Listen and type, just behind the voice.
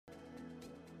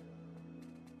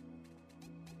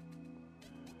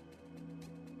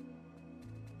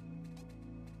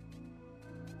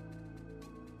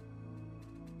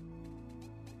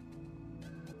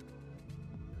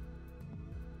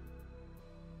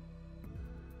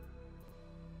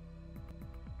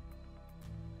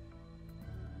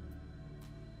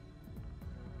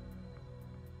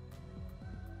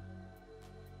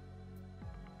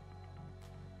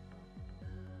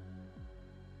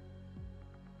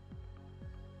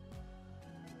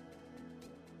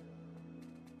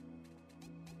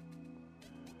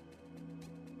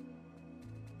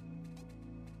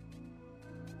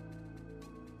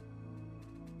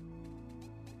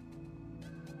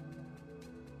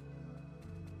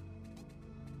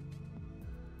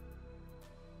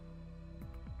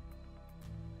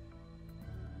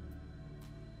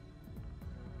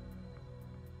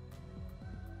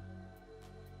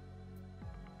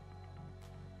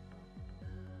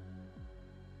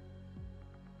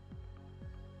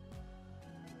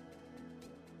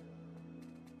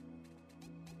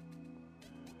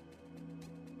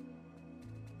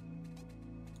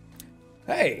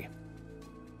Hey.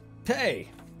 Hey.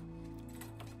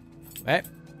 Hey.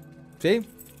 See?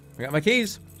 I got my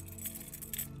keys.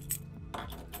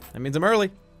 That means I'm early.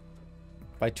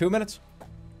 By 2 minutes.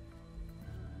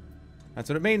 That's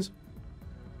what it means.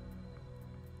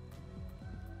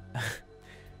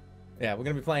 Yeah, we're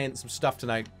gonna be playing some stuff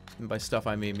tonight. And by stuff,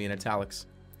 I mean me and Etalyx.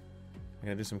 We're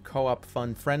gonna do some co-op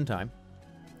fun friend time.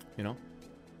 You know?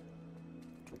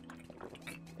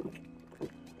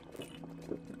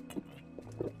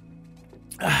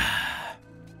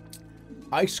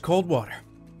 Ice cold water.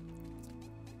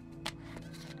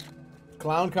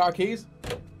 Clown car keys?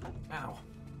 Ow.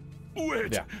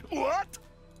 Wait, Yeah. what?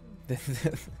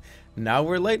 Now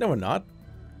we're late? No, we're not.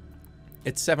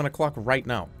 It's 7 o'clock right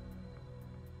now.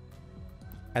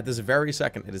 At this very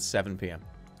second, it is 7 p.m.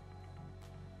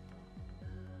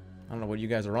 I don't know what you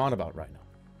guys are on about right now.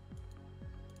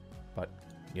 But,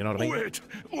 you know what I mean? Wait,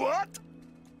 what?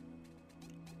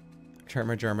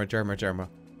 Jerma.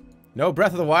 No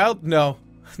Breath of the Wild? No.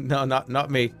 No, not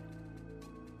me.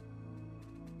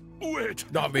 Wait,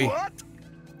 Not me. what?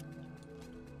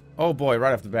 Oh boy,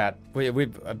 right off the bat.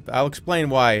 I'll explain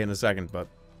why in a second, but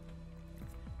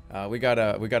we got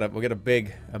a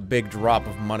big drop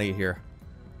of money here.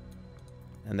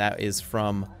 And that is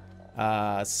from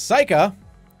Psycha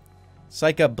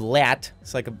Blatt.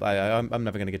 I'm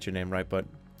never gonna get your name right, but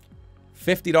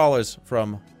 $50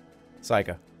 from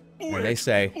Psycha. Wait, And they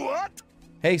say, what?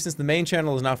 hey, since the main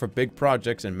channel is now for big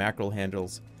projects and macro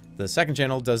handles the second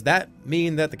channel, does that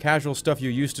mean that the casual stuff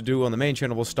you used to do on the main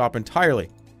channel will stop entirely?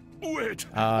 Wait,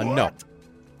 No.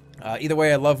 Either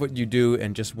way, I love what you do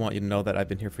and just want you to know that I've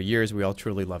been here for years. We all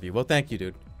truly love you. Well, thank you,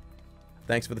 dude.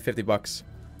 Thanks for the 50 bucks.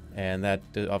 And that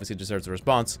obviously deserves a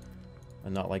response.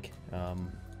 And not like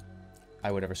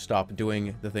I would ever stop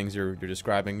doing the things you're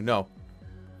describing. No.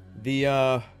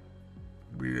 The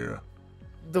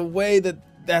way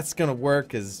that's gonna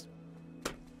work is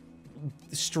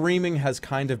streaming has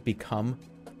kind of become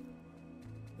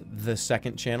the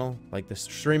second channel. Like, the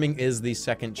streaming is the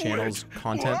second channel's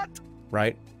content, what?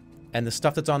 right? And the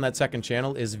stuff that's on that second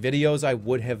channel is videos I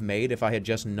would have made if I had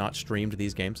just not streamed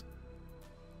these games.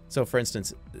 So, for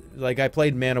instance, like, I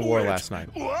played Man of War Wait, last night.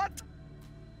 What?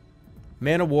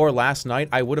 Man of War last night,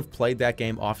 I would have played that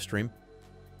game off stream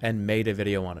and made a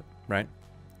video on it, right?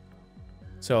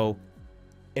 So,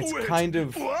 it's Wait, kind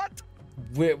of... What?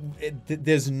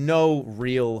 There's no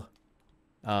real...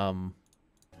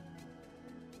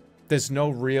 There's no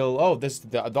real... Oh,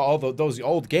 those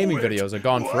old gaming Wait, videos are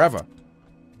gone what? forever.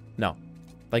 No.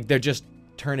 Like, they're just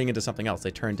turning into something else.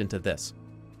 They turned into this.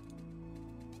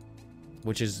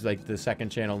 Which is, like, the second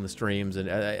channel in the streams. And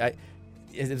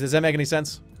does that make any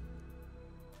sense?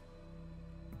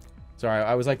 Sorry,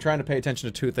 I was, like, trying to pay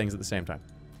attention to two things at the same time.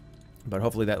 But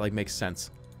hopefully that, like, makes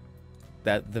sense.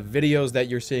 That the videos that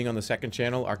you're seeing on the second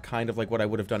channel are kind of like what I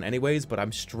would have done anyways, but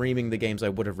I'm streaming the games I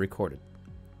would have recorded.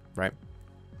 Right?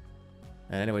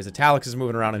 Anyways, Etalyx is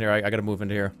moving around in here. I gotta move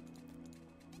into here.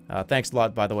 Thanks a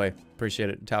lot, by the way.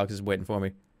 Appreciate it. Etalyx is waiting for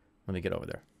me. Let me get over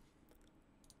there.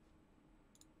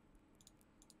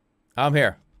 I'm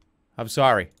here. I'm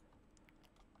sorry.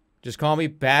 Just call me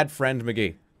Bad Friend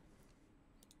McGee.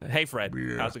 Hey, Fred.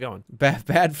 How's it going?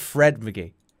 Bad Fred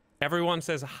McGee. Everyone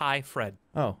says hi, Fred.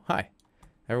 Oh, hi.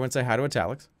 Everyone say hi to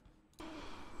Etalyx.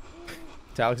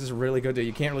 Etalyx is a really good dude.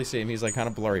 You can't really see him. He's, like, kind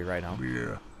of blurry right now.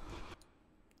 Yeah.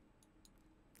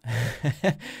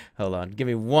 Hold on. Give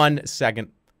me 1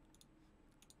 second.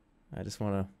 I just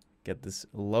want to get this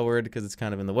lowered because it's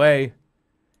kind of in the way.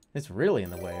 It's really in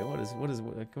the way. What is,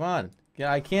 come on.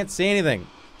 Yeah, I can't see anything.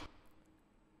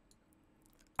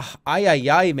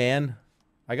 Ay, man.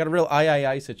 I got a real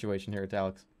ay situation here,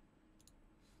 Etalyx.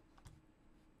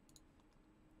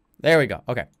 There we go.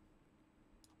 Okay.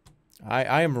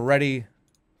 I am ready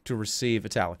to receive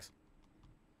Etalyx.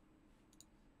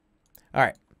 All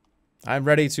right. I'm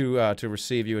ready to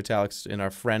receive you, Etalyx, in our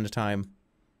friend time.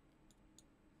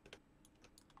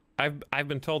 I've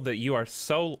been told that you are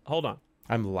so... Hold on.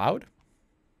 I'm loud?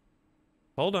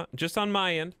 Hold on. Just on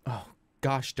my end. Oh,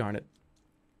 gosh darn it.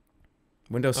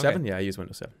 Windows 7? Yeah, I use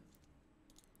Windows 7.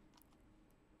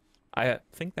 I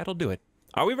think that'll do it.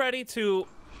 Are we ready to,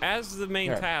 as the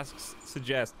main Sure. tasks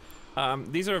suggest,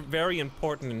 these are very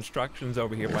important instructions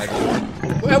over here, by the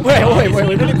way. Wait,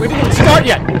 we didn't even start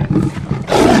yet! We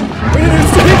didn't even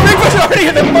start. Bigfoot's already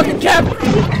in the fucking cabin!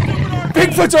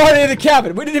 Bigfoot's already in the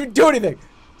cabin! We didn't even do anything!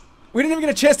 We didn't even get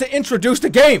a chance to introduce the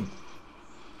game!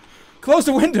 Close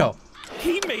the window!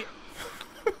 He made...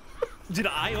 Did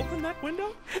I open that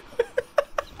window?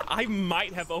 I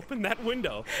might have opened that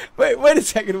window. Wait a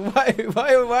second. Why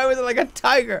was it like a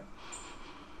tiger?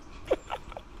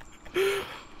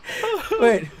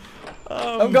 Wait.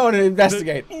 I'm going to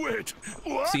investigate. Wait,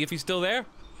 what? See if he's still there.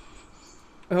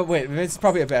 Oh, wait. It's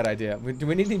probably a bad idea. Do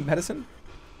we need any medicine?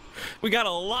 We got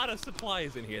a lot of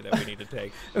supplies in here that we need to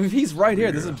take. If he's right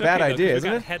here, this is a It's bad okay, though, 'cause idea, we isn't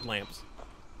got it? Headlamps.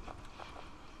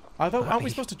 Aren't we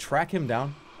supposed to track him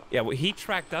down? Yeah, well, he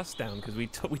tracked us down because we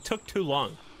took too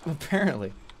long.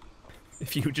 Apparently.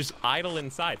 If you just idle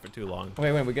inside for too long.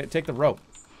 Wait, we gotta take the rope.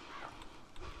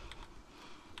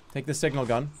 Take the signal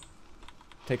gun.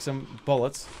 Take some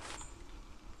bullets.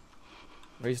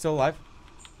 Are you still alive?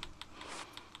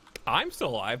 I'm still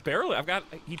alive, barely.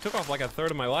 He took off like a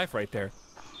third of my life right there.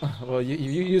 Well, you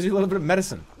use a little bit of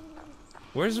medicine.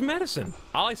 Where's the medicine?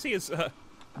 All I see is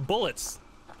bullets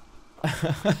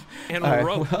and All right,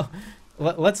 rope.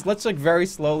 well, let's like very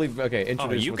slowly. Okay,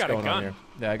 introduce you what's got a going on gun. here.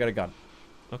 Yeah, I got a gun.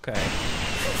 Okay.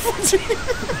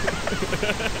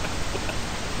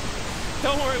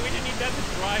 Don't worry, we didn't need that to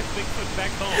drive Bigfoot back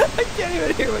home. I can't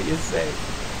even hear what you say.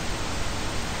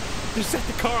 Just set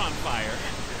the car on fire.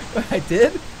 I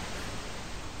did?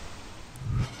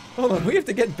 Hold on, we have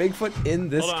to get Bigfoot in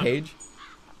this Hold on. cage.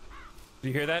 Do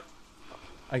you hear that?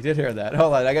 I did hear that.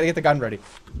 Hold on, I gotta get the gun ready.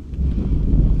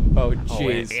 Oh,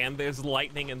 jeez. And there's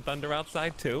lightning and thunder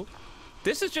outside too.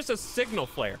 This is just a signal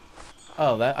flare.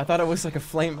 Oh, I thought it was like a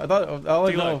flame. I thought, all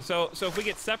I See, know. look, so if we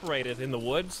get separated in the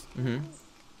woods,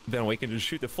 then we can just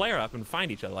shoot the flare up and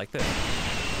find each other like this.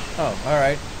 Oh,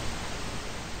 alright.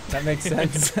 That makes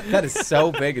sense. That is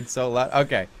so big and so loud.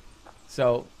 Okay.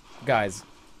 So, guys,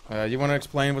 you want to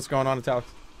explain what's going on, Etalyx?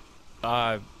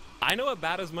 I know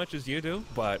about as much as you do,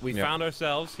 but we found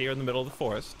ourselves here in the middle of the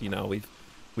forest. You know, we've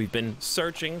been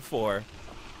searching for.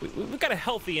 We've got a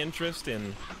healthy interest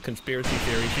in conspiracy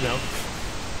theories, you know.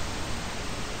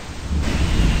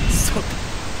 So,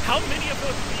 how many of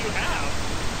those do you have?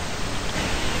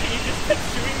 Can you just keep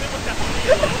shooting them without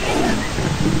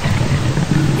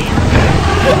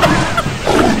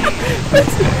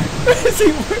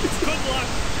Good luck.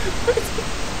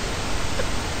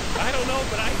 I don't know,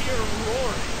 but I hear a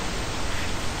roaring.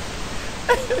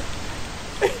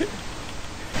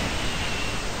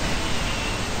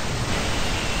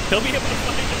 He'll be able to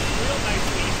find us real nice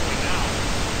and easily now.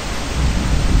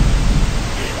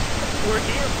 We're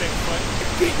here, Bigfoot.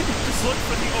 Just look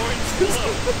for the orange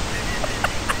glow.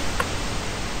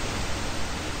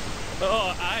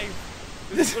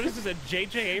 What is this, a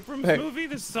J.J. Abrams movie?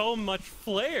 There's so much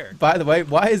flair. By the way,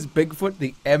 why is Bigfoot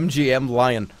the MGM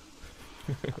lion?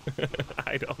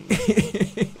 I don't know.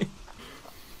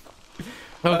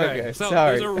 Okay, so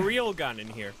sorry. there's a real gun in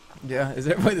here. Yeah, wait,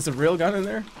 there's a real gun in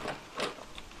there?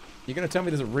 You gonna tell me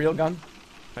there's a real gun?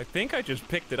 I think I just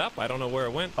picked it up. I don't know where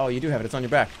it went. Oh, you do have it. It's on your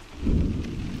back.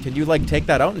 Can you, like, take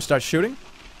that out and start shooting?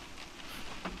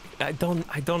 I don't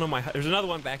know there's another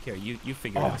one back here. You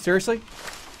figure it Oh, out. seriously?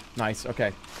 Nice,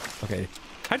 okay. Okay.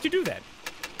 How'd you do that?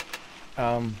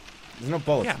 There's no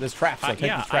bullets. Yeah. There's traps, so take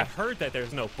yeah, the traps. I heard that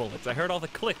there's no bullets. I heard all the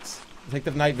clicks. Take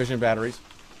the night vision batteries.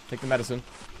 Take the medicine.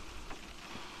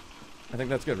 I think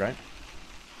that's good, right?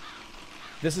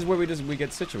 This is where we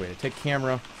get situated. Take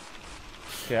camera.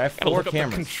 Okay, I have Gotta 4 look up the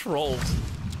cameras. controls.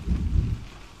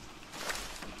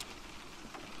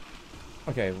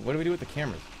 Okay, what do we do with the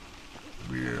cameras?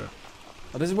 Yeah.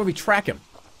 Oh, this is where we track him.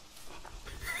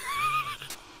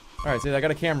 All right, see, I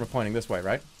got a camera pointing this way,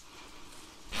 right?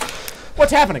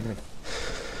 What's happening to me?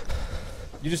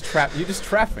 You just trapped me. You just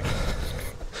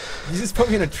put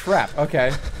me in a trap.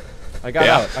 Okay. I got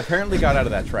out. I apparently got out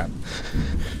of that trap.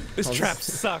 This trap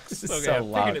sucks. This is Okay, so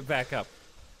I'm loud. picking it back up.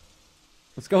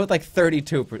 Let's go with like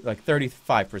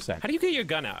 35%. How do you get your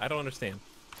gun out? I don't understand.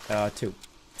 2.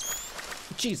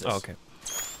 Jesus. Oh, okay.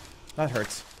 That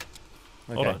hurts.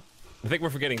 Okay. Hold on. I think we're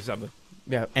forgetting something.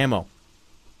 Yeah, ammo.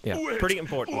 Yeah, Wait, pretty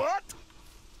important. What?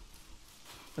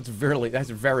 That's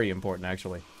very important,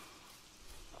 actually.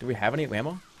 Do we have any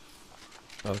ammo?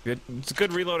 Oh, good. It's a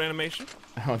good reload animation.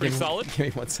 Oh, Pretty solid. Give me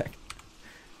 1 sec.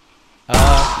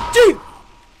 Gee!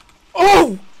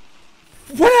 Oh!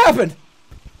 What happened?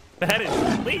 That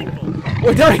is lethal.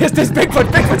 Oh, there he is. This Bigfoot.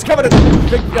 Bigfoot's coming.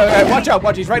 Watch out.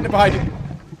 Watch. He's right behind you.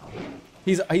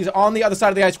 He's on the other side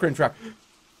of the ice cream truck.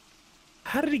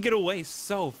 How did he get away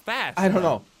so fast? I don't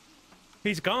know.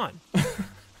 He's gone.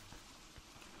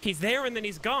 He's there and then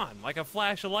he's gone, like a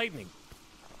flash of lightning.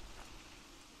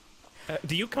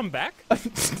 Do you come back?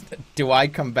 Do I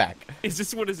come back? Is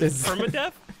this what is this?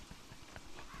 Permadeath?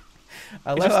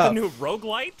 I Is love this how, the new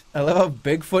roguelite? I love how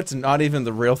Bigfoot's not even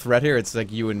the real threat here. It's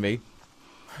like you and me.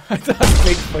 I thought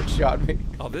Bigfoot shot me.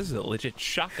 Oh, this is a legit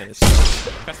shotgun. It's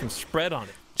got some spread on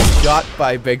it. Shot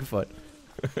by Bigfoot.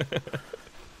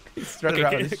 He's spread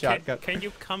around with his shotgun. Can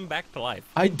you come back to life?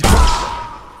 I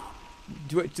don't.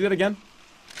 Do that again.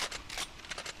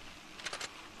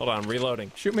 Hold on,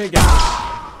 reloading. Shoot me again.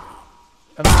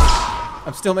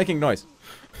 I'm still making noise.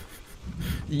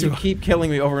 You keep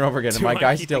killing me over and over again, and my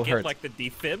guy still hurts. Like the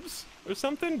defibs or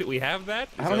something? Do we have that?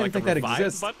 I don't even think that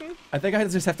exists. Button? I think I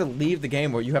just have to leave the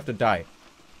game where you have to die.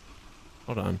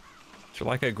 Hold on. Is there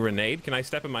like a grenade? Can I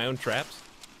step in my own traps?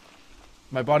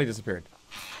 My body disappeared.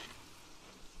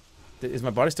 Is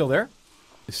my body still there?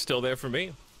 It's still there for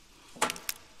me.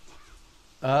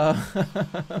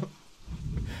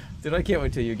 Dude, I can't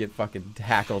wait till you get fucking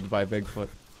tackled by Bigfoot.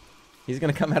 He's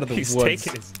gonna come out of the woods. He's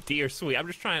taking his deer sweet.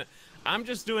 I'm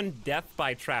just doing death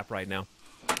by trap right now.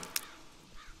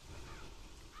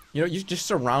 You know, you just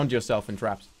surround yourself in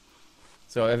traps.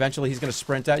 So eventually he's gonna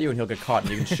sprint at you and he'll get caught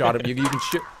and you can shot him. You can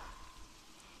shoot.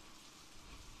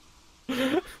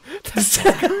 This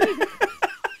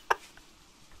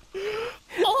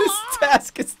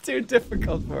task is too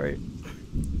difficult for you.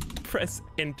 Press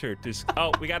enter to.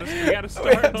 Oh, we gotta start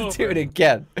We have to do it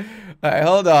again. All right,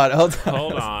 hold on. Hold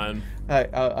on. All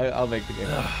right, I'll make the game.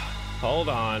 Hold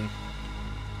on.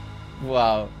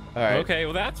 Wow. All right. Okay,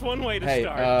 well that's one way to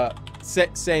start.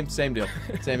 Same deal.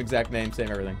 Same exact name, same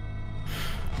everything.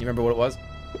 You remember what it was?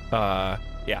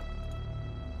 Yeah.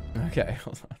 Okay,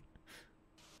 hold on.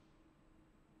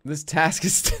 This task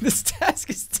is too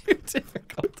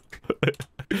difficult.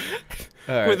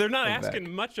 Right, well, they're not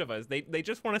asking much of us. They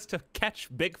just want us to catch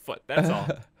Bigfoot. That's all.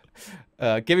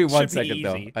 Give me 1 second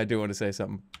though. I do want to say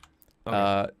something.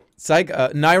 Okay.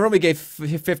 Nairobi gave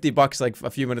 $50 like a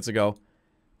few minutes ago.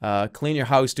 Clean your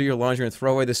house, do your laundry, and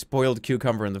throw away the spoiled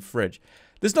cucumber in the fridge.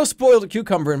 There's no spoiled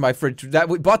cucumber in my fridge.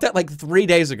 We bought that like 3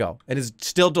 days ago. It is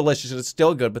still delicious and it's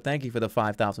still good. But thank you for the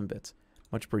 5,000 bits.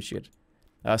 Much appreciated.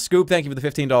 Scoob, thank you for the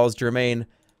 $15. Jermaine,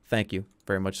 thank you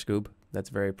very much, Scoob. That's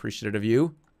very appreciative of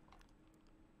you.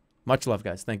 Much love,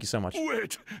 guys. Thank you so much.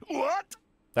 Wait, what?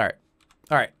 All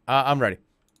right. I'm ready.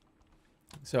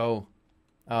 So,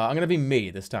 I'm gonna be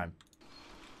me this time.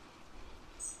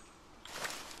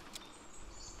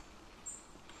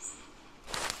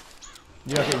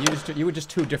 Yeah, okay, you were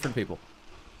just two different people.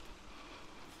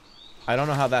 I don't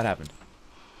know how that happened.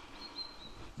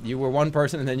 You were one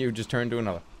person and then you just turned to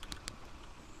another.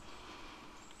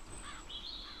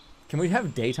 Can we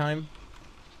have daytime?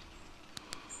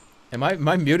 Am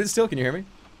I muted still? Can you hear me?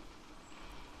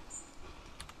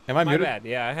 Am I muted? My bad.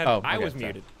 Yeah, I was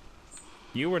muted.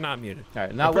 You were not muted. All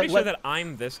right, now I'm pretty sure that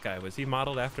I'm this guy. Was he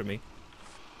modeled after me?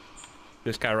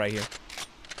 This guy right here.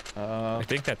 I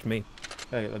think that's me.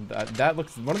 Hey, that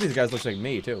looks. One of these guys looks like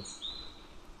me too.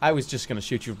 I was just gonna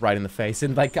shoot you right in the face,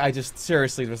 and like I just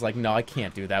seriously was like, no, I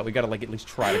can't do that. We gotta like at least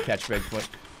try to catch Bigfoot.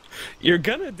 You're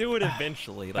gonna do it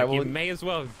eventually. Like you may as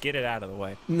well get it out of the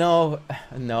way. No,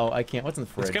 I can't. What's in the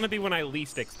fridge? It's gonna be when I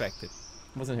least expect it.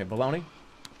 What's in here? Bologna?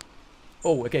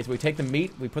 Oh, okay. So we take the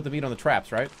meat. We put the meat on the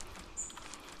traps, right?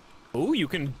 Ooh, you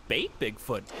can bait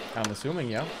Bigfoot. I'm assuming,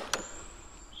 yeah.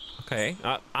 Okay.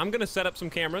 I'm gonna set up some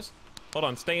cameras. Hold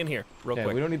on, stay in here, real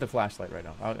quick. We don't need the flashlight right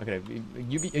now. Okay,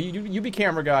 you be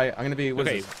camera guy. I'm gonna be. What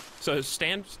is this? So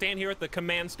stand here at the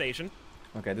command station.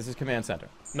 Okay, this is command center.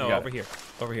 No, over here.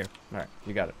 Over here. All right,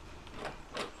 you got it.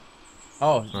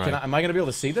 Oh, am I gonna be able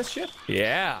to see this shit?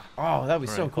 Yeah. Oh, that'd be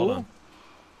so cool. Well,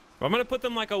 I'm gonna put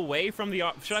them like away from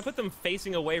the. Should I put them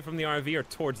facing away from the RV or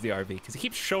towards the RV? Because he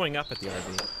keeps showing up at the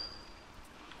RV.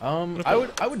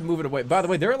 I would move it away. By the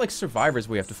way, there are like survivors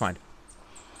we have to find.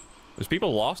 There's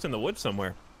people lost in the woods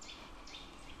somewhere.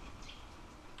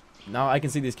 Now I can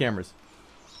see these cameras.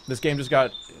 This game just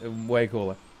got way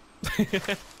cooler.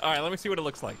 All right, let me see what it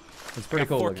looks like. It's pretty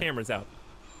cool. 4 cameras out.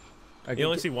 You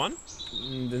only see 1?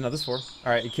 No, there's 4. All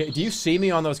right, do you see me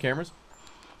on those cameras?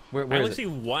 Where I only see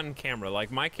 1 camera.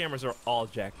 Like my cameras are all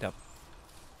jacked up.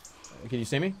 Can you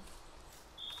see me?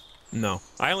 No,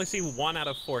 I only see 1 out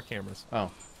of 4 cameras. Oh.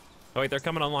 Oh wait, they're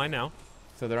coming online now.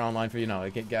 So they're online for you now.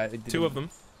 2 of them.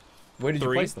 Where did 3.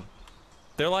 you place them?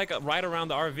 They're like right around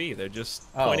the RV. They're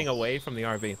just pointing away from the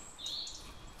RV.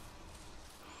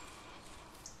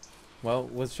 Well,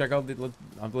 let's check out.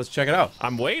 Let's check it out.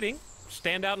 I'm waiting.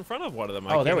 Stand out in front of one of them.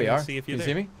 Oh, there we are. See if you're Can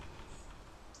you see me?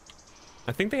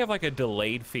 I think they have like a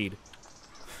delayed feed.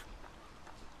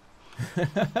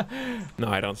 No,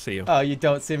 I don't see you. Oh, you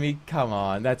don't see me? Come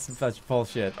on, that's such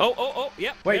bullshit. Oh,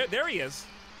 yeah. Wait, there he is.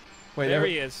 Wait, there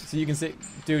he is. So you can see,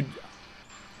 dude.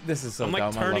 This is so dumb. I'm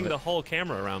like turning the whole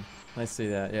camera around. I see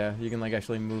that. Yeah, you can like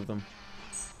actually move them.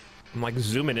 I'm like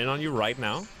zooming in on you right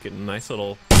now, getting a nice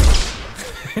little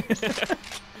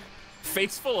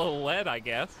face full of lead, I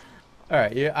guess. All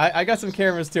right, yeah, I got some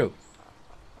cameras too.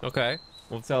 Okay,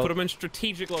 we'll put them in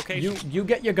strategic locations. You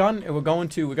get your gun, and we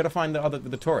gotta find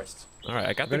the tourists. All right,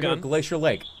 I got the gun. Go to Glacier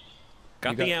Lake.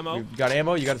 Got the ammo. You got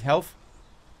ammo. You got health.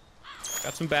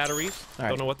 Got some batteries. All right.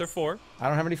 Don't know what they're for. I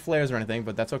don't have any flares or anything,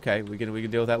 but that's okay. We can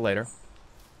deal with that later.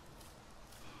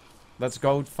 Let's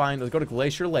go to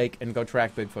Glacier Lake and go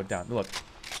track Bigfoot down. Look,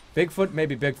 Bigfoot may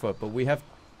be Bigfoot, but we have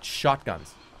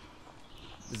shotguns.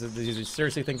 Do you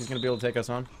seriously think he's gonna be able to take us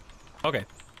on? Okay.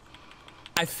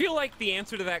 I feel like the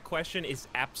answer to that question is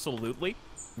absolutely.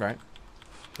 Right.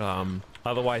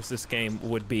 Otherwise, this game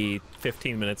would be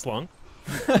 15 minutes long.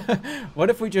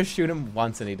 What if we just shoot him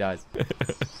once and he dies?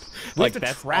 Like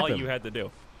that's all you had to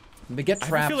do. We get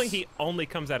traps. I have a feeling he only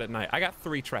comes out at night. I got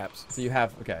 3 traps. So you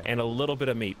have and a little bit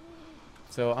of meat.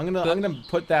 So I'm gonna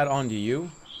put that onto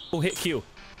you. Oh, hit Q.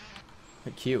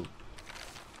 Hit Q.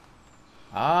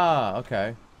 Ah,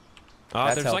 okay.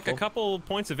 There's helpful. like a couple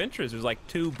points of interest. There's like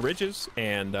 2 bridges,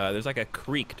 and there's like a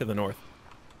creek to the north.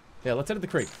 Yeah, let's head to the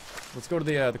creek. Let's go to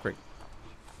the creek.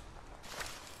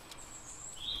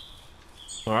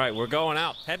 All right, we're going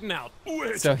out, heading out.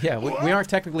 So yeah, we aren't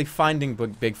technically finding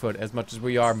Bigfoot as much as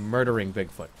we are murdering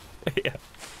Bigfoot. Yeah.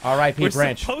 R.I.P. We're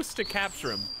Branch. supposed to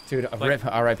capture him. Dude, rip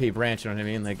R.I.P. Branch, you know what I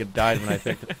mean? Like, it died when I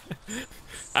picked it.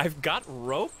 I've got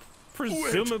rope,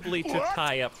 presumably to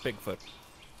tie up Bigfoot.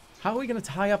 How are we gonna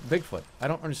tie up Bigfoot? I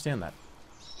don't understand that.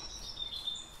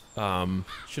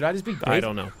 Should I just be bait? I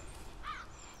don't know.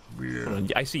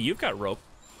 I see you've got rope.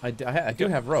 I do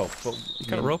have rope, but You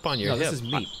got a rope on your hip. this is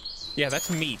meat. Yeah,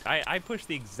 that's meat. I pushed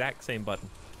the exact same button.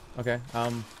 Okay.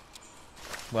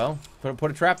 Well,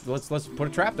 put a trap. Let's put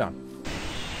a trap down.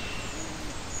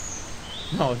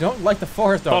 No, don't light the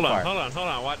forest on fire. Hold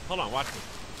on, watch me.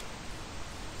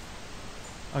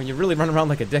 Oh, you really run around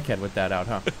like a dickhead with that out,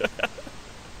 huh?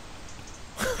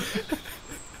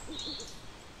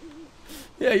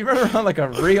 Yeah, you run around like a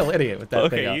real idiot with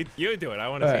that thing out. Okay, you do it. I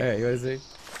want to see. Hey, you want to see?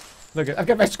 Look, I've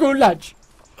got my school lunch.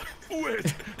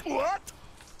 Wait, what?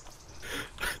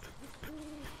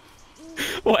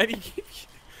 Why do you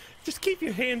just keep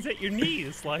your hands at your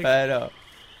knees? Like I know.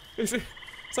 it's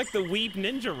like the Weeb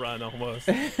Ninja Run almost.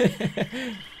 All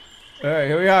right,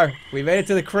 here we are. We made it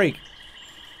to the creek.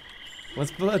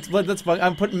 Let's.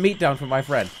 I'm putting meat down for my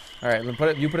friend. All right,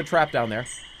 you put a trap down there,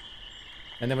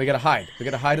 and then we gotta hide. We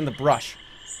gotta hide in the brush.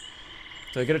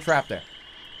 So you get a trap there.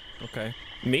 Okay.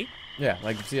 Meat? Yeah,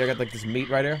 like see, I got like this meat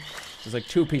right here. There's like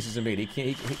 2 pieces of meat.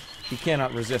 He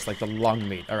cannot resist like the lung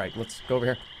meat. All right, let's go over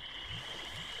here.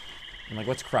 And like,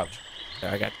 let's crouch.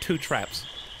 There, I got 2 traps.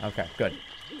 Okay, good.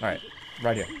 All right,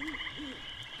 right here.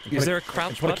 Is there a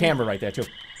crouch Put button? a camera right there too.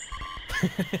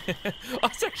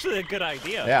 That's actually a good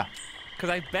idea. Yeah. Because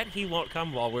I bet he won't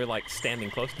come while we're like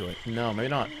standing close to it. No, maybe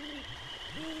not.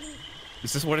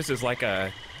 What is this, like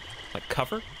a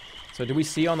cover? So do we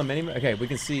see on the minimap? Okay, we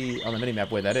can see on the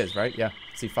minimap where that is, right? Yeah.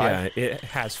 See 5? Yeah, it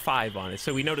has 5 on it.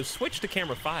 So we know to switch to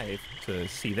camera 5 to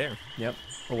see there. Yep.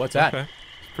 Well, what's that? Okay.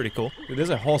 Pretty cool. Dude, there's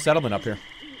a whole settlement up here.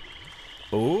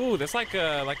 Ooh, that's like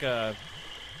a What the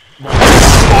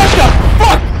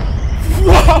fuck?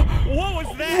 Whoa! What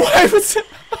was that? What was that?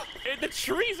 The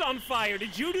tree's on fire.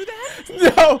 Did you do that?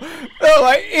 No! No,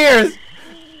 my ears!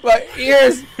 My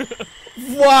ears!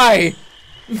 Why?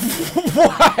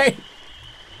 Why?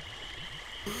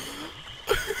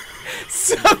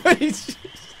 Somebody...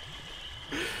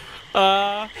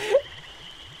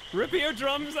 Rip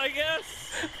eardrums, I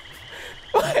guess.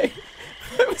 Why?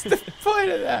 What was the point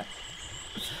of that?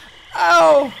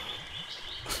 Ow!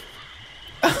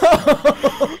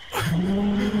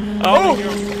 Oh!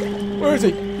 Where is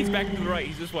he? He's back to the right.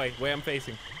 He's this way I'm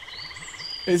facing.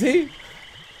 Is he?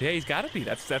 Yeah, he's got to be.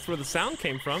 That's where the sound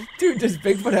came from. Dude, does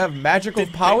Bigfoot have magical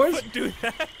powers? Bigfoot do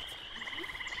that?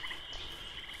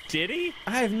 Did he?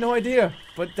 I have no idea,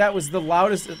 but that was the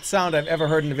loudest sound I've ever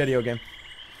heard in a video game.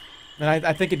 And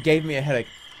I think it gave me a headache.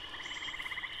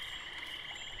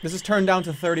 This is turned down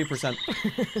to 30%.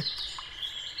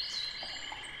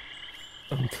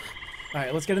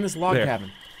 Alright, let's get in this log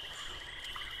cabin.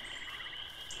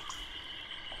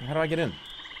 How do I get in?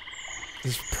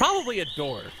 There's probably a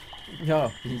door.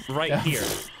 No. Right here.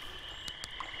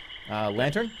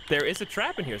 Lantern? There is a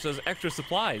trap in here, so there's extra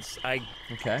supplies.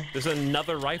 Okay. There's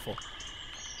another rifle.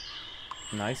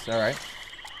 Nice, alright.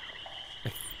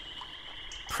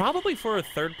 Probably for a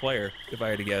 3rd player, if I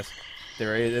had to guess.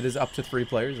 It is up to 3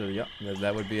 players, so yep,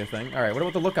 that would be a thing. Alright, what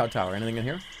about the lookout tower? Anything in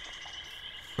here?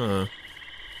 Huh.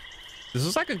 This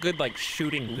is like a good, like,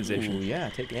 shooting position. Ooh, yeah,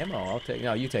 take ammo.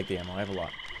 No, you take the ammo. I have a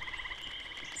lot.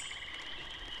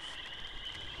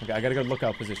 Okay, I got a good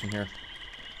lookout position here.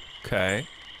 Okay.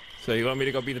 So you want me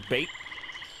to go be the bait?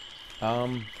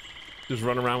 Just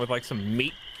run around with, like, some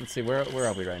meat? Let's see, where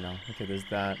are we right now? Okay, there's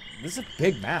that. This is a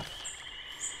big map.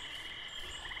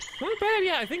 Not bad,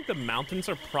 yeah. I think the mountains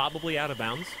are probably out of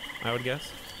bounds, I would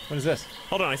guess. What is this?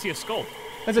 Hold on, I see a skull.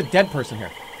 There's a dead person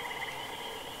here.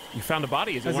 You found a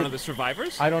body. Is it one of the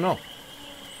survivors? I don't know.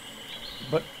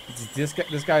 But this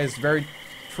guy is very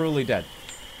truly dead.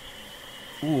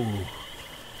 Ooh.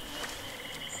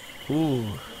 Ooh.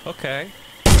 Okay.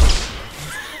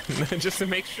 Just to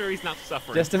make sure he's not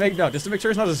suffering. Just to make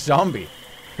sure he's not a zombie.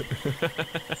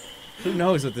 Who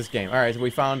knows with this game? All right, so we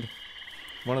found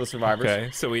one of the survivors.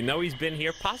 Okay, so we know he's been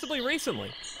here possibly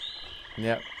recently.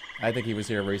 Yep, I think he was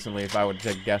here recently. If I would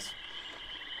take a guess.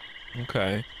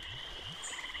 Okay.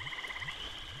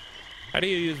 How do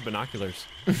you use binoculars?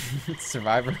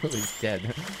 Survivor who is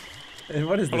dead. And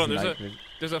what is this? Hold on,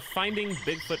 there's a Finding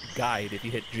Bigfoot guide if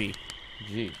you hit G.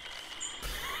 G.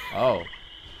 Oh.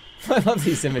 I love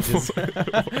these images.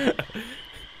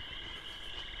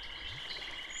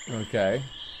 Okay.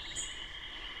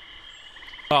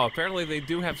 Oh, apparently they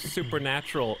do have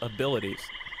supernatural abilities.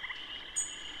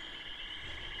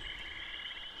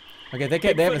 Okay, they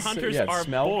Bigfoot have a hunters are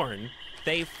smell. born.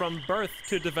 They from birth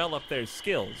to develop their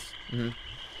skills. Mm-hmm.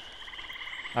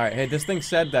 All right, hey, this thing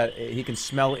said that he can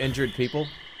smell injured people,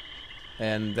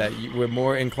 and that we're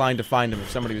more inclined to find him if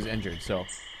somebody was injured. So.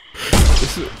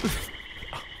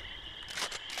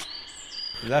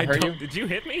 Did that hurt you? Did you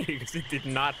hit me? Because it did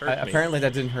not hurt me. Apparently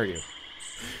that didn't hurt you.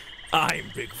 I'm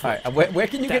Bigfoot. All right, where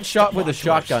can you get shot with a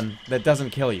shotgun that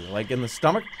doesn't kill you? Like in the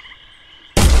stomach?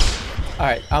 All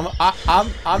right,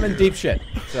 I'm in deep shit.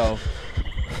 So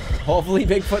hopefully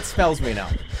Bigfoot smells me now.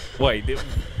 Wait,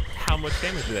 how much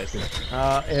damage did that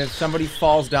do? If somebody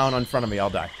falls down in front of me, I'll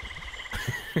die.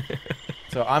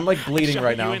 So I'm like bleeding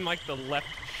right now. You in like the left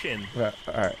shin. All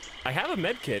right. I have a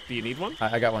med kit. Do you need one?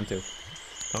 I got one too.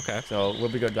 Okay. So we'll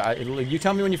be good. You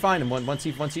tell me when you find him. Once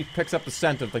he picks up the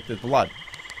scent of like the blood,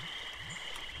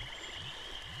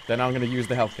 then I'm gonna use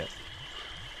the health kit.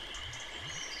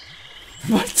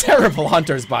 What terrible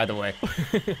hunters, by the way.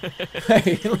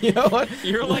 Hey, you know what?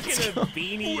 You're like in a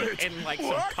beanie and like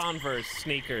some Converse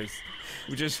sneakers.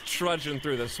 We're just trudging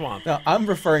through the swamp. No, I'm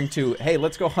referring to, hey,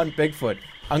 let's go hunt Bigfoot.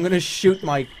 I'm gonna shoot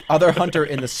my other hunter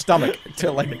in the stomach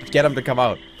to like get him to come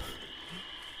out.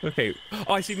 Okay.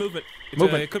 Oh, I see movement.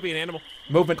 Movement. It could be an animal.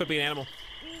 Movement. Could be an animal.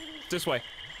 This way.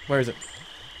 Where is it?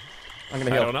 I'm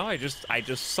gonna heal. I don't know. I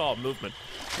just saw movement.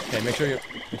 Okay, make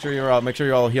sure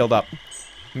you're all healed up.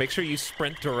 Make sure you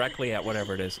sprint directly at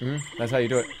whatever it is. That's how you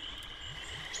do it.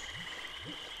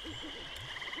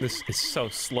 This is so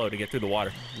slow to get through the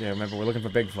water. Yeah, remember we're looking for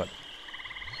Bigfoot.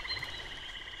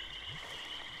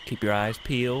 Keep your eyes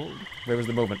peeled. Where was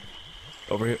the movement?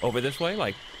 Over this way,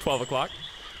 like 12 o'clock.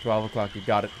 12 o'clock. You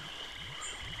got it.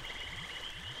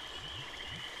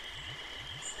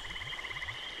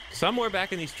 Somewhere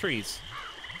back in these trees.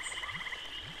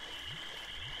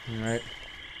 All right.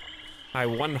 I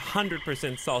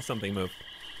 100% saw something move.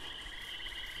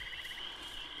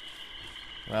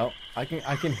 Well, I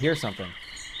can hear something.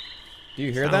 Do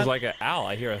you hear that? Sounds like an owl.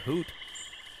 I hear a hoot.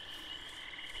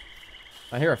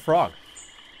 I hear a frog.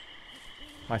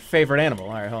 My favorite animal.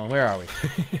 All right, hold on. Where are we?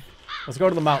 Let's go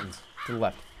to the mountains to the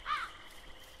left.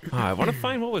 I want to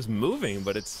find what was moving,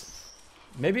 but it's...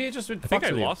 Maybe it just. I think I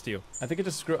lost you. I think it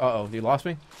just screwed. Uh oh, you lost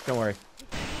me? Don't worry.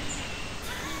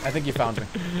 I think you found me.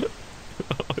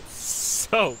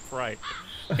 So bright.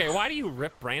 Okay, why do you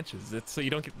rip branches? It's so you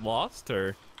don't get lost,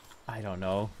 or? I don't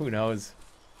know. Who knows?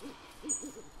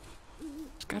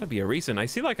 There's got to be a reason. I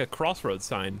see like a crossroads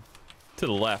sign to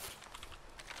the left.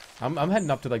 I'm heading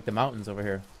up to like the mountains over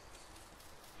here.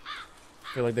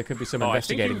 I feel like there could be some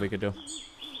investigating we could do.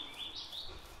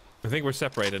 I think we're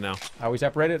separated now. Are we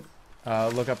separated?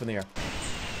 Look up in the air.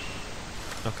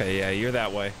 Okay, yeah, you're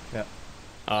that way. Yeah.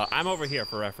 I'm over here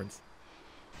for reference.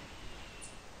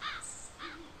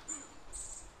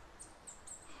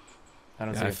 I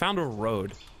don't see I it. found a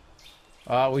road.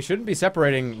 We shouldn't be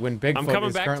separating when Bigfoot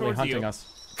is currently hunting us.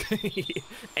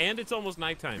 And it's almost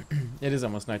nighttime. It is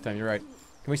almost nighttime, you're right.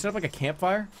 Can we set up like a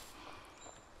campfire?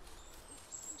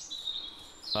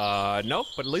 Nope,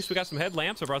 but at least we got some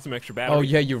headlamps. I brought some extra batteries. Oh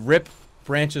yeah, you rip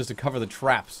branches to cover the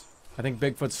traps. I think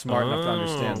Bigfoot's smart enough to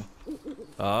understand.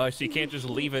 So you can't just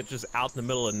leave it just out in the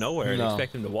middle of nowhere and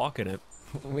expect him to walk in it.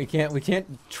 We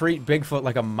can't treat Bigfoot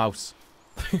like a mouse.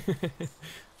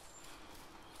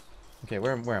 Okay,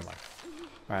 where am I?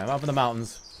 Alright, I'm up in the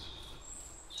mountains.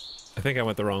 I think I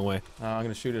went the wrong way. I'm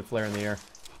gonna shoot a flare in the air.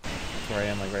 That's where I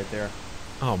am, like right there.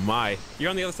 Oh my. You're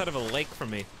on the other side of a lake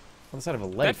from me. On the side of a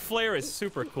lake? That flare is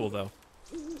super cool though.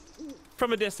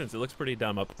 From a distance, it looks pretty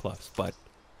dumb up close, but...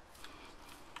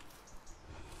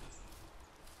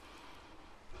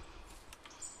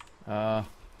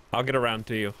 I'll get around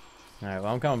to you. Alright,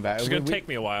 well I'm coming back. It's gonna take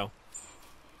me a while.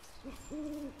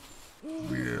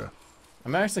 Yeah.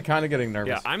 I'm actually kind of getting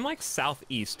nervous. Yeah, I'm like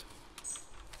southeast.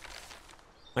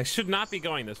 I should not be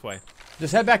going this way.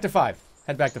 Just head back to 5.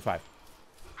 Head back to 5.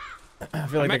 I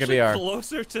feel like that could be our...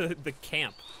 closer to the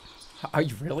camp. Are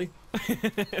you really?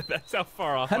 That's how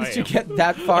far off How I did you am. get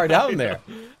that far down there?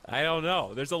 I don't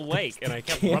know. There's a lake, and I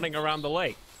kept running around the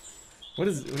lake. What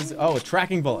is... Oh,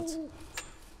 tracking bullets.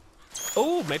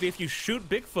 Oh, maybe if you shoot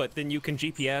Bigfoot, then you can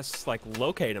GPS, like,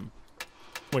 locate him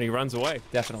when he runs away.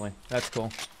 Definitely. That's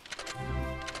cool.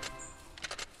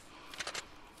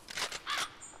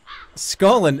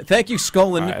 Skolin, thank you,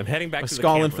 Skolin. Right, I'm heading back to the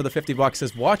Skolin camera. for the 50 bucks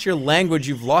says, watch your language,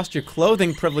 you've lost your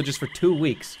clothing privileges for 2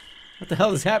 weeks. What the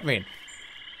hell does that mean?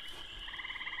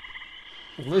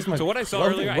 Lose my So what I saw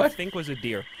clothing? earlier, What? I think was a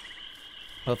deer.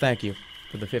 Well, thank you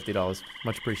for the $50.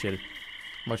 Much appreciated.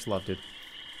 Much love, dude.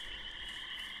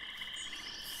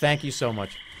 Thank you so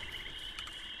much.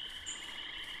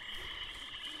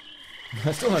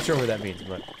 I'm still not sure what that means,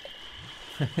 but...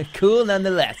 cool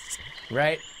nonetheless,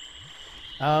 right?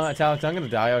 Etalyx, I'm gonna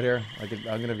die out here.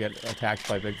 I'm gonna get attacked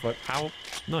by Bigfoot. How?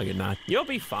 No, you're not. You'll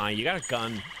be fine. You got a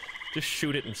gun. Just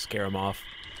shoot it and scare him off.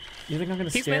 You think I'm gonna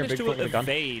He's scare managed Bigfoot with to a gun?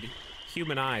 evade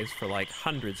human eyes for like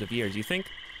hundreds of years. You think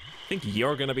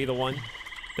you're gonna be the one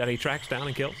that he tracks down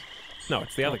and kills? No,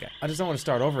 it's the other guy. I just don't want to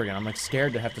start over again. I'm like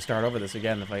scared to have to start over this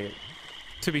again if I...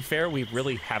 To be fair, we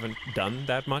really haven't done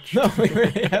that much. No, we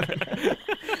really haven't.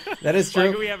 That is true.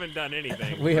 Like, we haven't done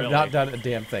anything. We have really. not done a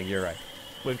damn thing. You're right.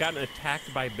 We've gotten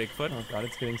attacked by Bigfoot. Oh god,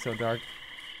 it's getting so dark.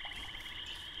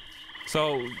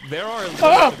 So there are a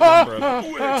limited number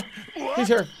of... What? He's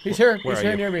here. He's here. Where He's are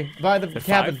here you? near me. By the At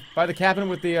cabin. 5? By the cabin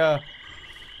with the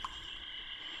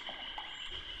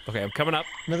Okay, I'm coming up.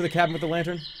 Remember the cabin with the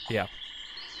lantern? Yeah.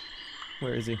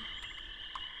 Where is he?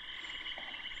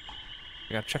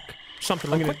 I gotta check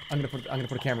something I'm real gonna put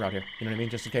a camera out here. You know what I mean?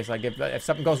 Just in case if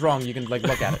something goes wrong, you can like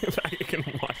look at it. quick. I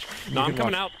can watch. You No, I'm can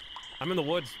coming watch. out. I'm in the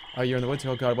woods. Oh, you're in the woods?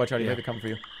 Oh god, watch out, he Yeah. might be coming for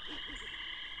you.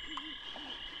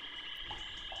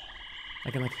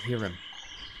 I can like hear him.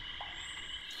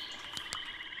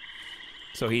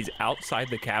 So he's outside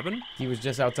the cabin? He was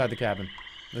just outside the cabin.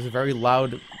 There's a very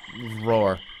loud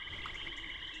roar.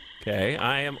 Okay,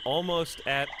 I am almost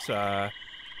at the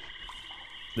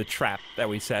trap that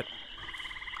we set.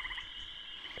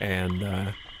 And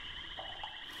then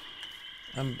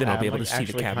I'll be able to see the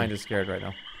actually cabin. kind of scared right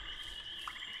now.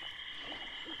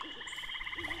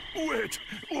 Wait,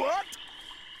 what?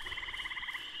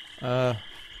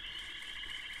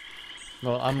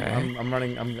 Well, I'm Okay. I'm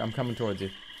running. I'm coming towards you.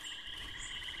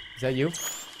 Is that you?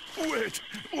 Wait,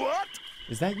 what?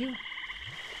 Is that you?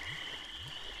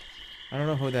 I don't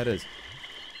know who that is.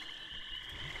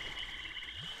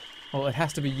 Well, it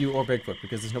has to be you or Bigfoot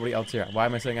because there's nobody else here. Why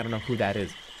am I saying I don't know who that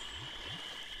is?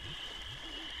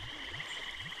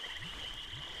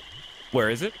 Where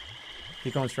is it?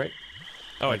 Keep going straight.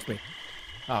 Oh, it's me.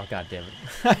 Oh god damn it!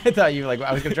 I thought you were like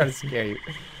I was gonna try to scare you.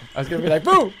 I was gonna be like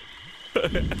boo.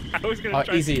 I was gonna try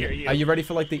to Easy. scare you. Are you ready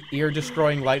for like the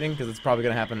ear-destroying lightning? Because it's probably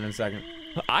gonna happen in a second.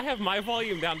 I have my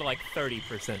volume down to like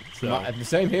 30%. So The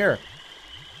same here.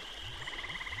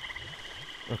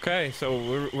 okay,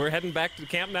 so we're heading back to the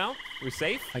camp now. We're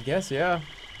safe. I guess, yeah.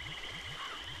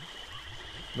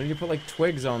 We need to put like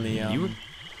twigs on the.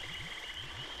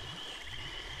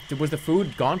 Was the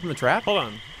food gone from the trap? Hold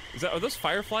on. Are those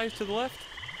fireflies to the left?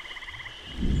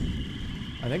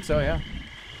 I think so, yeah.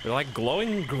 They're like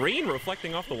glowing green,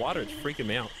 reflecting off the water. It's freaking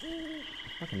me out.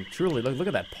 Fucking truly, look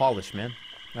at that polish, man.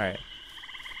 All right.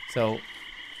 So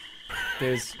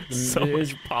there's So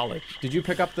much polish. Did you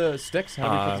pick up the sticks? How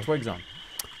do we put the twigs on?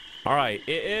 All right,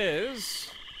 it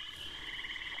is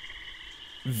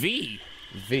V.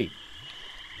 V.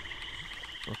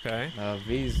 Okay.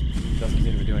 V's doesn't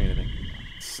seem to be doing anything.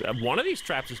 One of these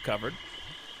traps is covered.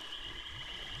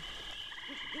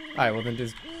 All right, well then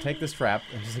just take this trap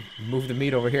and just like, move the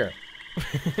meat over here.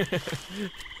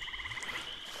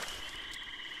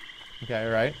 Okay,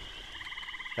 all right.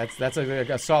 That's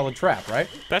a solid trap, right?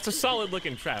 That's a solid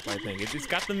looking trap, I think. It's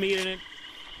got the meat in it.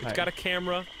 It's Right. got a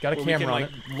camera. Got a where camera we on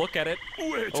can, like, look at it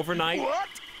Wait, overnight. what?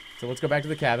 So let's go back to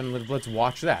the cabin. Let's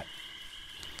watch that.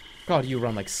 God, you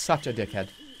run like such a dickhead.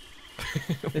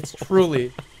 It's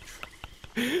truly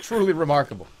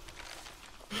remarkable.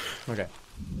 Okay.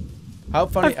 How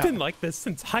funny? I've been like this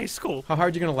since high school. How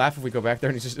hard are you gonna laugh if we go back there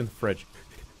and he's just in the fridge?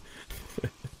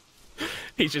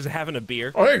 He's just having a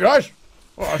beer. Oh, hey guys.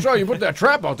 Oh, I saw you put that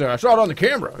trap out there. I saw it on the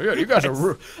camera. Yeah, you guys are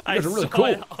really saw cool.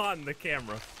 it on the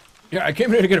camera. Yeah, I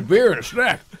came here to get a beer and a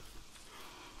snack.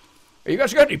 Hey, you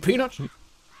guys got any peanuts?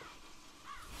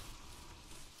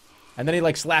 And then he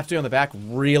like slaps you on the back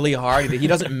really hard. He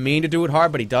doesn't mean to do it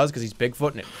hard, but he does because he's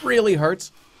Bigfoot and it really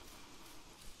hurts.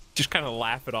 Just kind of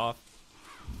laugh it off.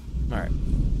 All right.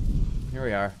 Here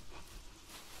we are.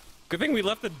 Good thing we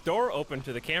left the door open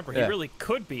to the camper. Yeah. He really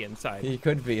could be inside. He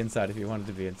could be inside if he wanted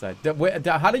to be inside.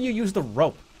 How do you use the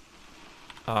rope?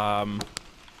 How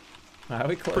do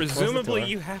we Presumably close the door?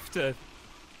 you have to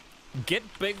get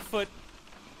Bigfoot,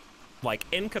 like,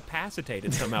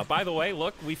 incapacitated somehow. By the way,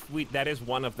 look, that is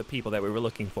one of the people that we were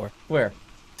looking for. Where?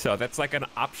 So that's like an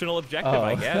optional objective,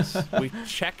 I guess. We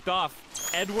checked off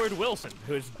Edward Wilson,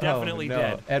 who is definitely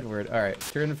dead. Edward. All right.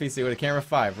 Turn the PC with a camera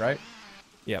 5, right?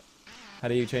 Yep. How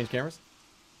do you change cameras?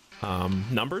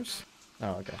 Numbers?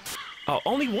 Oh, okay. Oh,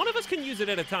 only one of us can use it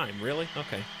at a time. Really?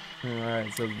 Okay. All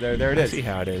right. So there it is. See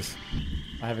how it is.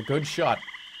 I have a good shot.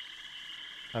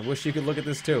 I wish you could look at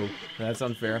this too. That's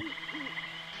unfair.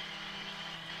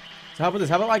 So how about this?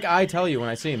 How about like I tell you when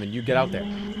I see him and you get out there?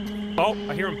 Oh,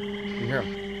 I hear him. You hear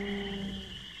him?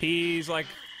 He's like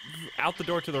out the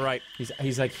door to the right.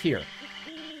 He's like here.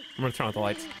 I'm gonna turn off the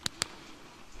lights.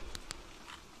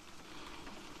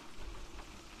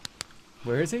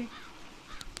 Where is he?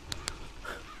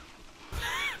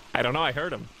 I don't know. I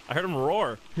heard him. I heard him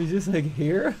roar. He's just like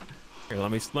here. Here,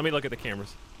 let me look at the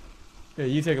cameras. Yeah,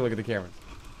 you take a look at the cameras.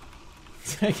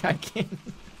 I can't.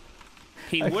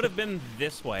 He would have been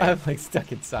this way. I'm like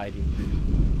stuck inside you.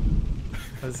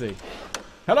 Let's see.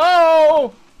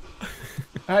 Hello.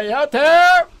 Are you out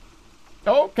there?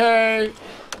 Okay.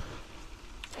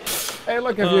 Hey,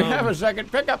 look, if you have a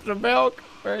second, pick up some milk.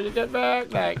 Where you get back?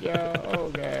 Thank you.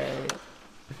 Okay.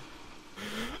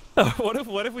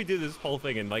 What if we do this whole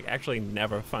thing and like actually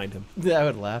never find him? Yeah, I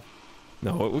would laugh.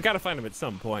 No, we gotta find him at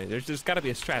some point. There's just gotta be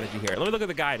a strategy here. Let me look at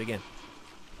the guide again.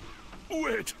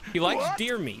 Wait. He likes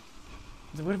deer meat.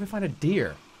 So what if we find a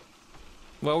deer?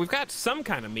 Well, we've got some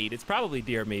kind of meat. It's probably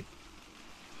deer meat.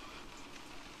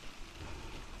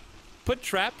 Put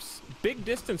traps big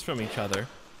distance from each other.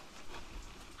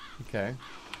 Okay.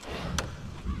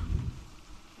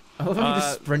 I love how you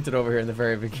just sprinted over here in the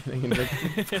very beginning and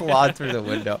just clawed through the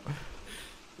window.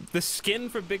 The skin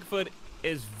for Bigfoot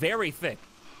is very thick.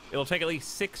 It'll take at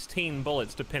least 16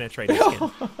 bullets to penetrate his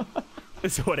skin.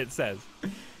 That's what it says.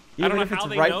 I don't know how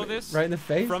they know this. Right in the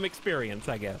face? From experience,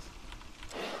 I guess.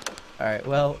 Alright,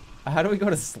 well, how do we go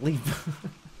to sleep?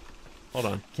 Hold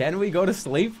on. Can we go to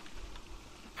sleep?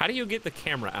 How do you get the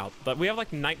camera out? But we have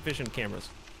like night vision cameras.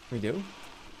 We do?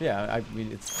 Yeah, I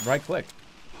mean, it's right click.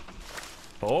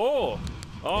 Oh,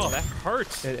 that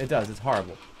hurts. It does, it's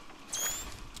horrible.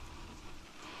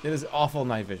 It is awful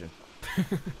night vision.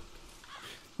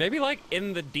 Maybe like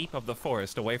in the deep of the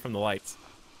forest, away from the lights.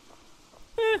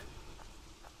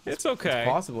 It's okay.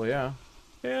 It's possible, yeah.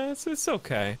 Yeah, it's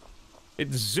okay. It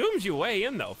zooms you way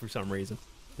in though for some reason.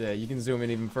 Yeah, you can zoom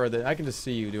in even further. I can just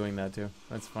see you doing that too.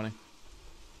 That's funny.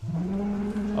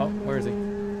 Oh, where is he?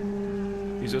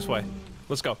 He's this way.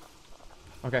 Let's go.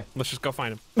 Okay. Let's just go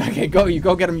find him. Okay, go. You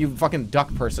go get him, you fucking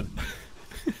duck person.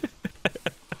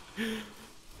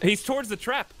 He's towards the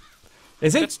trap.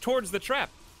 Is he? That's towards the trap.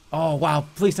 Oh, wow.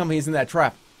 Please tell me he's in that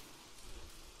trap.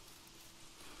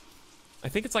 I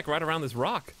think it's like right around this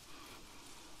rock.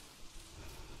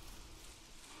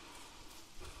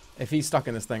 If he's stuck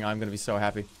in this thing, I'm going to be so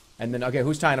happy. And then, okay,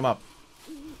 who's tying him up?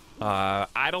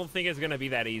 I don't think it's going to be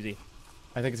that easy.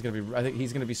 I think he's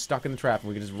going to be stuck in the trap and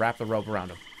we can just wrap the rope around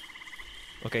him.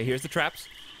 Okay, here's the traps.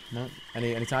 No?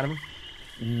 Any sign of him?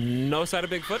 No sign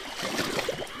of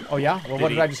Bigfoot. Oh, yeah? Well, what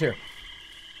did I just hear?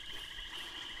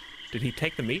 Did he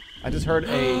take the meat? I just heard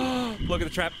a... Look at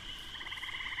the trap.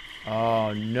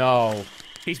 Oh, no.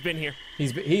 He's been here.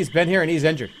 He's been here and he's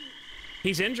injured.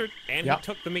 He's injured, and Yep. he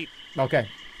took the meat. Okay.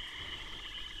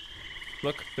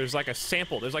 Look, there's like a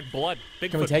sample. There's like blood.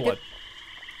 Bigfoot Can we take blood. it?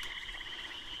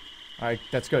 All right,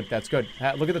 that's good. That's good.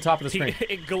 Look at the top of the screen.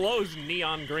 It glows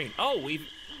neon green. Oh,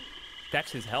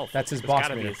 that's his health. That's his That's boss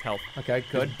gotta meter. be his health. Okay,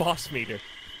 good. His boss meter.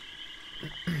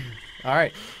 All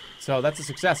right. So that's a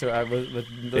success.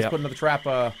 Let's put another trap.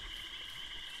 I'll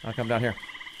come down here.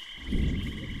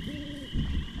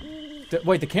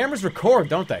 Wait, the cameras record,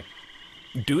 don't they?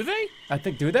 Do they? I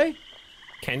think, do they?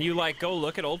 Can you like go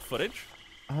look at old footage?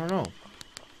 I don't know. Do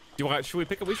you want? Should we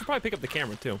pick up? We should probably pick up the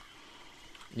camera too.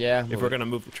 Yeah. If we're gonna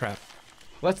move the trap.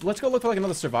 Let's go look for like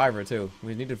another survivor too.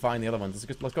 We need to find the other ones.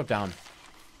 Let's go down.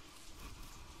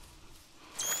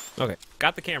 Okay,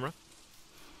 got the camera.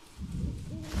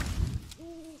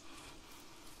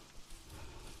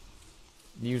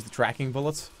 Use the tracking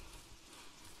bullets.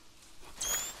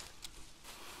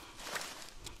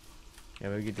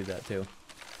 Yeah, we could do that too.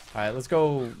 All right, let's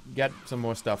go get some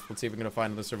more stuff. Let's see if we're gonna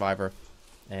find another survivor,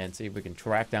 and see if we can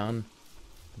track down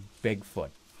Bigfoot.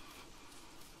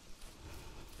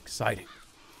 Exciting.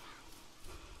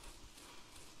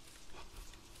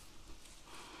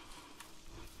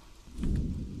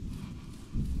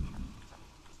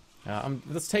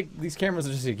 Let's take these cameras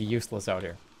are just useless out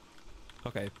here.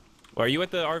 Okay. Are you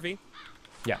at the RV?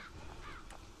 Yeah.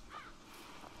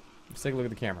 Let's take a look at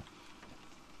the camera.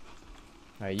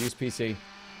 All right, use PC.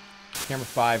 Camera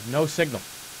 5, no signal.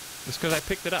 Just because I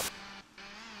picked it up.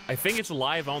 I think it's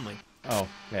live only. Oh,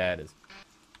 yeah, it is.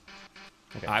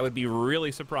 Okay. I would be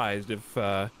really surprised if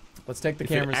let's take the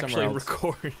camera somewhere else.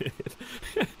 Recorded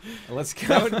it. Let's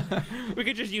go. We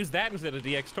could just use that instead of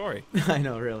DX Story. I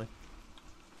know, really.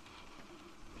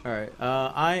 All right,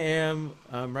 I am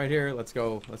right here. Let's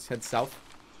go. Let's head south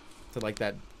to like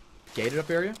that gated up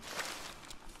area.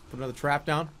 Put another trap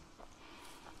down.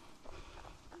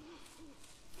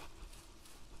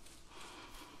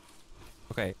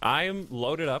 Okay, I am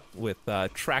loaded up with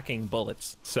tracking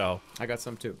bullets, so... I got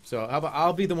some too. So how about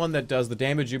I'll be the one that does the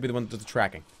damage, you be the one that does the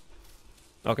tracking.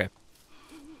 Okay.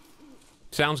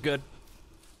 Sounds good.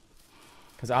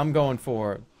 Because I'm going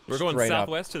for We're going straight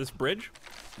southwest to this bridge?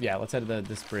 Yeah, let's head to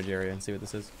this bridge area and see what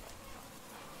this is.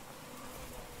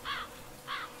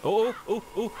 Oh, oh,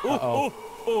 oh, oh, oh,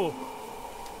 oh.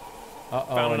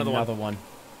 Uh-oh, Found another one.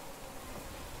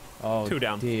 Oh, 2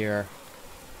 down. Dear.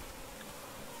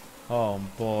 Oh,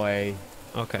 boy.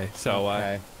 Okay, so,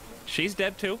 okay. She's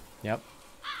dead too. Yep.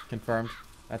 Confirmed.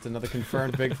 That's another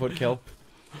confirmed Bigfoot kill.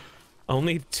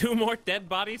 Only 2 more dead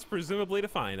bodies, presumably, to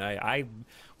find.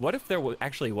 What if there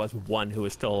actually was one who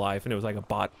was still alive and it was like a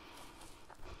bot?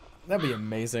 That'd be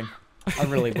amazing. I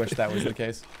really wish that was the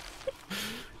case.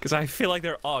 Because I feel like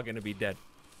they're all going to be dead.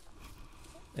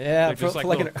 Yeah, they're just like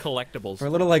collectibles. For a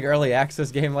little like early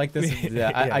access game like this,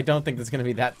 yeah. I don't think it's going to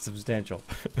be that substantial.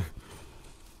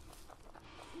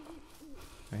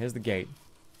 Right, here's the gate.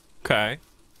 Okay.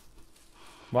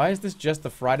 Why is this just the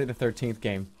Friday the 13th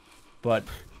game? But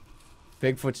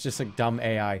Bigfoot's just like dumb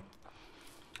AI.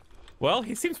 Well,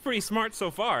 he seems pretty smart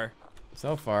so far.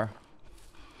 So far.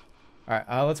 Alright,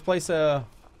 let's place a...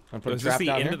 Put a is trap this the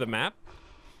down end here. of the map?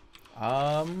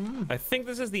 I think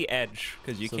this is the edge,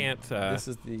 because you can't... This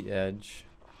is the edge.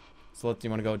 So do you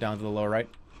want to go down to the lower right?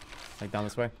 Like down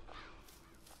this way?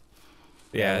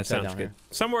 Yeah, let's it head sounds down good. here.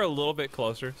 Somewhere a little bit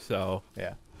closer, so...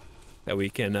 Yeah. That we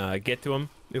can get to him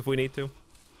if we need to.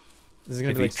 This is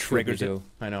going to be like Scooby-Doo.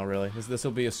 I know, really. This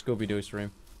will be a Scooby-Doo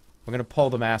stream. We're going to pull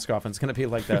the mask off, and it's going to be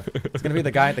like the... it's going to be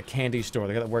the guy at the candy store,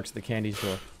 the guy that works at the candy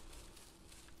store.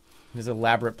 His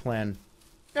elaborate plan.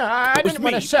 I didn't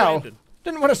want to sell. Brandon.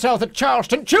 Didn't want to sell the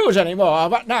Charleston Chews anymore,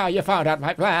 but now you found out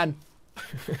my plan.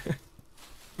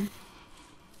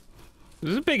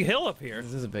 There's a big hill up here.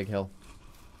 This is a big hill.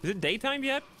 Is it daytime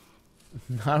yet?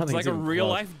 I don't It's think like a even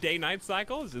real-life day-night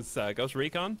cycle? Is this Ghost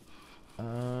Recon?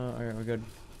 Alright, we're good.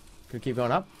 Could we keep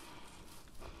going up?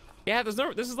 Yeah, this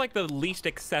is like the least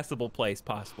accessible place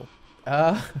possible.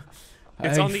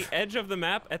 It's on the edge of the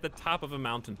map at the top of a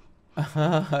mountain.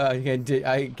 Can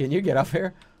you get up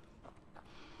here?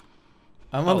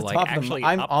 I'm on the top of the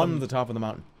I'm on the top of the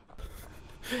mountain.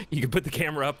 You can put the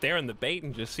camera up there in the bait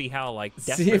and just see how like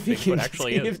See desperate if you Bigfoot can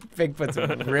actually see is. if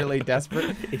Bigfoot's really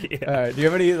desperate. Yeah. Alright, do you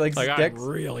have any like sticks? I'm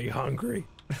really hungry.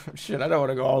 Shit, I don't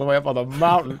want to go all the way up on the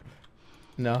mountain.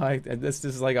 No, this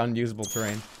is like unusable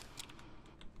terrain.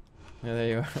 Yeah, there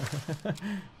you are.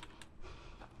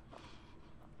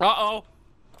 Uh-oh.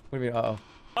 What do you mean, uh-oh?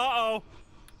 Uh-oh.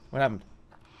 What happened?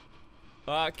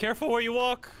 Careful where you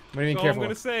walk. What do you mean That's all careful? I'm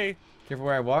gonna say. Careful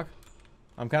where I walk?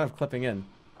 I'm kind of clipping in.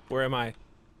 Where am I?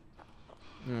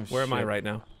 Oh, Where am I shit. right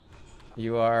now?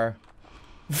 You are...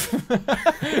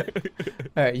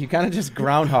 Alright, you kind of just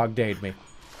Groundhog Day'd me.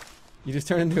 You just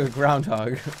turned into a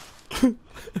groundhog.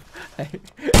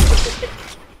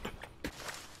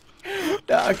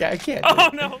 No, okay, I can't. Oh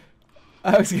no!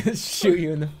 I was gonna shoot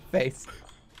you in the face.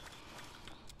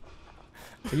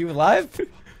 Are you alive?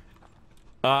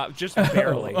 Just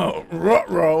barely. Oh,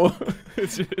 ruh-roh.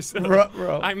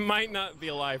 Ruh-roh. I might not be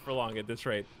alive for long at this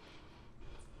rate.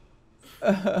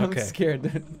 I'm Okay. scared,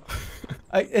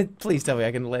 dude. Please tell me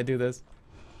I can do this.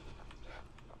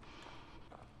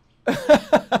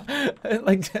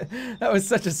 Like, that was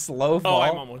such a slow fall. Oh,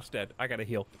 I'm almost dead. I gotta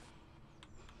heal.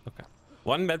 Okay.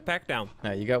 1 med pack down.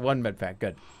 No, you got 1 med pack.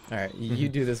 Good. All right, you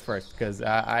do this first, because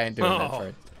I ain't doing that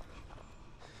first.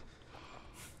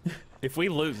 If we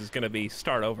lose, it's gonna be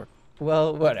start over.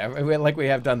 Well, whatever. Like we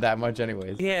have done that much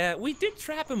anyways. Yeah, we did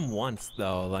trap him once,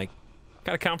 though. Like,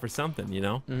 gotta count for something, you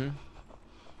know?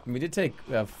 We did take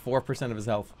 4% of his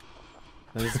health.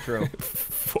 That is true.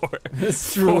 4.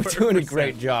 That's true. We're doing a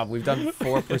great job. We've done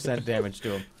 4% damage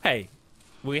to him. Hey,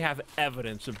 we have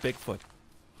evidence of Bigfoot.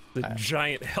 The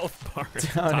giant health bar at the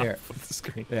Down top here. of the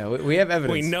screen. Yeah, we have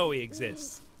evidence. We know he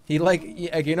exists. He like,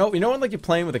 you know when like you're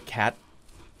playing with a cat,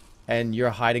 and you're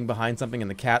hiding behind something and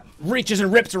the cat reaches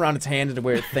and rips around its hand into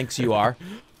where it thinks you are.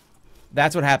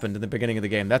 That's what happened in the beginning of the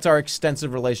game. That's our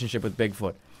extensive relationship with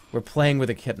Bigfoot. We're playing with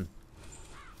a kitten.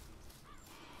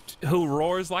 Who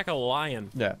roars like a lion.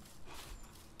 Yeah.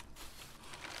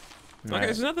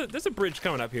 Okay, there's a bridge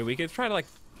coming up here. We could try to, like,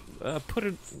 put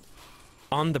it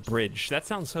on the bridge. That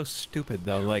sounds so stupid,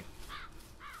 though. Like,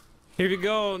 here you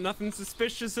go. Nothing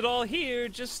suspicious at all here.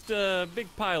 Just a big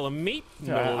pile of meat.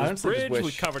 Yeah, I honestly just bridge. wish-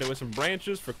 We covered it with some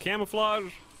branches for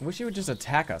camouflage. I wish you would just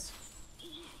attack us.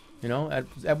 You know,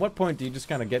 at what point do you just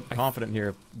kind of get confident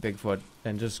here, Bigfoot,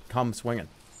 and just come swinging?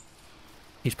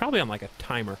 He's probably on, like, a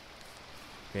timer.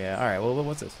 Yeah, alright, well,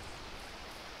 what's this?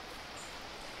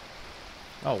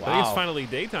 Oh, I think wow. it's finally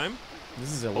daytime.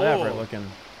 This is elaborate Oh. looking.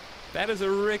 That is a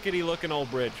rickety-looking old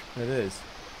bridge. It is.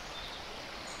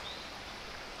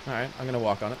 Alright, I'm gonna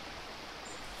walk on it.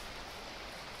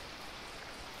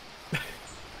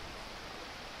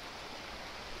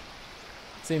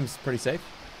 Seems pretty safe.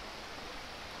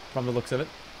 From the looks of it.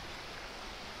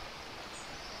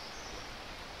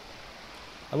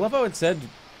 I love how it said,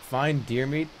 find deer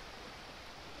meat.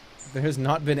 There has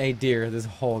not been a deer this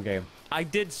whole game. I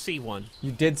did see one.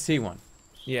 You did see one.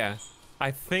 Yeah.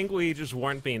 I think we just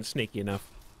weren't being sneaky enough.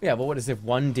 Yeah, but what is it,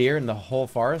 one deer in the whole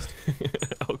forest?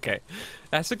 Okay.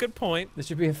 That's a good point. There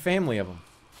should be a family of them.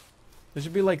 There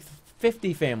should be like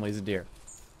 50 families of deer.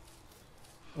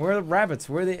 Where are the rabbits?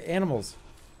 Where are the animals?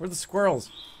 Where are the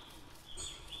squirrels?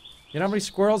 You know how many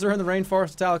squirrels are in the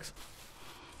rainforest, Etalyx?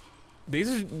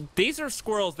 These are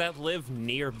squirrels that live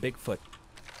near Bigfoot.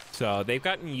 So they've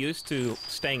gotten used to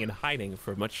staying in hiding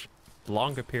for much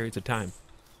longer periods of time.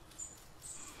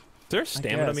 Is there a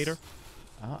stamina meter?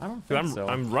 I don't think so.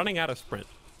 I'm running out of sprint.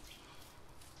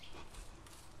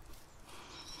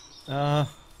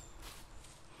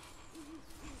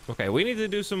 Okay, we need to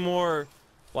do some more.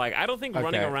 Like, I don't think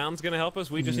running around's gonna help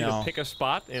us. We just need to pick a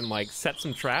spot and, like, set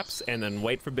some traps and then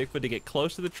wait for Bigfoot to get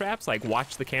close to the traps. Like,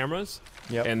 watch the cameras.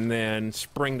 Yep. And then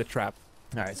spring the trap.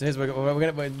 All right, so here's we're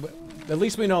gonna. At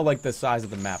least we know like the size of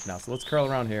the map now. So let's curl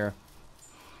around here.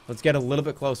 Let's get a little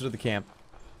bit closer to the camp.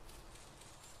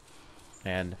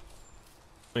 And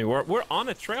I mean, we're on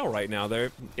a trail right now.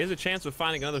 There is a chance of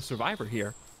finding another survivor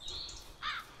here.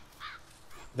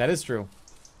 that is true.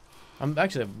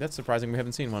 Actually, that's surprising. We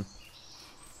haven't seen one.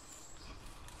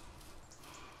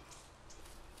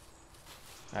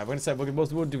 All right, we're gonna say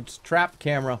we'll do trap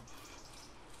camera.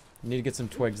 Need to get some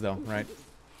twigs though, right?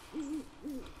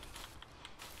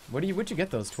 Where'd you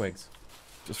get those twigs?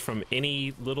 Just from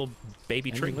any little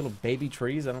baby tree. Any little baby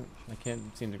trees? I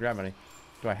can't seem to grab any.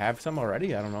 Do I have some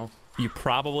already? I don't know. You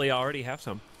probably already have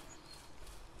some.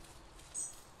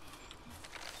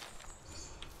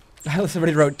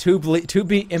 Somebody wrote to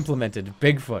be implemented.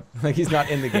 Bigfoot. Like he's not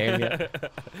in the game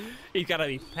yet. He's gotta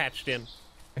be patched in.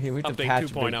 He went to Update patch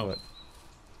 2.0. Bigfoot.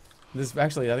 This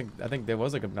actually, I think there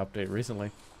was like an update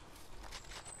recently.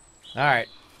 All right,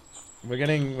 we're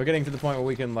getting to the point where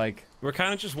we can like. We're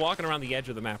kind of just walking around the edge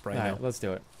of the map right now. Let's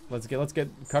do it. Let's get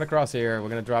cut across here. We're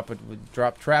gonna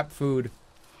drop trap food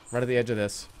right at the edge of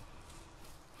this.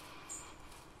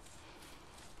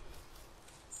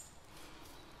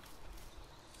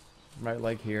 Right,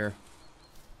 like here.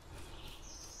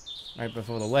 Right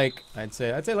before the lake. I'd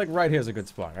say like right here's a good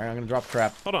spot. All right, I'm gonna drop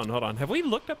trap. Hold on. Have we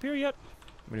looked up here yet?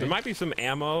 There might be some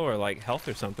ammo or like health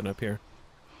or something up here.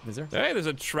 Is there? Hey, there's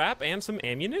a trap and some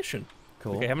ammunition.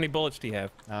 Cool. Okay, how many bullets do you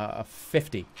have?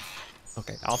 50.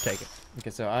 Okay, I'll take it. Okay,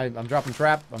 so I'm dropping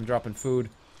trap. I'm dropping food.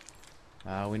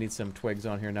 We need some twigs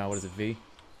on here now. What is it, V?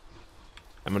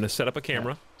 I'm gonna set up a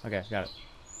camera. Yeah. Okay, got it.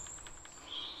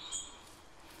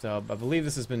 So I believe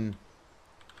this has been.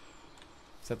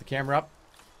 Set the camera up.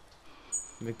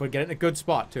 Get it in a good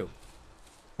spot too.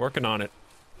 Working on it.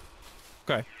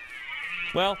 Okay.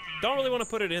 Well, don't really want to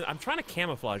put it in. I'm trying to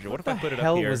camouflage it. What if I put it up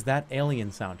here? What the hell was that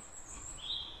alien sound?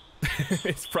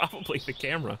 It's probably the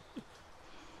camera.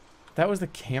 That was the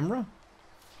camera?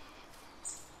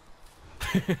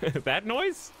 That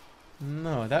noise?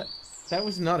 No, that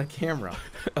was not a camera.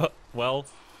 Well,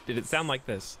 did it sound like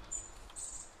this?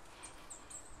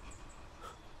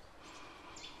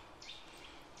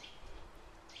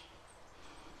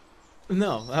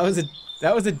 No, that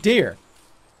was a deer.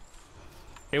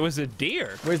 It was a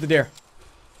deer. Where's the deer?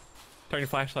 Turn your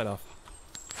flashlight off.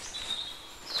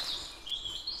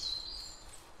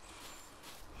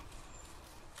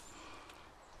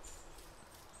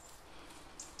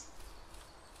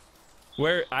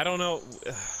 Where? I don't know.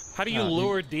 How do you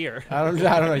lure deer? I don't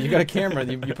know. You got a camera.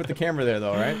 You put the camera there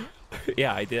though, right?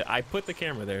 Yeah, I did. I put the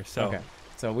camera there. So okay.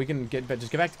 So we can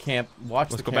just get back to camp.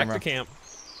 Let's go back to camp.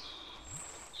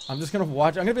 I'm just gonna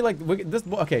watch. I'm gonna be like, this.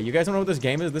 Okay, you guys don't know what this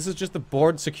game is? This is just the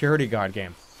bored security guard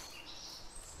game.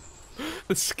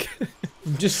 I'm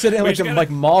just sitting like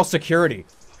mall security.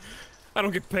 I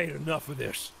don't get paid enough for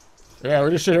this. Yeah,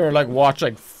 we just sit here and like watch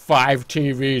like 5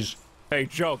 TVs. Hey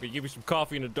Joe, can you give me some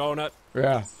coffee and a donut?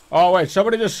 Yeah. Oh wait,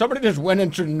 somebody just went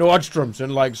into Nordstrom's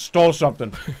and like stole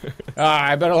something.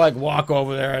 I better like walk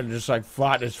over there and just like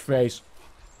fart in his face.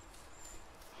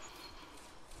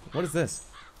 What is this?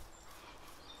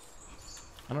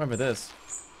 I don't remember this.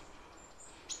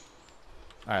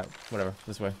 Alright, whatever.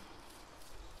 This way.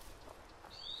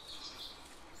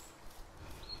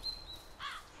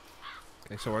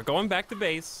 Okay, so we're going back to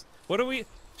base. What do we...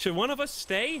 Should one of us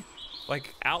stay?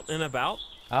 Like, out and about?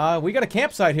 We got a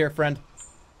campsite here, friend.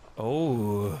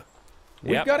 Oh.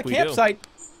 We've got a campsite.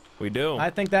 We do. I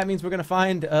think that means we're gonna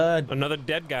find, another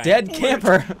dead guy. Dead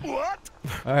camper. What?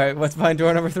 Alright, let's find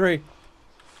door number 3.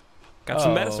 Got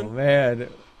some medicine. Oh, man.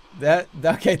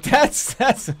 Okay, that's...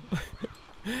 That's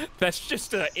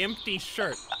just an empty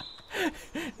shirt.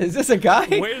 Is this a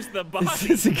guy? Where's the body? Is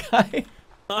this a guy?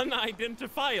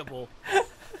 Unidentifiable.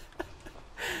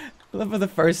 Look for the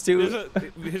first two.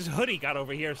 His hoodie got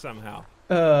over here somehow.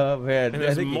 Oh man! And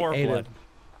there's more blood.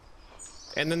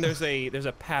 And then there's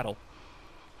a paddle.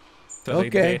 So okay.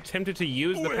 they attempted to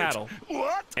use the paddle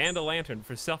What? and a lantern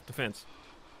for self-defense,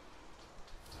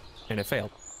 and it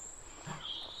failed.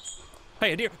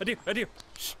 Hey, a deer! A deer! A deer!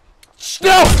 Shh.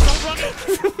 No! Don't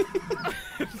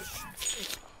run!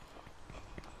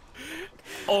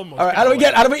 Almost. All right, how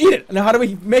do we eat it? Now, how do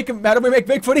we make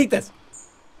Bigfoot eat this?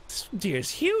 This deer's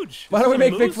huge. Why don't we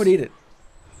make Bigfoot eat it?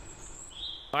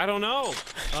 I don't know.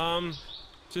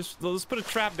 Just let's put a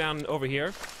trap down over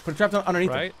here. Put a trap down underneath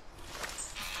right?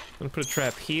 I'm gonna put a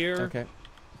trap here. Okay.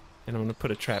 And I'm gonna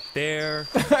put a trap there.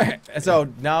 So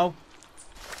now.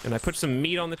 And I put some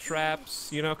meat on the traps,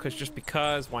 you know,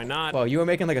 because why not? Well, you were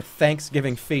making like a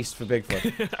Thanksgiving feast for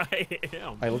Bigfoot. I am.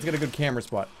 All right, let's get a good camera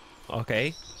spot.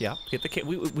 Okay. Yeah. Get the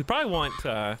we probably want.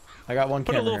 I got one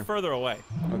put camera a little here. further away.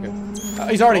 Okay.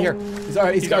 He's already here. He's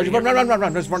already here.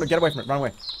 Run. Just run. Get away from it. Run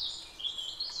away.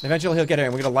 Eventually he'll get here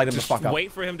and we're gonna light him the fuck up.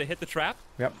 Wait for him to hit the trap.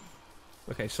 Yep.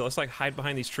 Okay, so let's like hide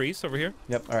behind these trees over here.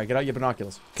 Yep. All right, get out your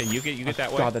binoculars. Okay, you get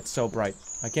that way. God, that's so bright.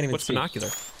 I can't even What's see. binocular?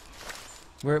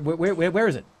 Where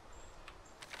is it?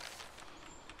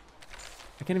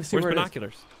 I can't even see Where's where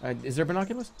binoculars? it is. Is there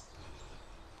binoculars?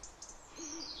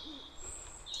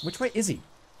 Which way is he?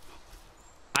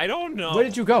 I don't know. Where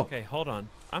did you go? Okay, hold on.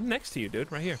 I'm next to you,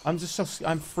 dude. Right here. I'm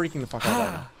freaking the fuck out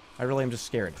right now. I really am just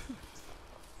scared.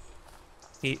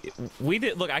 We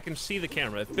did look. I can see the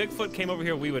camera. If Bigfoot came over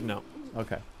here, we would know.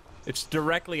 Okay. It's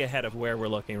directly ahead of where we're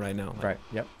looking right now. Right.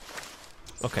 Yep.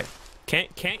 Okay.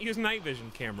 Can't use night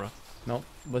vision camera. No.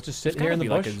 Let's just sit There's here in gotta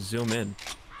the be bush. like a zoom in.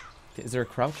 Is there a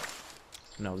crouch?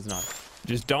 No, there's not.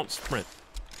 Just don't sprint.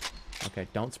 Okay.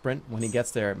 Don't sprint. When he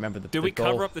gets there, remember the. Do we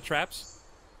cover up the traps?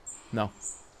 No.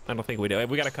 I don't think we do.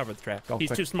 We gotta cover the trap. Go, He's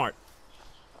quick. too smart.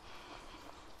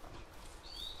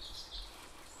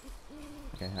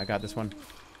 Okay, I got this one.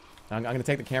 I'm gonna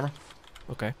take the camera.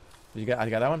 Okay. I got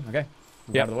that one. Okay.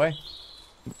 Move Yep. out of the way.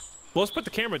 Well, let's put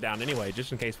the camera down anyway,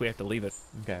 just in case we have to leave it.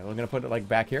 Okay, we're gonna put it like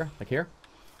back here, like here.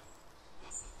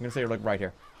 I'm gonna say like right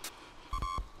here.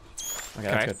 Okay,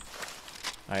 that's good.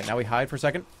 All right, now we hide for a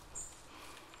second.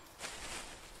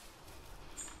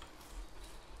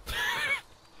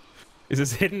 Is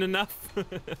this hidden enough?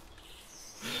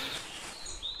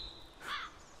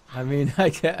 I mean, I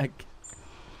can't.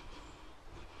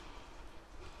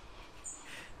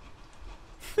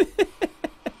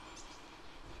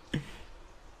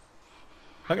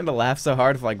 I'm gonna laugh so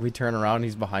hard if like we turn around and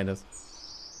he's behind us.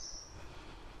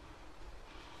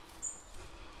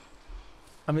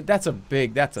 I mean, that's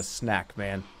a snack,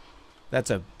 man. That's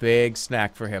a big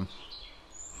snack for him.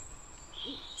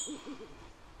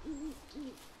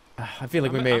 I feel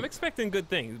like I'm expecting good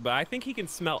things, but I think he can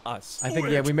smell us. I think,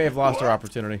 yeah, we may have lost our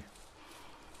opportunity.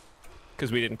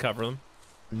 Because we didn't cover them.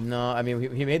 No, I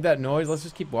mean, he made that noise. Let's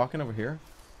just keep walking over here.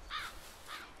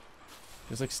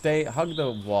 Just like hug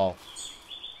the wall.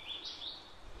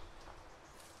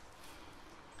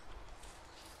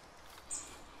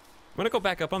 I'm gonna go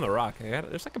back up on the rock.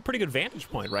 There's like a pretty good vantage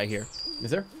point right here. Is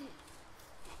there?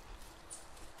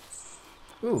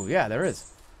 Ooh, yeah, there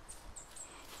is.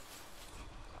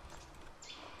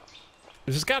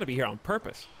 This has got to be here on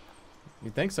purpose. You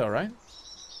think so, right?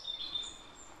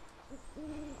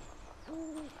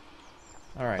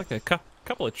 All right. Like a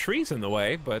couple of trees in the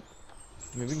way, but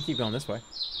I mean, we can keep going this way.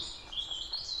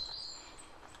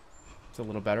 It's a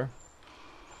little better.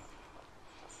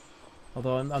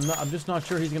 Although I'm just not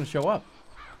sure he's gonna show up.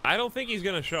 I don't think he's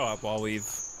gonna show up while we've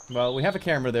Well, we have a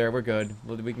camera there. We're good.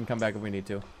 We can come back if we need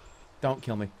to. Don't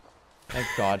kill me. Thank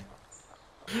God.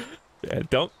 Yeah,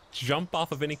 don't jump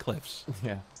off of any cliffs.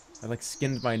 Yeah. I, like,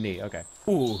 skinned my knee. Okay.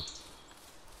 Ooh.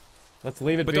 Let's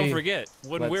leave it But be. don't forget,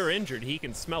 when Let's- we're injured, he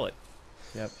can smell it.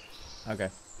 Yep. Okay.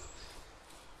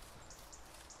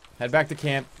 Head back to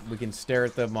camp. We can stare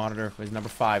at the monitor. It's number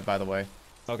 5, by the way.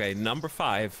 Okay, number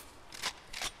 5.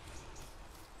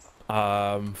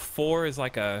 4 is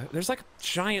like there's like a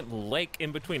giant lake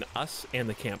in between us and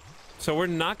the camp. So we're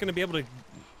not going to be able to,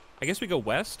 I guess we go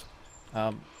west?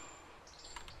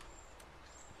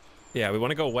 Yeah, we want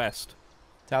to go west.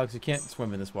 Etalyx, you can't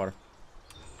swim in this water.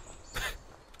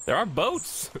 There are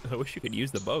boats. I wish you could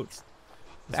use the boats.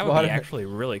 This That would water- be actually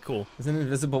really cool. There's an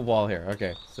invisible wall here.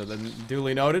 Okay, so then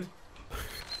duly noted.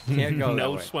 Can't go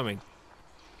No that way. swimming.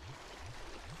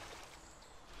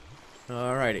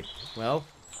 Alrighty. Well,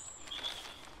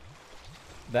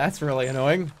 that's really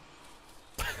annoying.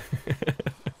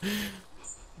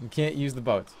 You can't use the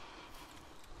boats.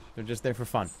 They're just there for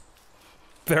fun.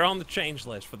 They're on the change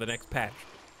list for the next patch.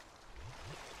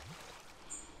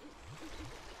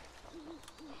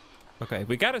 Okay,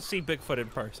 we gotta see Bigfoot in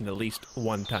person at least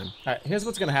one time. Alright, here's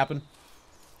what's gonna happen.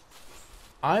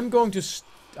 I'm going to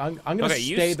I'm gonna Okay,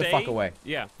 you stay the fuck stay- away.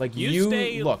 Yeah. Like you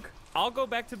stay, look. I'll go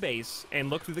back to base and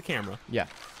look through the camera. Yeah.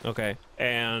 Okay.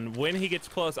 And when he gets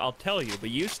close, I'll tell you. But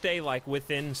you stay like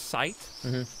within sight.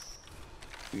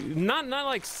 Mm-hmm. Not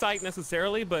like sight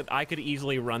necessarily, but I could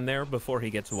easily run there before he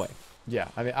gets away. Yeah.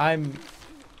 I mean, I'm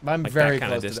Like very that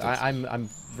kinda close to distance. I'm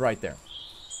right there.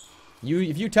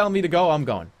 If you tell me to go, I'm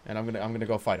going, and I'm gonna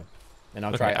go fight him, and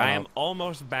I'll try. Okay, I am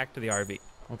almost back to the RV.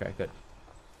 Okay, good.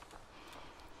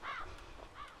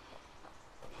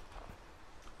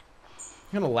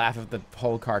 I'm gonna laugh if the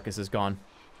whole carcass is gone.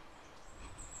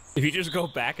 If you just go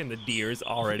back and the deer's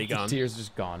already gone. The deer's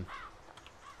just gone.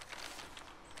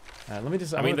 Let me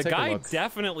just. I mean, wanna the take a guy look.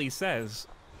 definitely says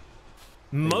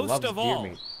He most loves of deer all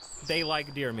meat. they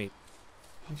like deer meat.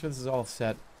 Make sure this is all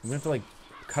set. We don't have to like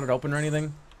cut it open or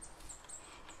anything.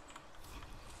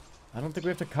 I don't think we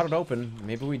have to cut it open.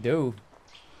 Maybe we do.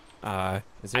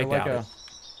 Is there I like doubt a it.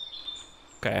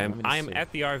 Okay, Let me I am see.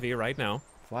 at the RV right now.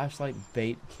 flashlight,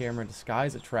 bait, camera,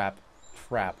 disguise, a trap,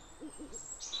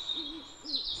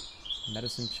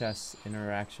 medicine chest,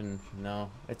 interaction? No,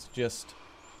 it's just.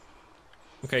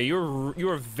 Okay, you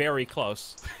were very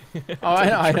close. Oh,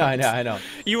 I know.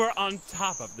 You were on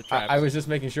top of the trap. I was just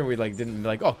making sure we like didn't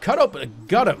like, oh, cut open,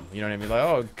 gut him. You know what I mean? Like,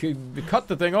 oh, cut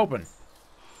the thing open.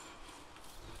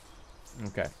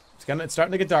 Okay, it's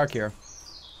starting to get dark here.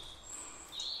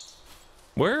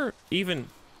 Where even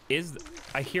is?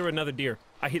 I hear another deer.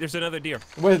 There's another deer.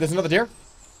 Wait, there's another deer?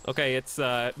 Okay, it's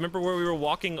remember where we were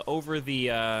walking over the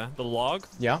log?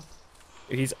 Yeah.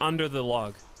 He's under the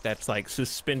log that's like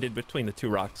suspended between the two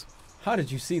rocks. How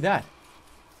did you see that?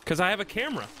 Cause I have a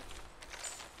camera.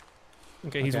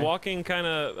 Okay, he's Okay. walking kind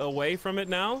of away from it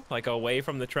now, like away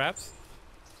from the traps.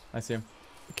 I see him.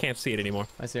 Can't see it anymore.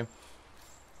 I see him.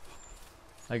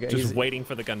 Like, Just waiting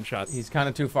for the gunshot. He's kind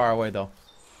of too far away though.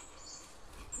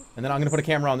 And then I'm gonna put a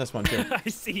camera on this one too. I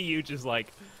see you just like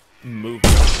moving.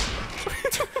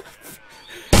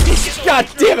 God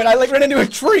damn it! I like ran into a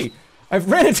tree. I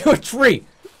ran into a tree.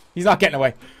 He's not getting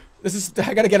away.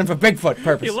 I gotta get him for Bigfoot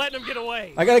purpose. You're letting him get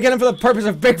away. I gotta get him for the purpose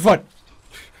of Bigfoot.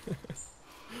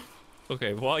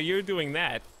 Okay, while you're doing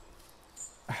that,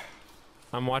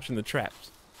 I'm watching the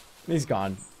traps. He's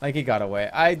gone. Like he got away.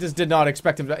 I just did not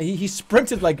expect him to. He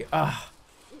sprinted like.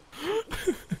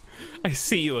 I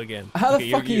see you again. How Okay,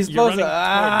 the fuck are you you're supposed to?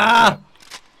 running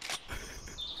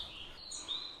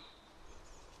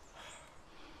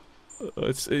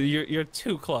toward me. You're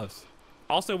too close.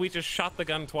 Also, we just shot the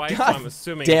gun twice, so God I'm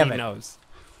assuming damn he it. knows.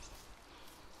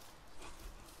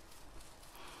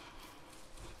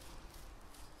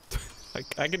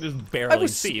 I can just I barely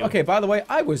was see you. okay. By the way,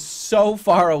 I was so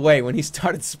far away when he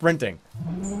started sprinting.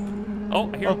 Oh,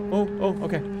 here. Oh.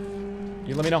 Okay.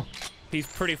 You let me know. He's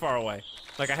pretty far away.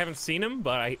 Like, I haven't seen him,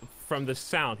 but from the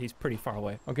sound, he's pretty far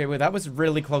away. Okay, wait. That was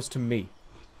really close to me.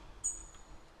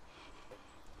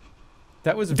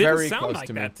 That was Didn't very sound close like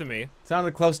to me. that to me.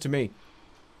 Sounded close to me.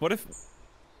 What if...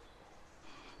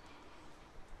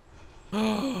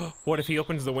 What if he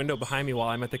opens the window behind me while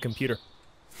I'm at the computer?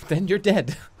 Then you're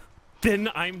dead. Then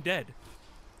I'm dead.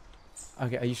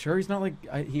 Okay, are you sure he's not like?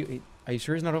 Are you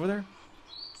sure he's not over there?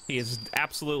 He is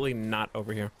absolutely not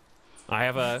over here. I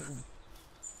have a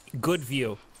good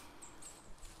view.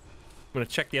 I'm gonna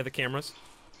check the other cameras.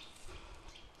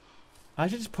 I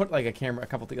should just put like a camera,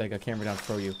 like a camera down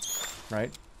for you,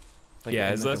 right? Like, Yeah,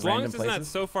 in, as like, the long random as it's not places.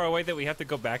 so far away that we have to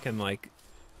go back and like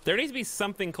There needs to be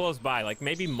something close by, like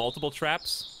maybe multiple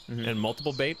traps and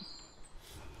multiple bait.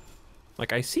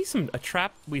 Like I see a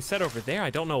trap we set over there. I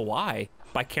don't know why.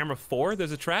 By camera 4,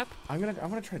 there's a trap. I'm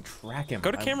gonna try to track him.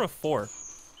 Go to camera 4.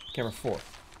 Camera 4.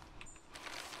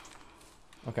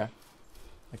 Okay,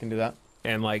 I can do that.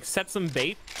 And like set some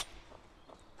bait.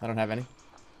 I don't have any.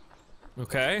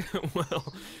 Okay,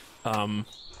 well,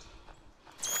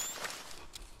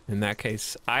 in that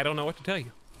case, I don't know what to tell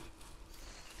you.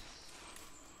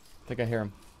 I think I hear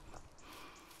him.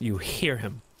 You hear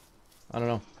him. I don't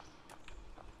know.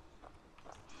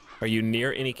 Are you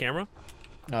near any camera?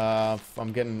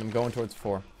 I'm going towards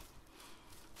 4.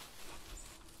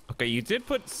 Okay, you did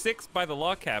put 6 by the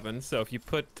log cabin, so if you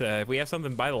put, if we have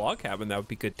something by the log cabin, that would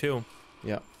be good too.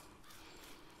 Yeah.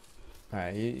 All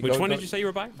right. Which one did you say you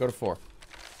were by? Go to 4.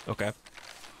 Okay.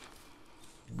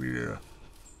 Yeah.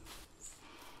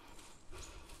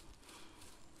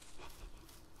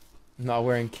 Not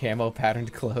wearing camo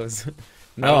patterned clothes.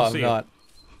 No, I'm see not.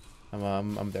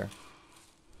 I'm there.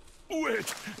 Wait,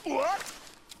 what?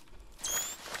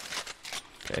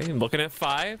 Okay, I'm looking at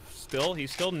 5.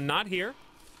 He's still not here.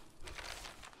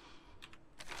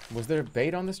 Was there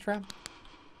bait on this trap?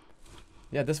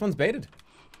 Yeah, this one's baited.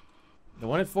 The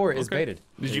one at 4 is baited.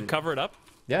 Did you cover it up?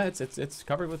 Yeah, it's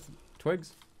covered with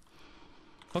twigs.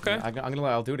 Okay.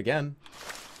 I'll do it again.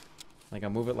 Like I'll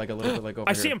move it like a little bit like over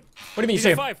I here. see him. What do you mean? He's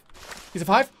You see at him? 5. He's a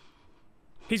 5?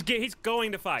 He's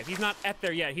going to 5. He's not at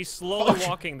there yet. He's slowly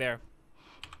walking there.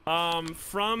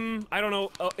 From I don't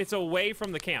know. It's away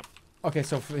from the camp. Okay,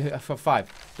 so for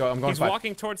 5. Go. I'm going He's 5.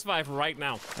 walking towards 5 right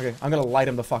now. Okay, I'm gonna light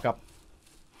him the fuck up.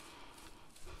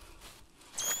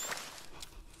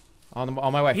 On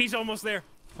my way. He's almost there.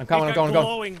 I'm coming. He's I'm got going.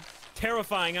 glowing,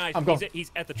 terrifying eyes. I'm going.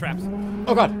 He's at the traps.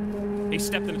 Oh god. He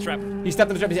stepped in the trap. He stepped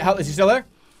in the trap. Is he still there?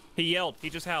 He yelled. He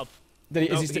just howled.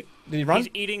 Did No, did he run? He's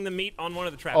eating the meat on one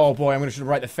of the traps. Oh boy, I'm gonna shoot him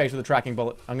right in the face with a tracking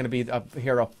bullet. I'm gonna be a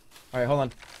hero. All right, hold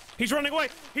on. He's running away.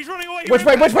 He's running away. Which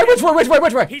way? Which way? Which way? Which way?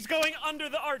 Which way? He's going under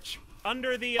the arch.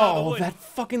 Under the Oh, wood. that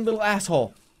fucking little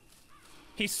asshole.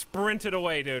 He sprinted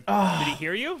away, dude. Did he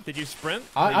hear you? Did you sprint?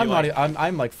 I'm not.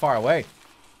 I'm like far away.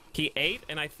 He ate,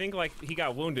 and I think like he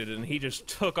got wounded, and he just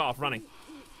took off running.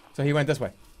 So he went this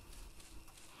way.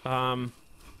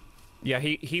 Yeah,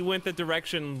 he went the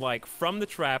direction like from the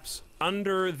traps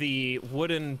under the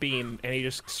wooden beam, and he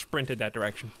just sprinted that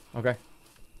direction. Okay.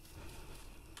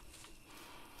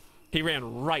 He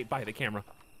ran right by the camera.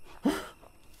 Okay,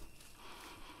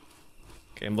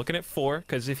 I'm looking at 4,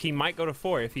 because if he might go to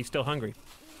 4 if he's still hungry.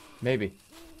 Maybe.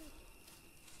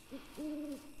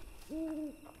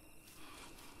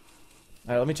 All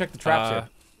right, let me check the traps here.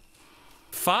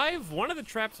 5, one of the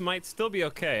traps might still be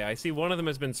okay. I see one of them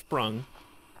has been sprung.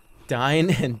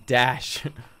 Dine and dash.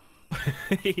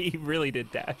 He really did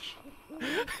dash.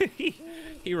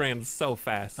 he ran so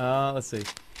fast. Let's see.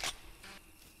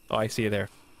 Oh, I see you there.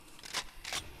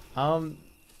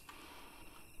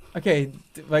 Okay,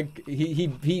 like he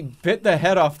bit the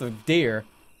head off the deer.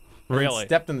 And Really?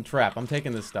 stepped in the trap. I'm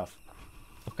taking this stuff.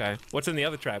 Okay. What's in the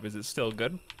other trap? Is it still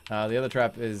good? The other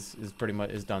trap is pretty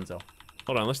much donezo.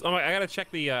 Hold on. I gotta check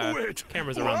the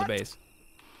cameras around the base.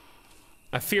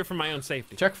 I fear for my own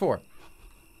safety. Check 4.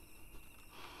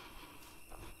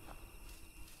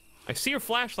 I see your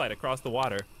flashlight across the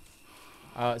water.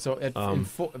 So in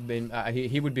 4,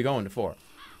 he would be going to 4.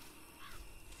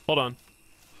 Hold on.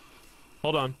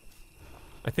 Hold on.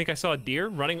 I think I saw a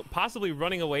deer possibly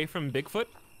running away from Bigfoot.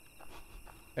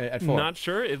 At 4. Not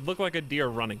sure. It looked like a deer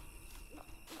running.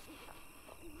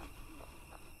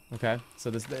 Okay. So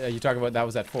this you talking about that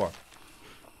was at 4.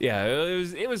 Yeah,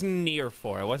 it was near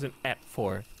 4. It wasn't at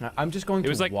 4. I'm just going to It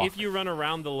was like walk. if you run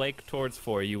around the lake towards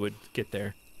 4, you would get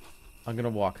there. I'm gonna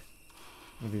walk.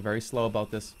 I'm gonna be very slow about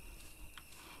this.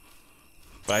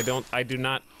 But I do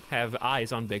not have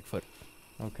eyes on Bigfoot.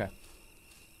 Okay.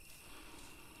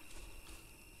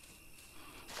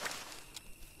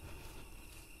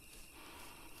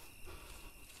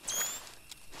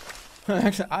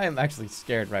 Actually, I am actually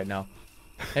scared right now.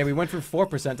 Hey, we went from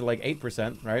 4% to like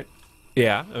 8%, right?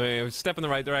 Yeah, I mean, it was a step in the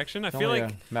right direction. I It's feel only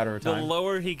like a matter of the time.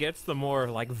 lower he gets, the more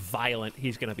like violent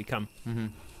he's gonna become. Mm-hmm.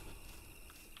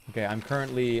 Okay, I'm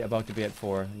currently about to be at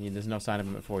 4. There's no sign of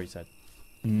him at 4, you said.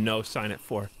 No sign at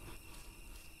 4.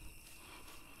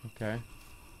 Okay.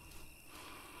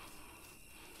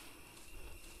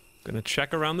 Gonna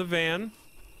check around the van.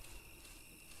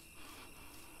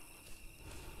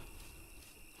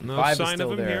 No 5 is sign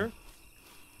still of him there. here.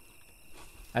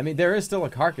 I mean, there is still a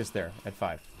carcass there at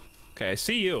 5. Okay, I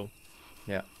see you.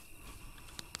 Yeah.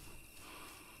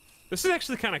 This is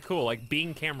actually kind of cool. Like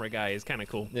being camera guy is kind of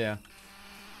cool. Yeah.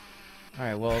 All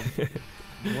right. Well,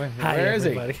 Where is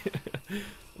he?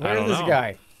 Where is this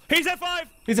guy? He's at 5.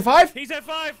 He's at 5? He's at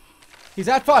 5. He's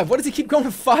at 5. What does he keep going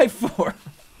to 5 for?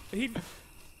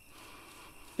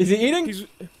 Is he eating?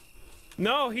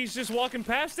 No, he's just walking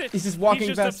past it. He's just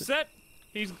walking past He's just upset.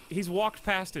 He's walked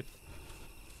past it.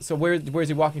 So where's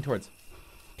he walking towards?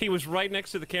 He was right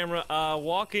next to the camera,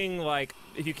 walking like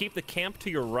if you keep the camp to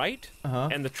your right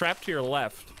and the trap to your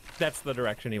left, that's the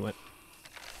direction he went.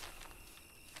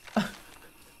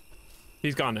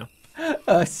 He's gone now.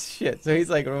 Oh shit! So he's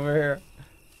like over here.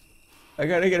 I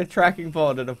gotta get a tracking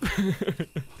pole to him.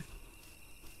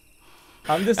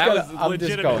 I'm just going.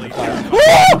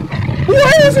 Whoa!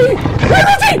 Where is he? Where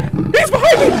is he? He's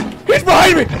behind me! He's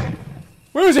behind me!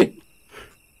 Where is he?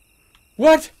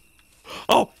 What?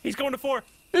 Oh, he's going to 4.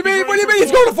 What do you mean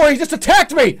he's going to 4? He just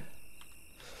attacked me!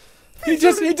 He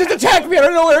just attacked me. I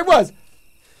don't know where he was.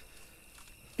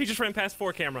 He just ran past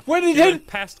 4 camera. Where did he ran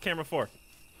past camera 4.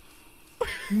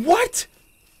 What?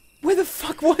 Where the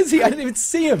fuck was he? I didn't even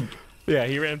see him. Yeah,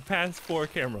 he ran past 4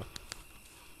 camera.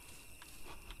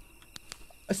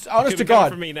 Honest to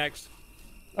God. For me next.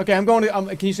 Okay, I'm going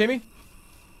to. Can you see me?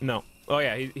 No. Oh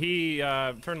yeah, he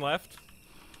turned left.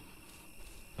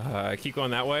 Keep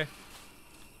going that way.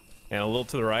 And a little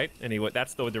to the right, and he went.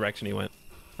 That's the direction he went.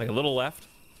 Like a little left.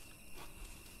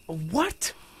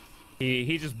 What?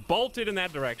 He just bolted in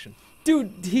that direction.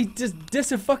 Dude, he just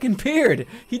disappeared.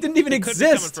 He didn't even exist. Could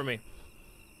be coming for me.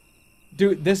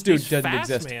 Dude, this dude He's doesn't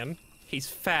fast, exist. Man. He's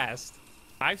fast.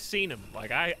 I've seen him.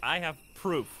 Like I have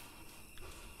proof.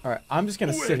 All right, I'm just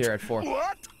gonna sit here at 4.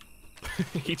 What?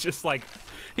 he just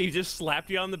slapped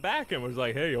you on the back and was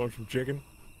like, "Hey, you want some chicken?"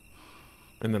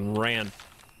 And then ran.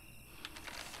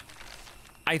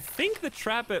 I think the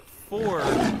trap at 4.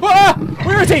 Ah!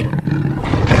 Where is he?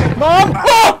 Mom!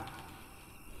 Ah!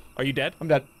 Are you dead? I'm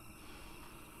dead.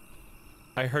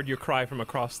 I heard your cry from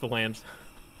across the land.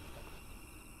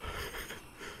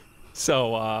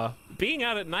 So, being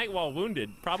out at night while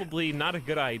wounded, probably not a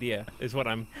good idea, is what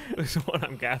I'm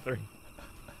gathering.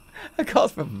 I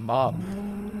called for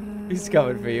Mom. He's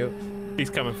coming for you.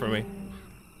 He's coming for me.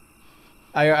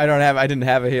 I didn't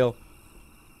have a heal.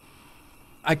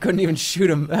 I couldn't even shoot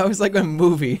him. That was like a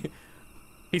movie.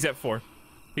 He's at 4.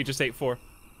 He just ate 4.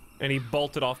 And he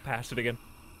bolted off past it again.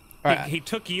 He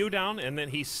took you down, and then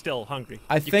he's still hungry.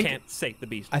 You can't sate the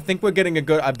beast. I think we're getting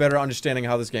a better understanding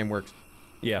of how this game works.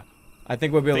 Yeah. I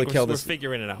think we'll be able to kill this. We're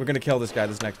figuring it out. We're gonna kill this guy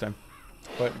this next time.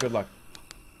 But good luck.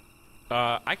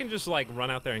 I can just like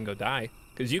run out there and go die,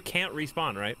 because you can't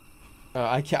respawn, right?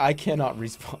 I cannot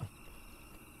respawn.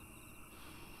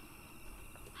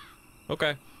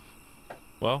 Okay.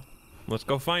 Well, let's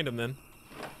go find him then.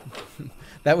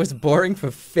 That was boring for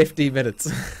 50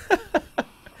 minutes.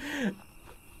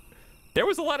 There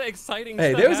was a lot of exciting stuff.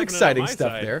 Hey, there was happening exciting on my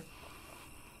stuff side. there.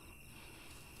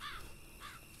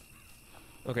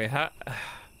 Okay,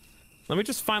 let me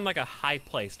just find like a high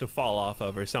place to fall off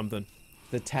of or something.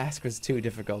 The task was too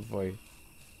difficult for you.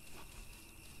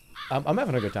 I'm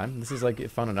having a good time. This is like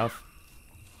fun enough.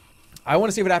 I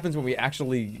want to see what happens when we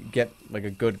actually get like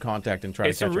a good contact and try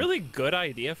to catch him. It's a really good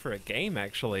idea for a game,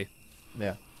 actually.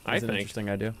 Yeah, I it's an think. Interesting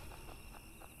idea.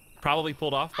 Probably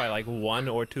pulled off by like 1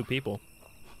 or 2 people.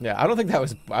 Yeah, I don't think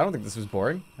this was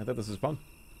boring. I thought this was fun.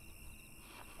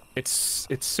 It's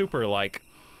super like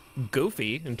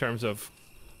goofy in terms of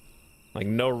like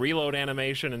no reload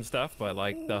animation and stuff, but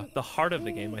like the heart of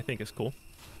the game I think is cool.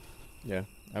 Yeah,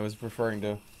 I was referring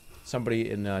to somebody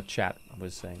in chat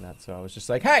was saying that, so I was just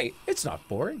like, hey, it's not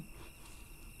boring.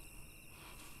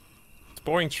 It's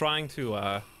boring trying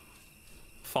to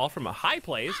fall from a high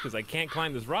place because I can't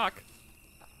climb this rock.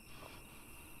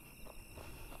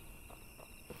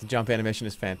 The jump animation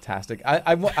is fantastic.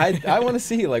 I want to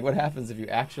see like what happens if you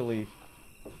actually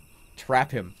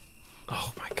trap him.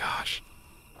 Oh my gosh.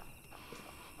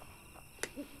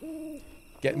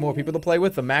 Get more people to play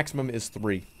with. The maximum is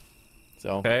 3.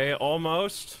 So. Okay,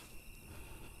 almost.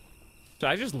 Should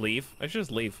I just leave? I should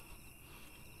just leave.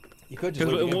 You could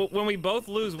just leave. When we both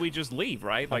lose, we just leave,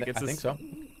 right? Like I think so.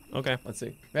 Okay. Let's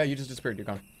see. Yeah, you just disappeared. You're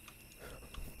gone.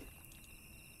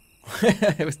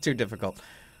 It was too difficult.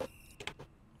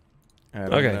 All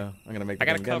right, okay. I'm gonna make. I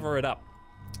gotta cover it up.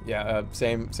 Yeah.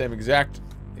 Same exact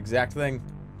thing.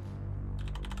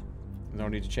 No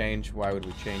need to change. Why would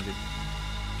we change it?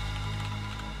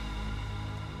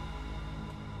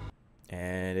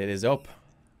 And it is up.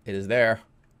 It is there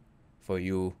for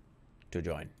you to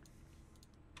join.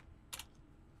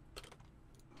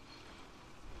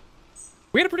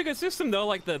 We had a pretty good system though,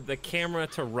 like the camera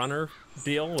to runner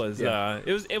deal was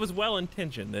it was well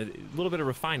intentioned. A little bit of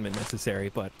refinement necessary,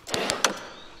 but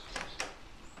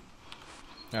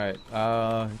all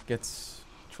right. Gets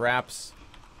traps.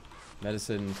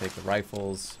 Medicine, take the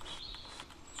rifles.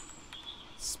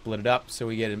 Split it up so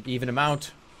we get an even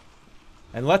amount.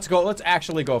 And let's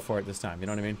actually go for it this time, you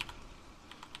know what I mean?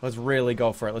 Let's really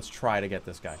go for it. Let's try to get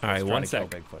this guy. All right, one sec.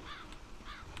 Kill Bigfoot.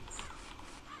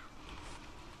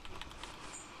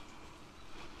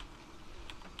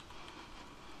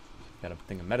 Got a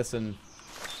thing of medicine.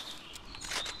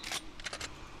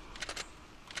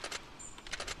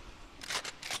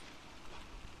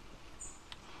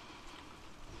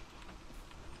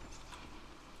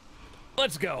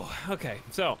 Let's go. Okay,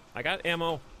 so I got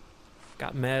ammo,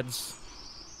 got meds,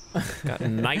 got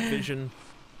night vision.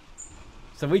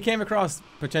 So we came across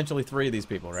potentially 3 of these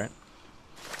people, right?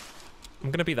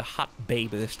 I'm gonna be the hot babe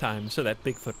this time, so that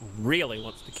Bigfoot really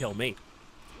wants to kill me.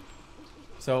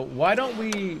 So why don't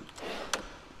we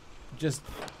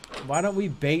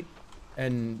bait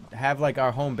and have like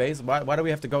our home base? Why do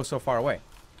we have to go so far away?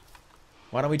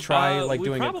 Why don't we try like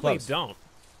doing it close? We probably don't.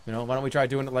 You know, why don't we try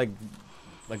doing it like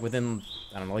within,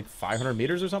 I don't know, like 500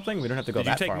 meters or something? We don't have to go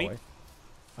that far away.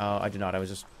 I did not. I was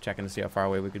just checking to see how far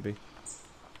away we could be.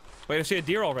 Wait, I see a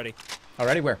deer already.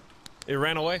 Already? Where? It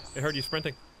ran away. It heard you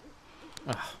sprinting.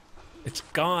 It's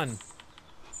gone.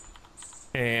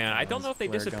 And I don't know if they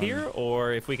disappear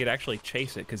or if we could actually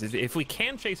chase it. Because if we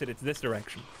can chase it, it's this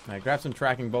direction. All right, grab some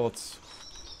tracking bullets.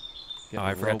 Oh,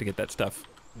 I forgot to get that stuff.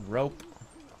 Rope.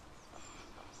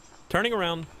 Turning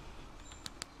around.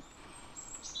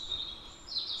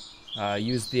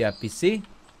 Use the PC.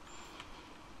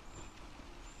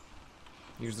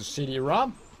 Use the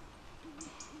CD-ROM.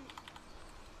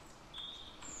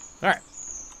 Alright.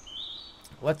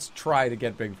 Let's try to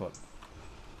get Bigfoot.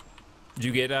 Did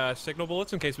you get signal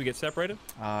bullets in case we get separated?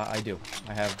 I do.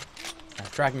 I have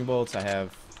tracking bullets. I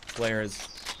have flares.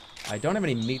 I don't have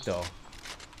any meat, though.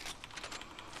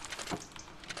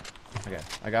 Okay,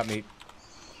 I got meat.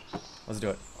 Let's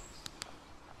do it.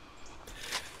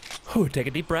 Whew, take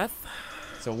a deep breath.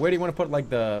 So where do you want to put, like,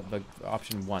 the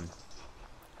option 1?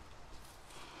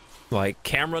 Like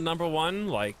camera number 1,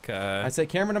 like I'd say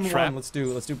camera number 1. Let's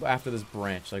do after this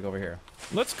branch, like over here.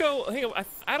 Let's go. Hey,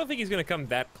 I don't think he's gonna come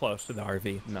that close to the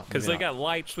RV. No, because they got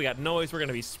lights, we got noise. We're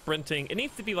gonna be sprinting. It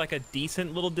needs to be like a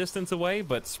decent little distance away,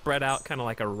 but spread out, kind of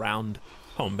like a round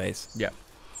home base. Yeah.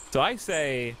 So I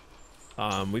say,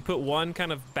 we put one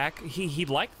kind of back. He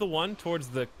liked the one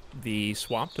towards the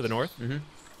swamp to the north. Mm-hmm.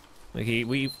 Like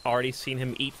we've already seen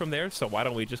him eat from there. So why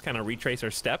don't we just kind of retrace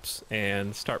our steps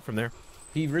and start from there?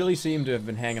 He really seemed to have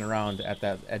been hanging around at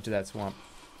that edge of that swamp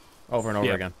over and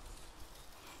over again.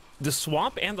 The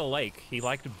swamp and the lake, he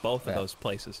liked both of those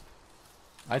places.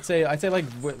 I'd say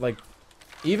like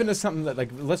even as something that, like,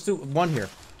 let's do one here.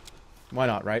 Why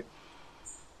not, right?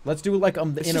 Let's do like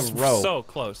in a row. So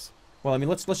close. Well, I mean,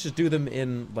 let's just do them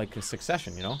in like a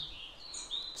succession, you know?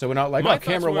 So we're not like, oh,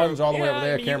 camera 1's all the way over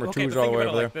there, camera 2's all the way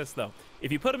over there. Like this though.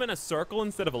 If you put them in a circle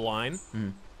instead of a line,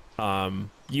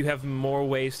 you have more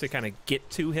ways to kind of get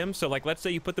to him. So, like, let's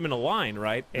say you put them in a line,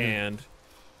 right? And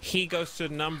he goes to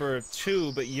number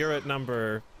 2, but you're at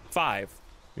number 5.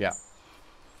 Yeah.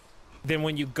 Then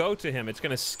when you go to him, it's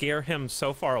going to scare him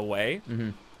so far away,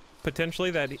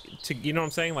 potentially, that, you know what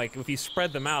I'm saying? Like, if you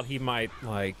spread them out, he might,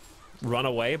 like, run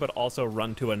away, but also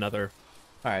run to another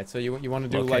All right, so you want to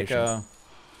do location.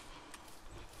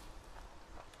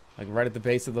 like right at the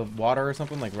base of the water or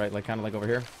something? Like, right, like, kind of like over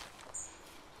here?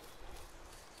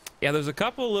 Yeah, there's a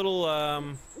couple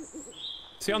little,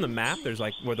 see on the map, there's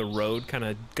like where the road kind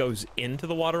of goes into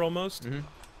the water almost.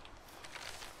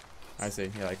 I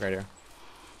see, yeah, like right here.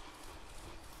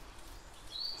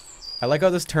 I like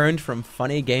how this turned from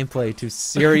funny gameplay to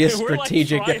serious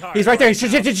strategic. Like, he's right there,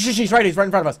 he's right in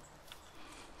front of us.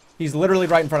 He's literally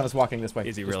right in front of us walking this way.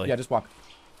 Is he really? Yeah, just walk.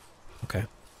 Okay.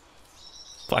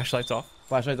 Flashlights off.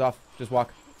 Flashlights off, just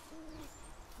walk.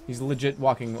 He's legit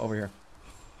walking over here.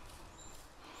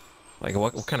 Like,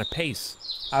 what kind of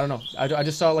pace? I don't know. I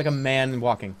just saw like a man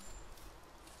walking.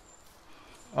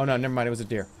 Oh no, never mind. It was a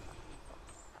deer.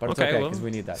 But it's okay because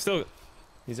we need that. Still,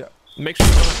 he's make sure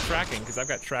you don't have tracking because I've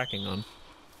got tracking on.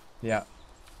 Yeah.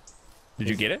 Did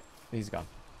you get it? He's gone.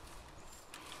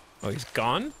 Oh, he's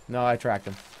gone? No, I tracked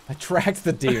him. I tracked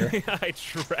the deer. I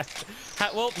tracked.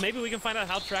 Well, maybe we can find out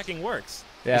how tracking works.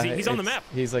 Yeah, he's on the map.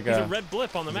 He's like a red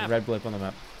blip on the map. A red blip on the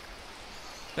map.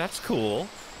 That's cool.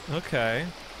 Okay.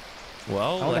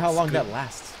 Well, I wonder how long that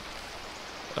lasts.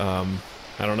 I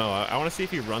don't know. I want to see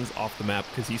if he runs off the map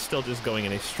because he's still just going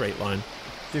in a straight line.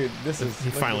 Dude, he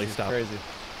finally stopped. Crazy.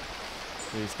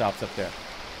 He stops up there.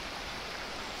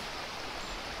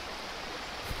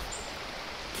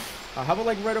 How about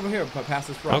like right over here, past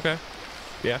this rock? Okay.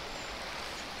 Yeah.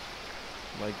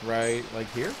 Like right, like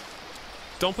here?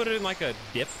 Don't put it in like a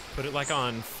dip. Put it like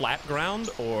on flat ground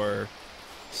or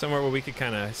somewhere where we could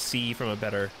kind of see from a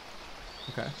better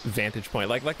vantage point.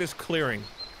 Like this clearing.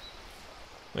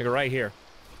 Like right here.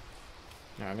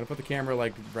 Yeah, I'm gonna put the camera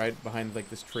like right behind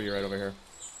like this tree right over here.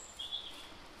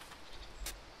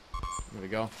 There we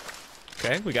go.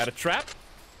 Okay, we got a trap.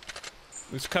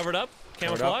 It's covered up,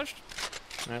 camouflaged.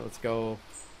 All right, let's go.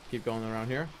 Keep going around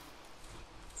here.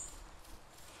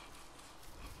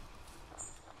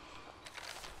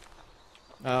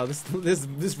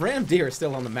 This ram deer is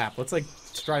still on the map. Let's like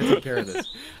try to take care of this.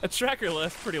 A tracker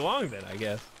lasts pretty long then, I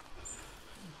guess.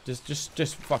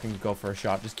 Just fucking go for a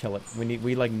shot. Just kill it.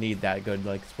 We like need that good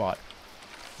like spot.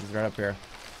 He's right up here.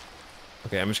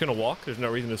 Okay, I'm just gonna walk. There's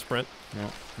no reason to sprint.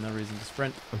 No reason to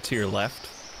sprint. I'm to your left,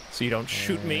 so you don't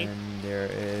shoot me. And there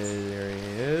he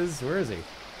is. Where is he?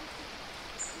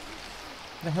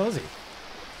 Where the hell is he?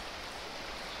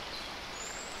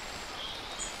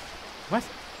 What?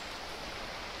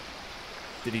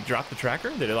 Did he drop the tracker?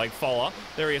 Did it like fall off?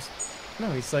 There he is. No,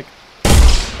 he's like.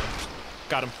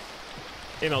 Got him.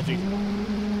 MLG.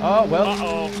 Oh well.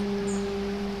 Uh-oh.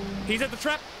 He's at the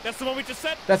trap. That's the one we just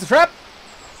set. That's a trap.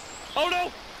 Oh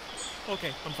no.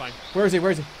 Okay, I'm fine. Where is he? Where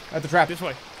is he? At the trap. This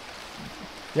way.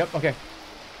 Yep. Okay.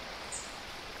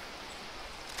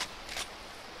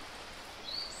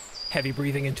 Heavy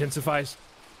breathing intensifies.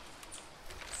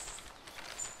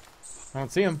 I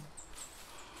don't see him.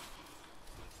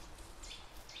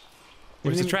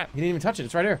 Where's the trap? He didn't even touch it.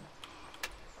 It's right here.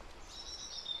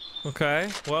 Okay.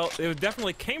 Well, it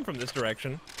definitely came from this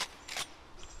direction.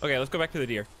 Okay, let's go back to the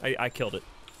deer. I killed it.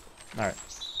 All right.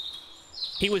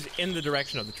 He was in the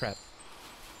direction of the trap.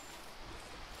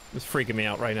 It's freaking me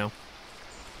out right now.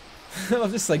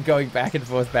 I'm just like going back and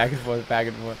forth, back and forth, back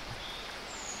and forth.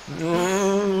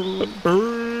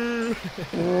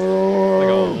 Like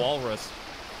a walrus.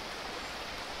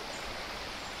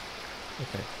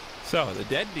 Okay. So, the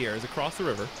dead deer is across the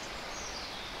river.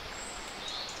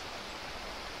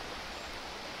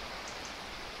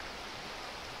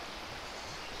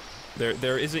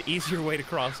 There is an easier way to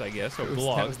cross, I guess, a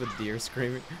blog. That was the deer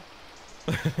screaming.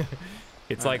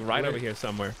 It's like right over here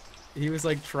somewhere. He was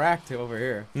like tracked over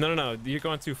here. No, you're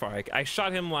going too far. I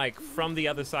shot him like from the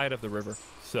other side of the river,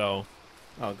 so...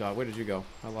 Oh god, where did you go?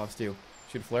 I lost you.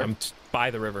 Shoot a flare? I'm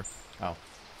by the river. Oh.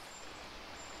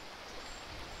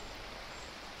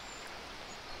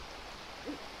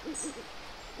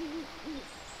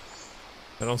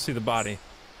 I don't see the body.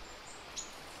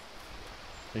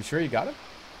 Are you sure you got it?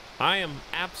 I am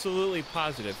absolutely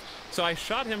positive. So I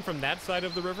shot him from that side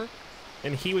of the river,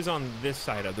 and he was on this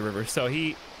side of the river. So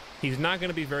he's not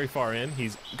going to be very far in.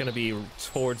 He's going to be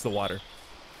towards the water.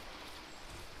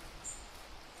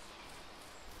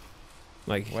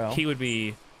 Like, well, he would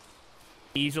be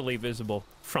easily visible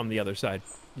from the other side.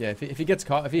 Yeah, if he gets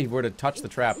caught, if he were to touch the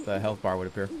trap, the health bar would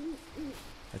appear.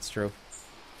 That's true.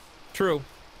 True.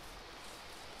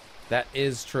 That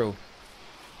is true.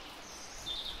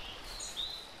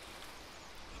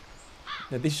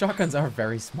 Yeah, these shotguns are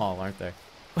very small, aren't they?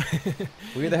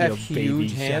 We either have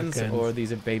huge hands shotguns. or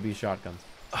these are baby shotguns.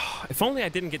 Oh, if only I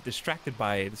didn't get distracted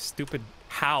by the stupid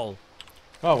howl.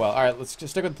 Oh well, all right. Let's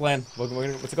just stick with the plan.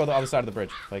 Let's go to the other side of the bridge.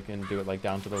 If I can do it like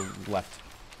down to the left.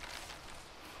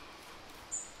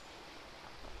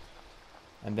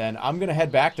 And then I'm gonna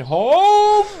head back to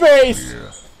home base.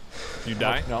 Yeah. You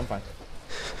die? No, I'm fine.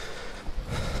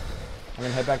 I'm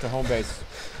gonna head back to home base.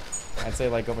 I'd say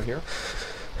like over here.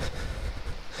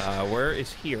 Where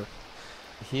is here?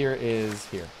 Here is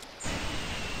here.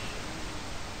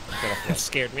 That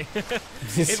scared me.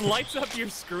 It lights up your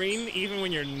screen even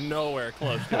when you're nowhere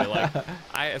close to it. Like,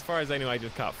 as far as I knew, I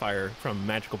just caught fire from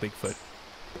Magical Bigfoot.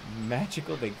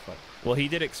 Magical Bigfoot. Well, he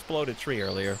did explode a tree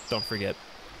earlier. Don't forget.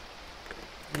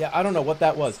 Yeah, I don't know what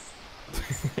that was.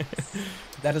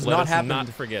 That has not happened. Not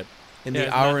forget. In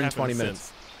the hour and 20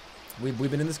 minutes. We've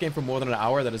been in this game for more than an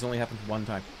hour. That has only happened one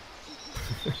time.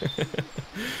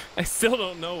 I still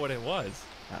don't know what it was.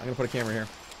 I'm gonna put a camera here,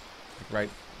 right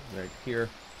here.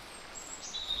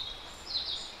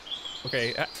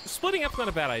 Okay, splitting up's not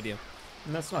a bad idea.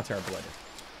 And that's not a terrible idea.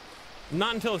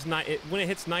 Not until it's night. When it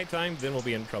hits nighttime, then we'll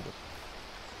be in trouble.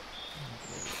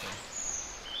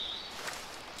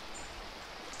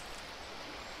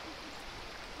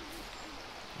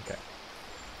 Okay.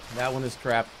 That one is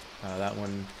trapped. That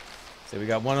one. So we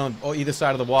got one on either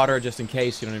side of the water, just in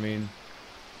case. You know what I mean?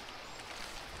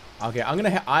 Okay, I'm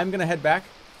gonna head back.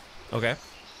 Okay.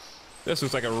 This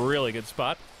looks like a really good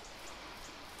spot.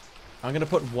 I'm gonna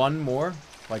put one more,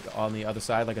 like on the other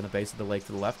side, like on the base of the lake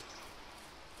to the left.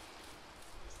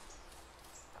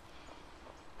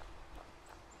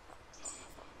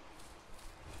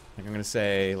 Like I'm gonna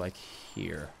say like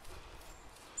here.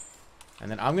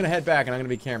 And then I'm gonna head back and I'm gonna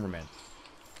be cameraman.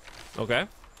 Okay.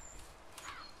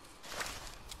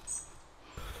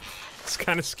 It's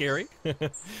kind of scary.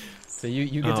 So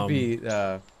you get to be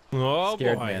oh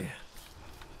scared boy. man.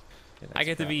 Yeah, I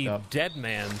get to be up. dead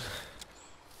man.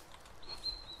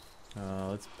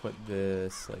 Let's put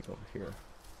this like over here.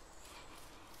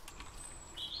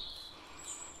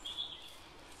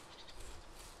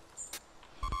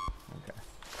 Okay.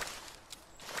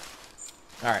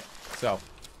 All right. So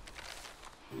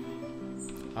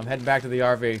I'm heading back to the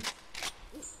RV,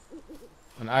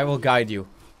 and I will guide you.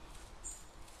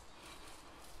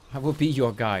 I will be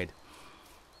your guide.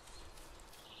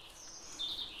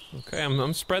 Okay,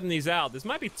 I'm spreading these out. This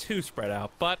might be too spread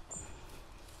out, but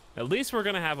at least we're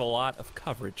gonna have a lot of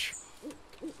coverage.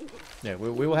 Yeah, we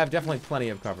will have definitely plenty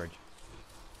of coverage.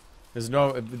 There's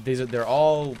no they're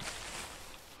all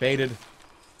baited.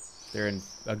 They're in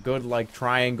a good like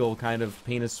triangle kind of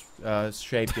penis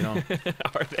shape, you know.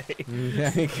 Are they?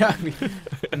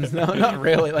 No, not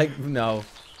really. Like no.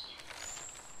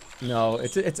 No,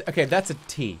 it's okay. That's a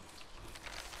T.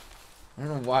 I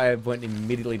don't know why I went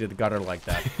immediately to the gutter like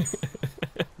that.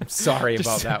 I'm sorry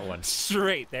about that one.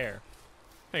 Straight there.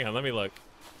 Hang on, let me look.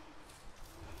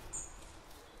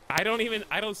 I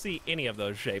don't see any of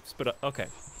those shapes, but okay.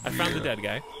 I found the dead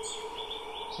guy.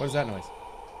 What is that noise?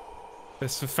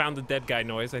 This found the dead guy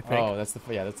noise, I think. Oh, that's the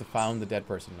found the dead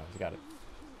person noise. Got it.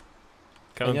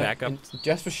 Coming back up. And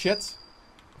just for shits.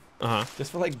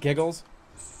 Just for like giggles.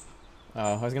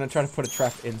 I was gonna try to put a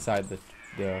trap inside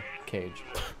the cage.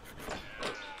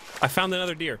 I found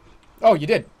another deer. Oh, you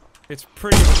did? It's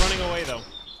it's running away though.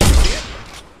 See it?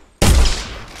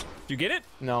 Did you get it?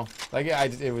 No. Like I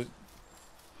just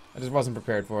wasn't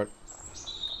prepared for it.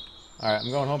 All right,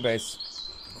 I'm going home base.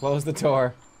 Close the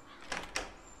door.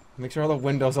 Make sure all the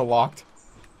windows are locked.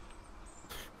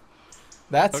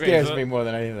 That scares me more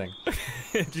than anything.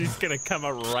 She's gonna come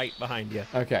up right behind you.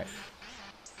 Okay.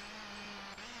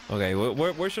 Okay,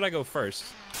 where should I go first?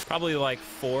 Probably like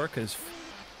 4, cause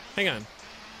hang on.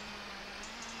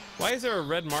 Why is there a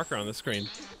red marker on the screen?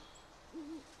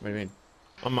 What do you mean?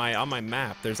 On my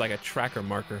map, there's like a tracker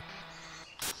marker.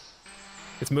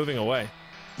 It's moving away.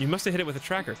 You must have hit it with a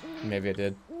tracker. Maybe I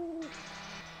did.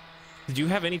 Did you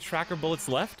have any tracker bullets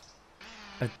left?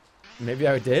 Maybe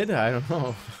I did? I don't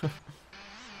know.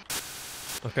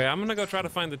 Okay, I'm gonna go try to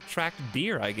find the tracked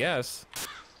deer, I guess.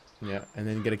 Yeah, and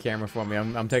then get a camera for me.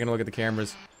 I'm taking a look at the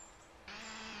cameras.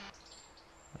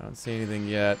 I don't see anything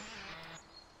yet.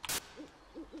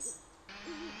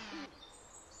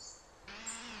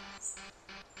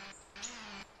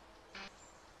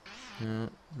 No,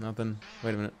 nothing.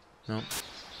 Wait a minute. No.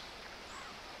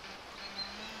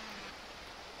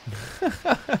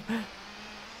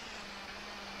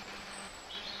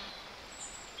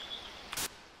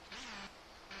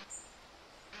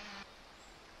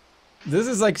 This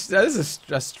is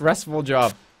a stressful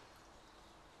job.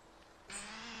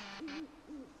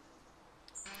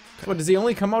 What, does he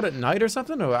only come out at night or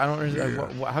something? Or I don't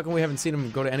understand. How come we haven't seen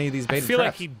him go to any of these baited I feel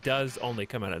traps? like he does only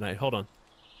come out at night. Hold on.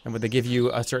 And would they give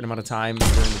you a certain amount of time?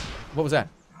 During the, what was that?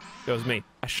 That was me.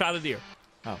 I shot a deer.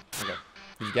 Oh, okay.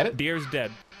 Did you get it? Deer's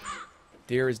dead.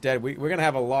 Deer is dead. We're gonna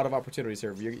have a lot of opportunities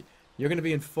here. You're gonna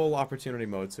be in full opportunity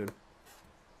mode soon.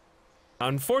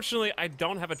 Unfortunately, I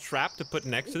don't have a trap to put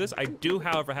next to this. I do,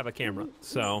 however, have a camera.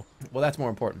 So. Well, that's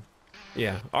more important.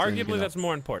 Yeah, arguably that's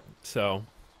more important. So.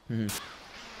 Okay,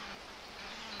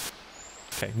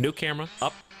 new camera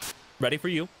up, ready for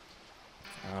you.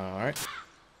 All right.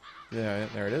 Yeah,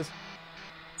 there it is.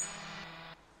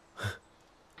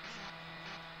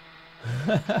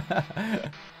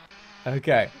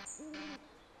 Okay.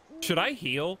 Should I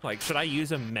heal? Like, should I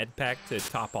use a med pack to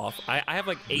top off? I have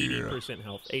like 80%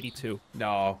 health, 82.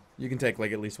 No, you can take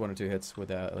like at least 1 or 2 hits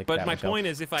with like. But my point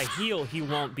is, if I heal, he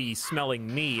won't be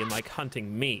smelling me and like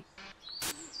hunting me.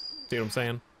 See what I'm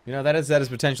saying? You know, that is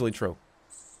potentially true.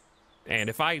 And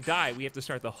if I die, we have to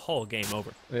start the whole game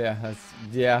over. Yeah,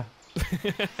 yeah.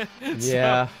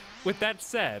 Yeah. So, with that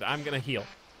said, I'm gonna heal.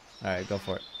 All right, go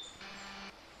for it.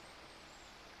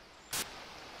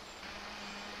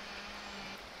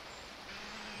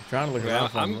 Trying to look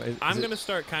around. I'm gonna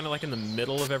start kind of like in the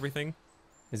middle of everything.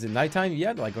 Is it nighttime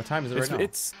yet? Like, what time is it right now?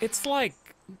 It's like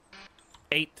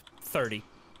 8:30.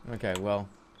 Okay, well.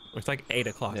 It's like 8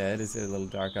 o'clock. Yeah, it is a little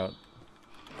dark out.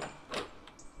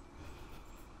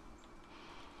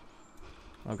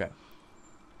 Okay.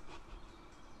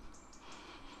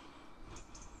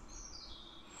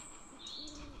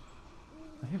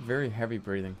 I have very heavy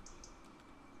breathing.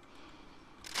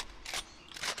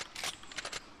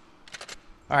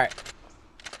 All right.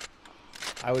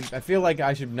 I feel like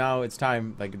I should now. It's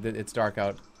time. Like it's dark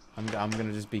out. I'm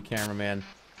gonna just be cameraman.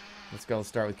 Let's go.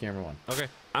 Start with camera 1. Okay.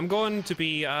 I'm going to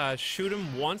be shoot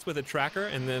him once with a tracker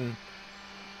and then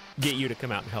get you to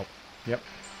come out and help. Yep.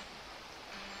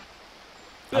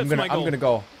 That's my goal. I'm gonna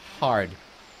go hard,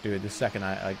 dude. The second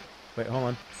I like. Wait, hold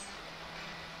on.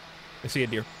 I see a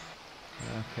deer.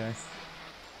 Okay.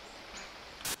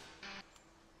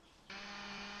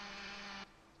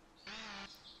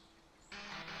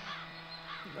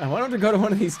 I want him to go to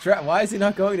one of these traps. Why is he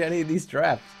not going to any of these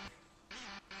traps?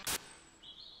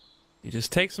 You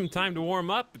just take some time to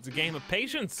warm up. It's a game of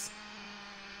patience.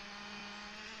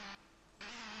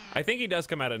 I think he does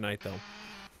come out at night, though.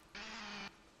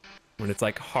 When it's,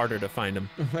 like, harder to find him.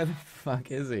 Where the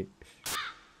fuck is he?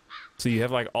 So you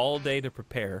have, like, all day to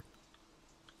prepare.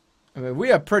 I mean,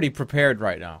 we are pretty prepared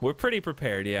right now. We're pretty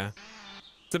prepared, yeah.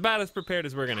 It's about as prepared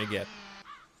as we're gonna get.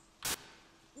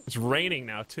 It's raining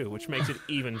now, too, which makes it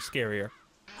even scarier.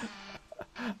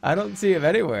 I don't see him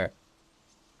anywhere.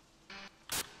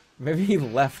 Maybe he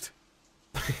left.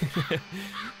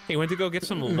 He went to go get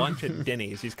some lunch at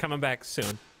Denny's. He's coming back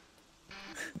soon.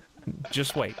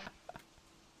 Just wait.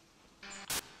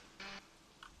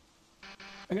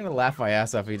 I'm gonna laugh my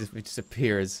ass off. He just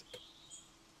appears.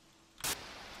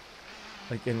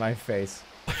 Like in my face.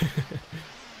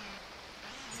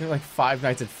 It's like Five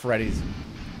Nights at Freddy's.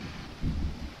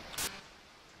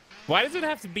 Why does it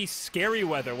have to be scary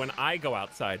weather when I go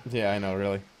outside? Yeah, I know,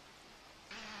 really.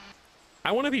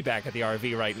 I want to be back at the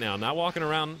RV right now, not walking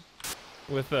around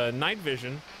with night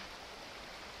vision.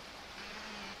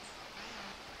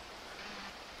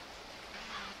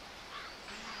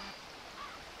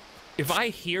 If I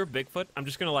hear Bigfoot, I'm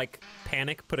just gonna like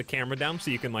panic, put a camera down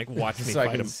so you can like watch me so fight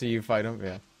I can him. see you fight him,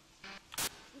 yeah.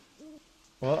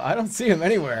 Well, I don't see him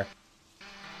anywhere.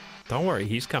 Don't worry,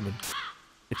 he's coming.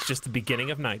 It's just the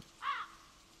beginning of night.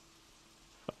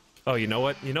 Oh, you know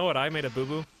what? You know what? I made a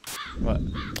boo-boo. What?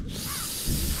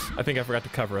 I think I forgot to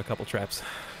cover a couple traps.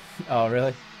 Oh,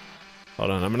 really?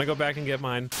 Hold on, I'm gonna go back and get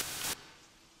mine.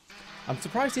 I'm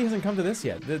surprised he hasn't come to this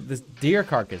yet. This deer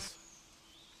carcass.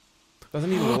 Doesn't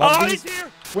he love these? He's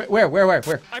here! Where?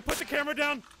 I put the camera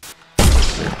down.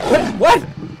 What?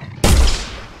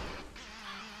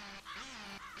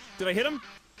 Did I hit him?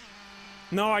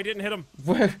 No, I didn't hit him.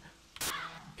 Where?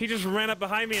 He just ran up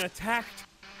behind me and attacked.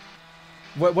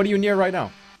 What are you near right now?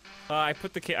 I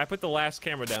put the last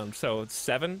camera down, so it's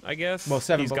 7, I guess. Well,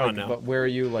 7, He's but, gone like, now. but where are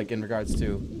you, like, in regards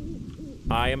to?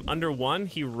 I am under 1.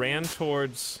 He ran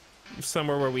towards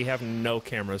somewhere where we have no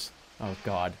cameras. Oh,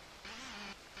 God.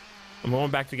 I'm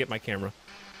going back to get my camera.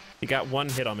 He got 1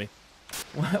 hit on me.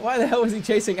 Why the hell was he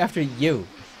chasing after you?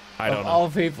 I don't of know. all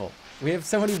people. We have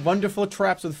so many wonderful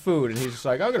traps with food, and he's just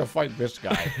like, I'm gonna fight this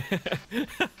guy.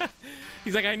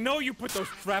 He's like, I know you put those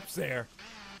traps there.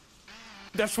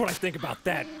 That's what I think about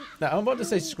that. Now, I'm about to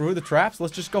say, screw the traps.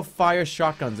 Let's just go fire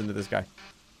shotguns into this guy.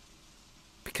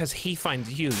 Because he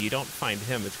finds you, you don't find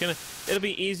him. It'll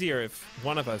be easier if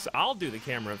one of us, I'll do the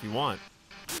camera if you want.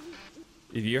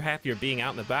 If you're happier being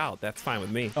out and about, that's fine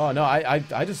with me. Oh, no, I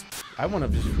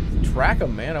want to just track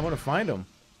him, man. I want to find him.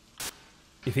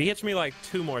 If he hits me like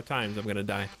 2 more times, I'm gonna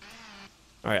die.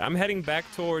 All right, I'm heading back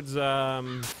towards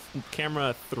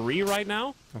camera 3 right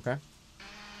now. Okay.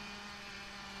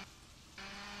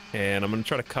 And I'm gonna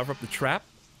try to cover up the trap.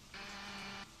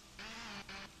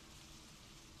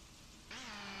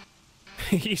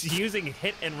 He's using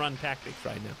hit and run tactics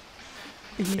right now.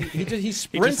 He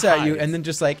sprints at you and then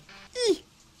just like, "Ee!"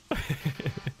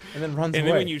 and then runs away. And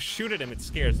then when you shoot at him, it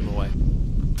scares him away.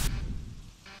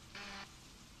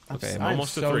 Okay, I'm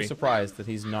almost to 3. I'm so surprised that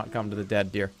he's not come to the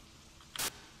dead deer.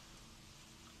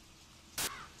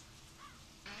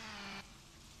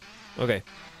 Okay,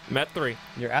 I'm at 3.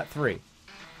 You're at 3.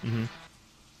 Mm-hmm.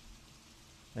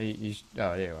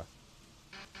 Oh, there you are.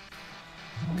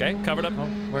 Okay, covered up. Oh,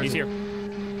 where's He's he? here.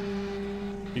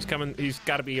 He's coming. He's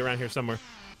got to be around here somewhere.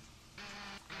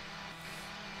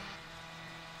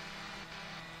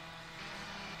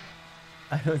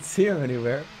 I don't see him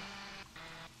anywhere.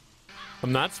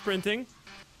 I'm not sprinting.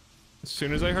 As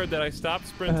soon as I heard that, I stopped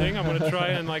sprinting. I'm gonna try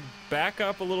and like back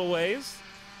up a little ways.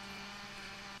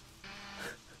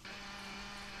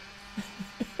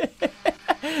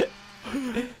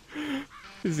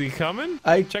 Is he coming?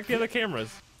 Check the other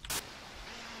cameras.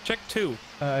 Check 2.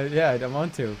 Yeah, I'm on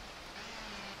 2.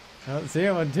 I don't see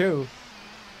him on 2.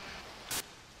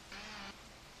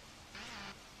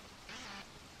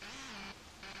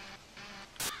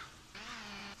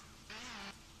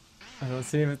 I don't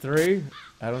see him at 3.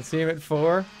 I don't see him at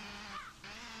 4.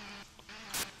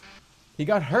 He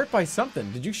got hurt by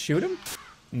something. Did you shoot him?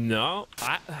 No,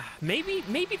 maybe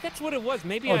that's what it was.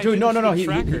 Maybe Oh, I dude, no. didn't shoot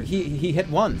tracker. He hit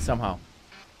one somehow.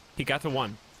 He got to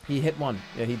one. He hit one.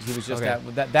 Yeah, he was just Okay.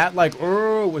 that like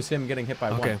was him getting hit by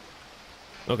Okay. one.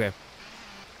 Okay.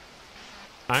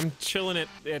 I'm chilling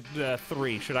at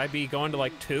 3. Should I be going to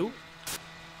like 2?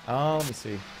 Oh, let me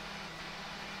see.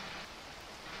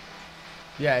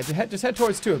 Yeah, just head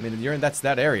towards 2. I mean, you're in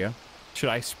that area. Should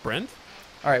I sprint?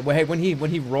 All right. Well, hey, when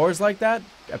he roars like that,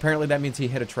 apparently that means he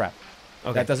hit a trap.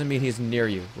 Okay. That doesn't mean he's near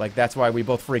you. Like that's why we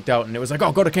both freaked out, and it was like,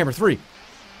 oh, go to camera 3.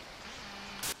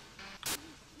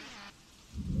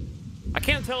 I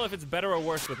can't tell if it's better or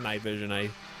worse with night vision.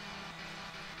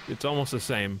 It's almost the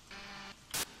same.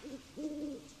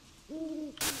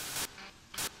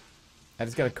 I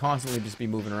just gotta constantly just be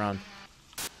moving around.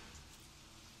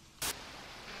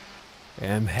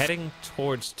 Okay, I'm heading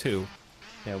towards 2.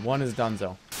 Yeah, 1 is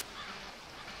donezo.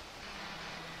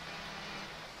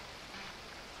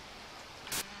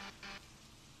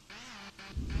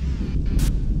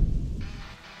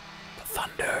 The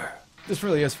thunder. This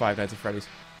really is Five Nights at Freddy's.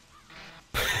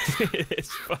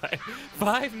 It's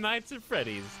five Nights at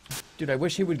Freddy's. Dude, I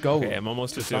wish he would go. Okay, I'm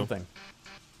almost to 2. something.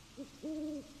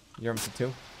 You're almost at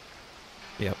 2?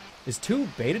 Yep. Is 2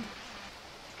 baited?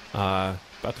 About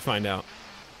to find out.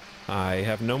 I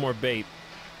have no more bait,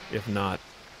 if not.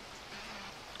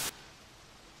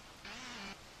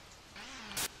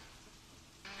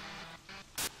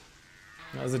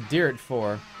 That was a deer at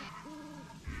 4.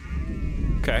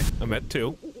 Okay, I'm at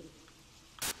 2.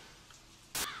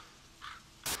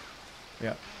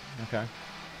 Yeah. Okay.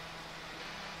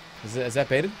 Is that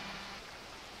baited?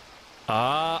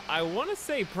 I want to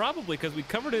say probably because we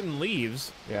covered it in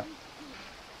leaves. Yeah.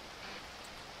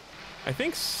 I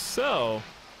think so.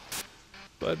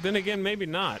 But then again, maybe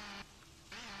not.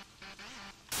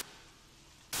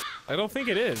 I don't think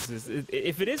it is.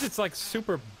 If it is, it's like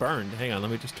super burned. Hang on,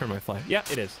 let me just turn my flash. Yeah,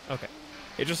 it is. Okay.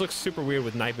 It just looks super weird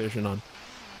with night vision on.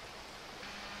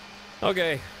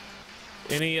 Okay.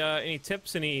 Any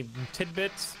tips? Any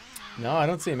tidbits? No, I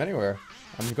don't see him anywhere.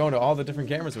 I'm going to all the different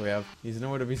cameras we have. He's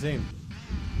nowhere to be seen.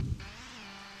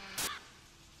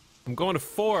 I'm going to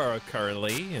 4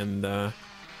 currently, and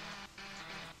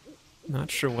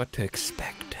not sure what to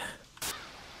expect.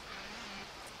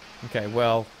 Okay,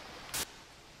 well,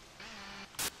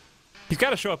 He's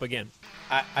got to show up again.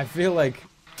 I feel like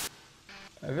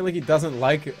he doesn't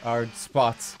like our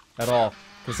spots at all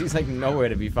because he's like nowhere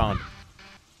to be found.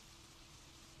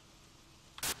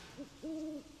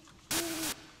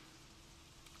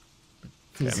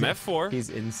 Okay, I'm at 4. He's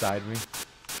inside me.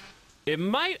 It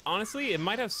might, honestly, it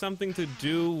might have something to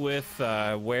do with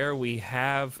where we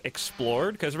have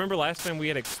explored. Because remember last time we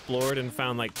had explored and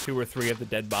found like 2 or 3 of the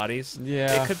dead bodies?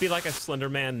 Yeah. It could be like a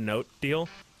Slenderman note deal.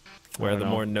 Where the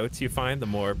more notes you find, the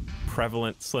more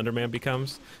prevalent Slenderman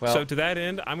becomes. Well, so to that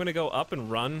end, I'm going to go up and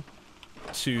run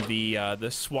to the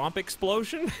swamp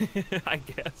explosion, I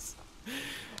guess.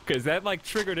 Because that like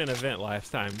triggered an event last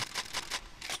time.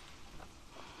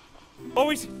 Oh,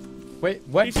 he's... Wait,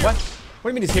 what? He's here. What?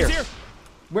 What do you mean he's here? He's here!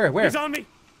 Where? He's on me!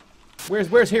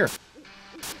 Where's here?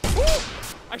 Woo!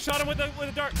 I shot him with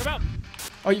a dart. Come out!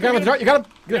 Oh, you got him with the dart? You got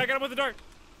him? Good. Yeah, I got him with a dart.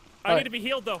 I All need right. to be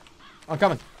healed, though. I'm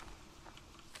coming.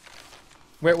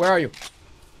 Where are you?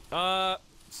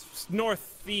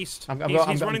 Northeast. I'm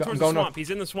He's running towards the going swamp. north. He's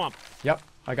in the swamp. Yep,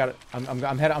 I got it.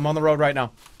 I'm on the road right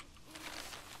now.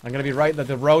 I'm gonna be right at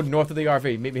the road north of the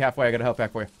RV. Meet me halfway. I got a help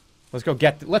pack for you. Let's go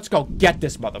get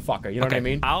this motherfucker. You know what I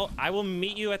mean? I will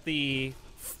meet you at the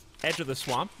edge of the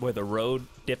swamp where the road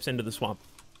dips into the swamp.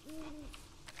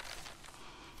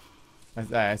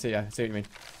 I see. I see what you mean.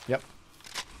 Yep.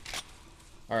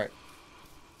 All right.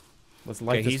 Let's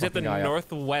light Okay, this he's at the fucking guy up.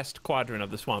 northwest quadrant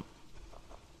of the swamp.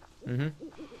 Mm-hmm.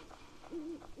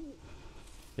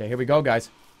 Yeah, here we go, guys.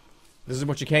 This is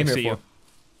what you came here for.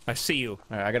 I see you.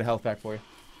 All right, I got a health pack for you.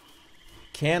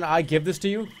 Can I give this to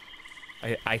you?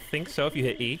 I think so. If you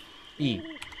hit E. E.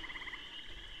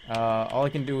 All I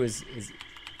can do is It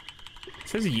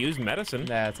says use medicine. Nah,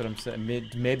 that's what I'm saying.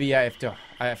 Maybe I have to.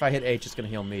 If I hit H, it's gonna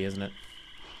heal me, isn't it?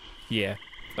 Yeah.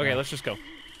 Okay, let's just go.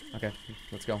 Okay,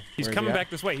 let's go. He's Where is coming he at? back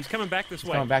this way. He's coming back this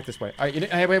way. Coming back this way. All right,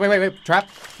 hey, wait. Trap,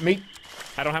 meat.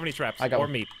 I don't have any traps I got or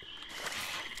one. meat.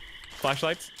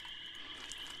 Flashlights.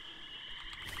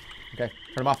 Okay,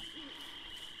 turn them off.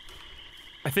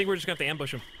 I think we're just gonna have to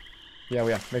ambush him. Yeah,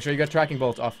 we are. Make sure you got tracking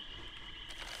bullets off.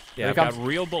 Yeah, Here I've he got comes.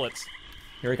 real bullets.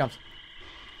 Here he comes.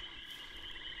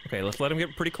 Okay, let's let him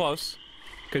get pretty close.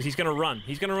 Because he's gonna run.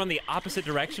 He's gonna run the opposite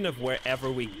direction of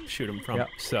wherever we shoot him from. Yep.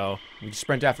 So, We just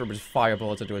sprint after him, just fire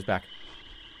bullets into his back.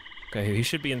 okay, he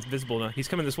should be invisible now. He's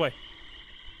coming this way.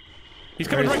 He's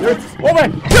coming There right he is. towards us. Oh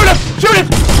man! Shoot him! Shoot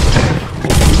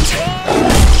him!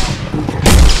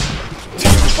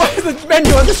 What is the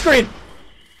menu on the screen?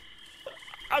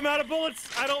 I'm out of bullets.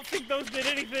 I don't think those did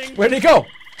anything. Where'd he go?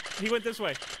 He went this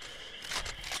way.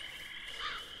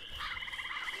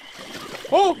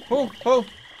 Oh.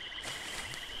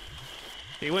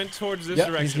 He went towards this Yep,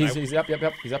 direction. he's up.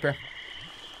 He's up here.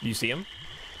 You see him?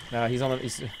 He's on the.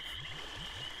 He's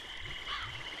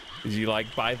Is he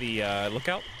like by the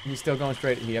lookout? still going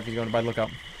straight. He's going by the lookout.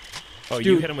 Oh, you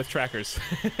Dude. hit him with trackers.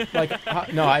 Like,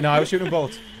 no, I was shooting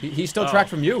bullets. He's still tracked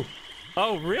from you.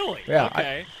 Oh, really? Yeah,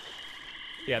 Okay.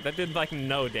 Yeah, that did like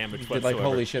no damage Did whatsoever. like,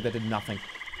 holy shit, that did nothing.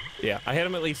 Yeah, I hit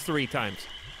him at least 3 times.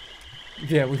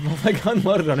 Yeah, we both like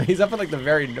unloaded on him. He's up at like the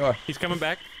very door. He's coming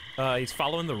back. He's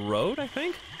following the road, I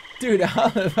think. Dude,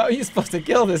 how are you supposed to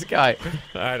kill this guy?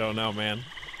 I don't know, man.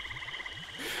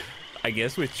 I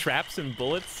guess with traps and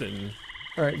bullets and.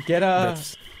 All right, get over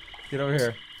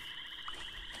here.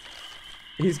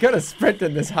 He's gonna sprint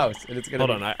in this house, and it's gonna.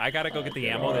 Hold on, I gotta go get the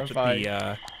ammo that's at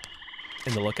the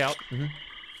in the lookout. Mhm.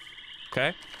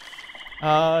 Okay.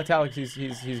 Etalyx,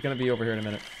 he's gonna be over here in a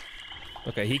minute.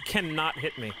 Okay, he cannot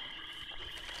hit me.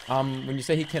 When you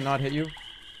say he cannot hit you,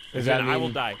 does Then that mean I will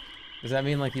die. Does that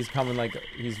mean like he's coming, like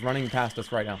he's running past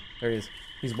us right now? There he is.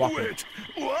 He's walking. Wait,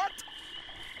 what?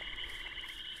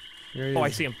 Here he Oh, I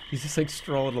is. see him. He's just like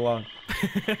strolling along.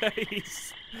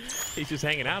 he's just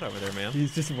hanging out over there, man.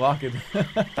 He's just walking. All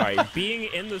right, being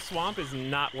in the swamp is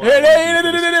not what.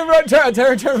 Run,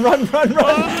 turn, run.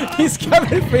 Oh! He's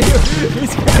coming for you.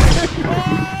 He's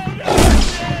coming.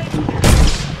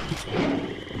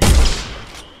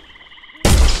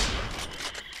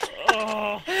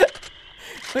 Oh,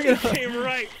 Look he at how, came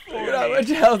right for look at how me. much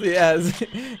health he has.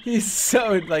 He's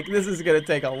so, like, this is gonna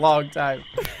take a long time.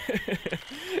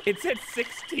 It said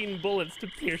 16 bullets to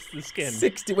pierce the skin.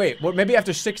 60, wait, well, maybe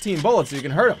after 16 bullets you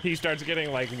can hurt him. He starts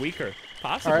getting like weaker,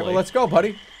 possibly. All right, well, let's go,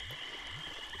 buddy.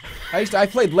 I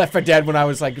played Left 4 Dead when I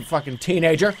was like a fucking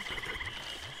teenager.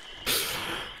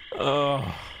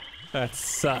 Oh, that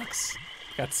sucks.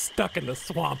 Got stuck in the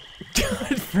swamp.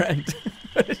 Good friend.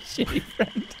 What a shitty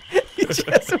friend. He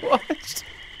just watched.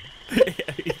 Yeah,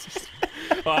 he just.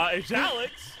 It's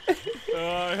Alex.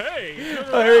 Hey. turn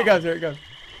Oh, here he around. goes, here he goes.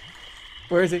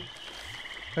 Where is he?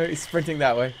 Oh, he's sprinting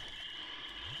that way.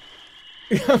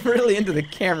 I'm really into the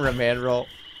cameraman role.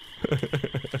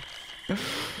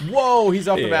 Whoa, he's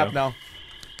off the map now.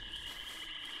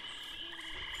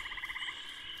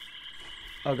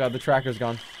 Oh god, the tracker's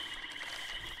gone.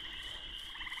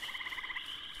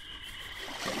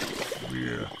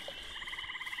 Yeah.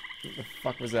 What the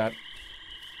fuck was that?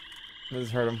 Let's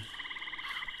hurt him.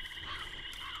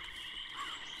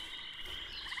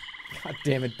 God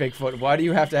damn it, Bigfoot. Why do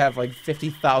you have to have like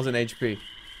 50,000 HP?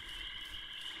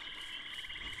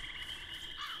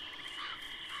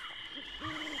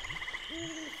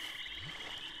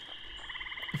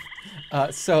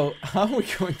 So, how are we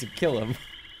going to kill him?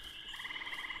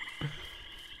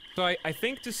 So I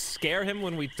think to scare him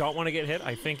when we don't want to get hit,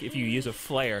 I think if you use a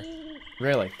flare,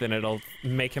 Really? then it'll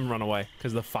make him run away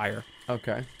because of the fire.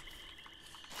 Okay.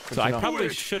 Good So to I know. probably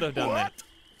Wait, should have done that.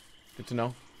 Good to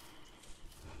know.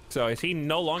 So is he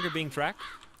no longer being tracked?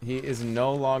 He is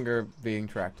no longer being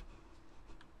tracked.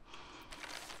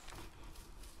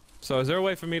 So is there a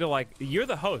way for me to like? You're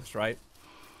the host, right?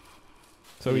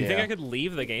 So you think Yeah. I could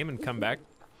leave the game and come back?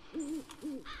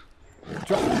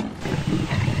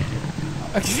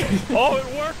 Oh, it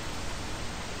worked!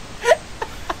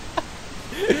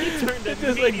 He turned It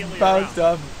just immediately like bounced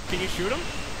around. off. Can you shoot him?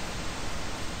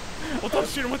 Well, don't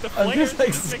shoot him with the I'm flares. just, like,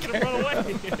 Just making him run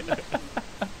away.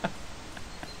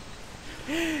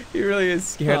 He really is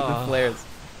scared of the flares.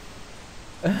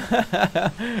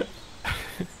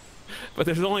 But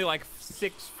there's only like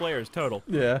 6 flares total.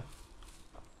 Yeah.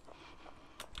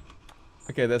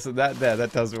 Okay, that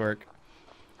does work.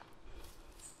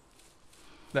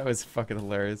 That was fucking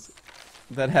hilarious.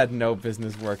 That had no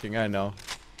business working, I know.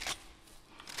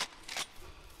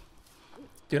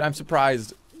 Dude, I'm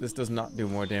surprised this does not do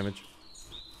more damage.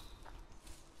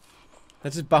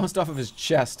 That just bounced off of his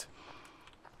chest.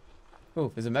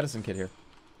 Oh, there's a medicine kit here.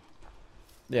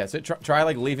 Yeah, so try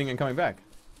like leaving and coming back.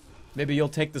 Maybe you'll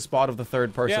take the spot of the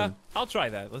third person. Yeah, I'll try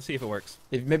that. Let's see if it works.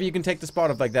 Maybe you can take the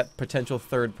spot of like that potential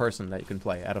third person that you can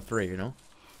play out of 3, you know?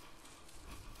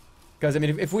 Because I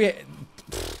mean, if we,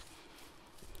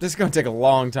 this is gonna take a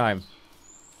long time.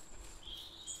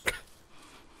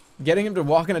 Getting him to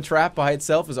walk in a trap by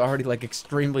itself is already like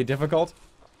extremely difficult.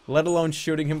 Let alone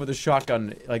shooting him with a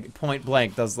shotgun, like point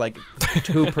blank, does like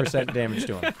 2% damage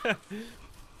to him.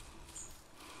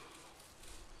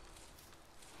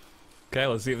 Okay,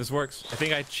 let's see if this works. I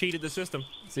think I cheated the system.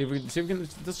 See if we can.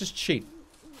 Let's just cheat.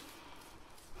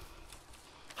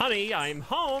 Honey, I'm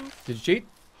home. Did you cheat?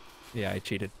 Yeah, I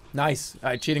cheated. Nice.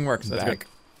 Cheating works. That's Back. good.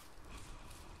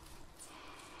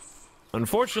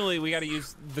 Unfortunately, we got to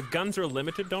use the guns are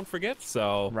limited. Don't forget.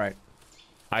 So Right.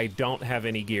 I don't have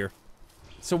any gear.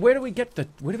 So where do we get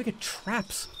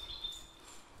traps?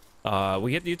 You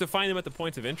have to find them at the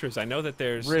points of interest. I know that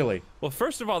there's Really? Well,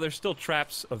 first of all, there's still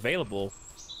traps available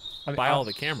I mean, by all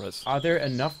the cameras. Are there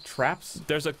enough traps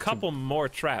There's a couple more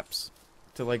traps.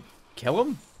 to like kill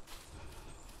him?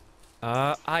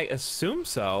 I assume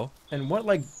so. And what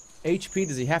like HP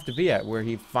does he have to be at where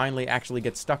he finally actually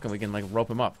gets stuck and we can like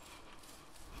rope him up?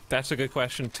 That's a good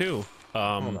question too.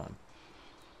 Hold on.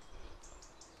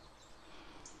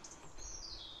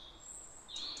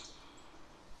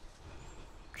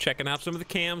 Checking out some of the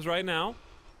cams right now.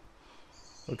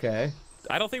 Okay.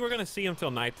 I don't think we're gonna see him till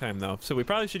nighttime though, so we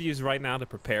probably should use right now to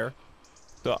prepare.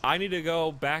 So I need to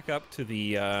go back up to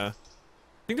the. I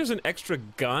think there's an extra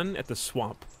gun at the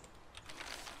swamp.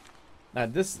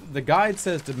 The guide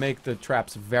says to make the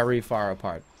traps very far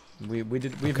apart. We've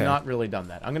Okay. not really done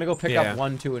that. I'm gonna go pick Yeah, up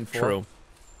 1, 2, and 4. True.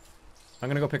 I'm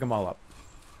gonna go pick them all up.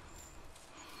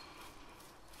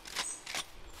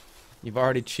 You've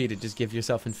already cheated. Just give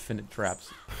yourself infinite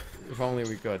traps. If only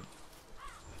we could.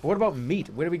 But what about meat?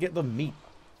 Where do we get the meat?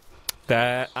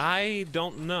 That I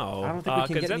don't know. I don't think we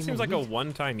can get that any seems more like a meat.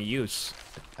 one-time use.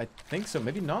 I think so.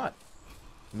 Maybe not.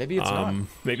 Maybe it's not.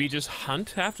 Maybe just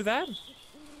hunt after that.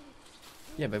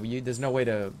 Yeah, but there's no way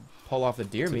to pull off the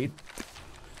deer meat.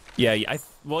 Yeah,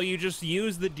 well, you just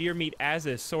use the deer meat as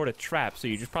a sort of trap. So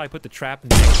you just probably put the trap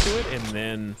next to it and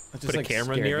then That put a like,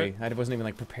 camera scared near me. it. I wasn't even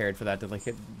like prepared for that to like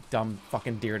hit dumb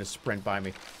fucking deer to sprint by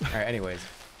me. All right, anyways.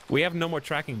 We have no more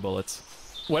tracking bullets.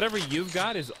 Whatever you've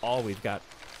got is all we've got.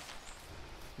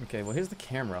 Okay, well here's the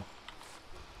camera.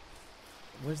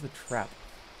 Where's the trap?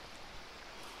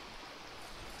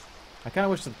 I kind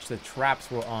of wish the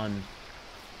traps were on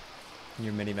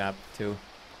your mini-map too.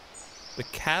 The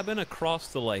cabin across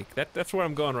the lake. That's where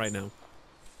I'm going right now.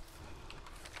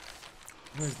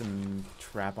 Where's the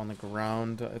trap on the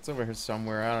ground? It's over here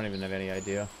somewhere. I don't even have any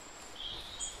idea.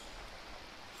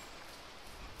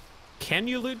 Can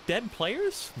you loot dead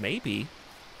players? Maybe.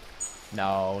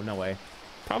 No, no way.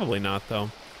 Probably not, though.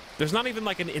 There's not even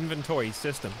like an inventory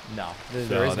system. No, there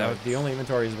So is that no. would- The only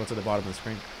inventory is what's at the bottom of the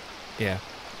screen. Yeah.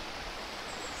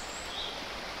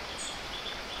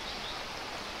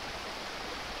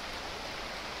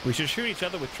 We should shoot each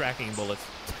other with tracking bullets.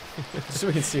 So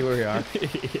we can see where we are.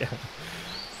 Yeah.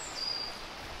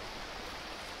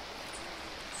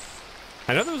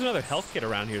 I know there was another health kit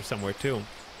around here somewhere, too.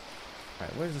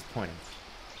 Alright, where is this pointing?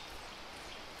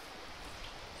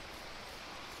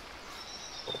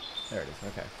 There it is,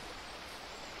 okay.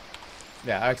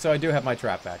 Yeah, so I do have my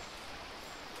trap back.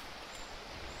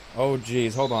 Oh,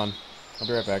 geez, hold on. I'll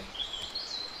be right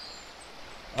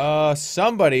back.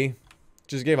 Somebody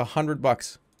just gave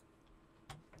 $100.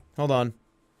 Hold on.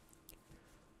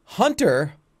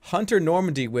 Hunter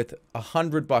Normandy with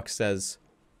 $100 says,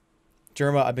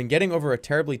 Jerma, I've been getting over a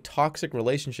terribly toxic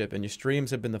relationship, and your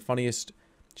streams have been the funniest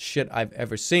shit I've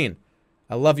ever seen.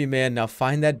 I love you, man. Now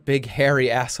find that big, hairy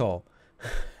asshole.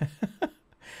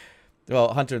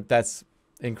 Well, Hunter, that's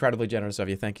incredibly generous of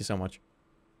you. Thank you so much.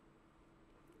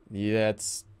 Yeah,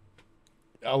 it's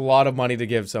a lot of money to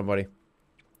give somebody.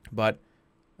 But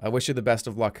I wish you the best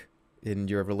of luck in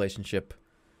your relationship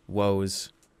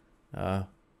woes.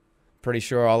 Pretty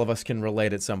sure all of us can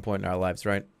relate at some point in our lives,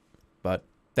 right? But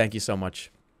thank you so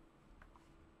much.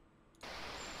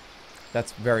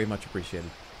 That's very much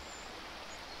appreciated.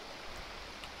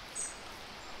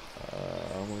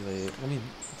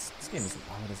 This game is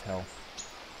loud as hell.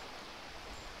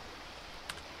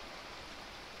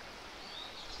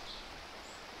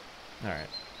 Alright.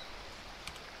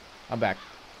 I'm back.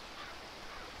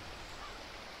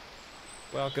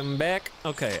 Welcome back.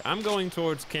 Okay, I'm going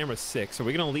towards camera 6. Are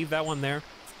we going to leave that one there?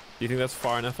 Do you think that's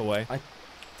far enough away? I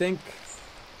think...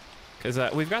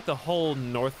 Because we've got the whole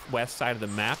northwest side of the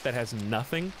map that has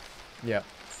nothing. Yeah.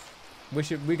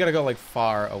 We gotta go, like,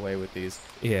 far away with these.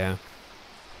 Yeah.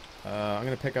 I'm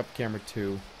gonna pick up camera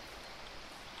 2.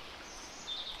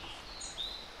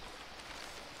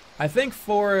 I think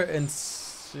 4 and...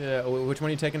 which one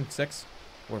are you taking? 6?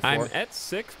 Or 4? I'm at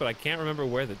 6, but I can't remember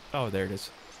where the... Oh, there it is.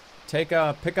 Pick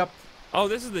up... Oh,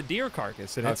 this is the deer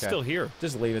carcass, and it's Okay. still here.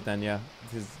 Just leave it then, yeah.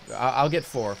 Because I'll get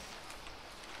 4. Do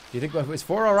you think... Is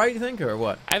 4 alright, you think, or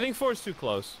what? I think 4 is too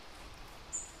close.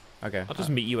 Okay. I'll just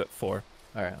meet you at 4.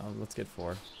 Alright, let's get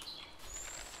 4.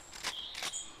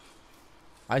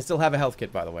 I still have a health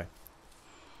kit, by the way.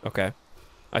 Okay.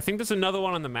 I think there's another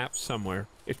one on the map somewhere.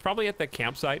 It's probably at the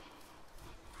campsite.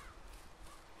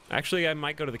 Actually, I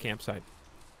might go to the campsite.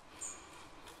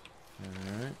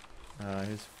 Alright.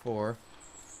 Here's 4.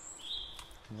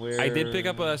 Where... I did pick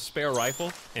up a spare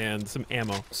rifle and some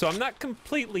ammo, so I'm not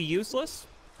completely useless.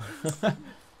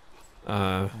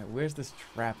 Right, where's this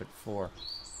trap at 4?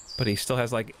 But he still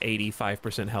has like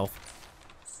 85% health.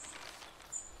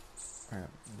 Alright,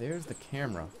 there's the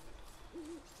camera.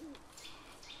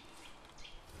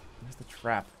 Where's the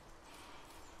trap?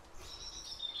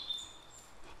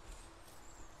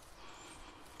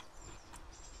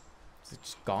 Is it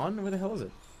just gone? Where the hell is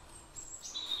it?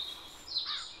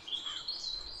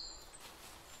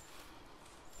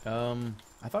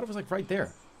 I thought it was like right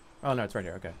there. Oh no, it's right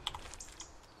here, okay.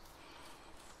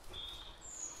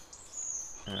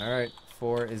 Alright,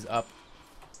 4 is up.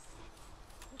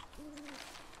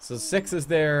 So 6 is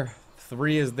there,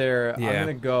 3 is there. Yeah. I'm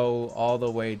gonna go all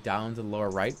the way down to the lower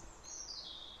right.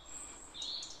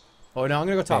 Oh no, I'm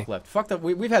gonna go top left. Fuck that.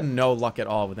 We've had no luck at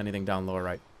all with anything down lower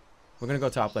right. We're gonna go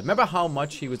top left. Remember how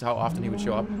often he would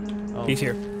show up? Oh. He's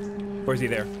here. Where's he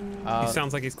there? He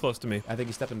sounds like he's close to me. I think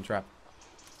he stepped in a trap.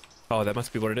 Oh, that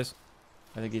must be what it is.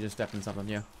 I think he just stepped in something,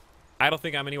 yeah. I don't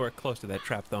think I'm anywhere close to that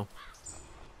trap, though.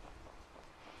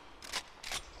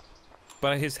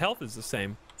 But his health is the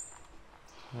same.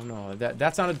 I don't know.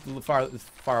 That sounded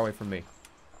far away from me.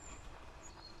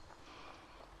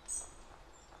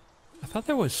 I thought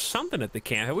there was something at the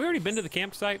camp. Have we already been to the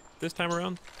campsite this time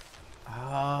around?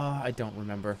 I don't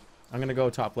remember. I'm gonna go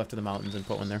top left of the mountains and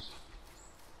put one there.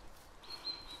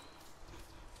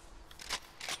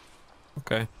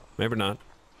 Okay, maybe not.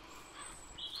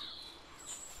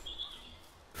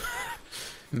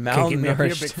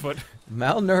 Malnourished, Bigfoot.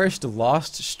 malnourished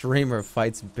lost streamer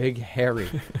fights Big Harry.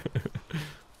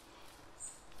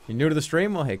 You new to the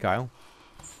stream? Well, hey, Kyle.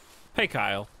 Hey,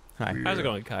 Kyle. Hi. How's it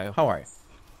going, Kyle? How are you?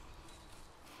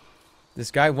 This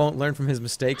guy won't learn from his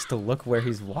mistakes to look where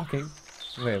he's walking.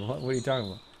 Wait, what are you talking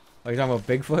about? Are you talking about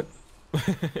Bigfoot?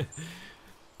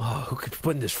 Oh, who could be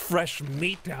putting this fresh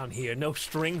meat down here? No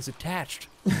strings attached.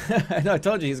 I know, I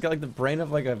told you, he's got like the brain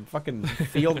of like a fucking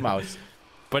field mouse.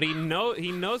 But he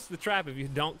knows the trap if you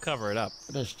don't cover it up.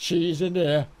 There's cheese in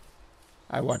there.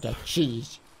 I want that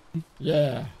cheese.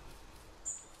 Yeah.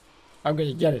 I'm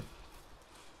gonna get it.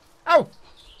 Ow!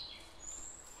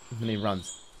 And he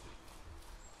runs.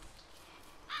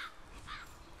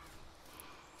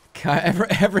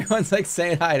 Everyone's like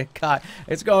saying hi to Kyle.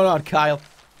 What's going on, Kyle?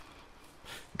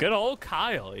 Good old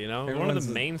Kyle, you know, one of Everyone's-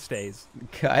 the mainstays.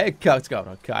 Hey, what's going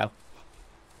on, Kyle?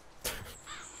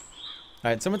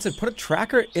 Alright, someone said put a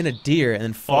tracker in a deer and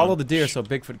then follow the deer so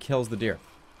Bigfoot kills the deer.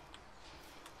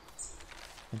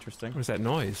 Interesting. What is that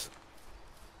noise?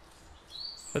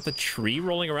 Is that the tree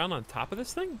rolling around on top of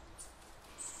this thing?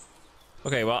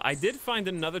 Okay, well, I did find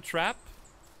another trap.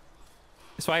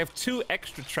 So I have 2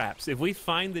 extra traps. If we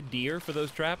find the deer for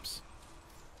those traps...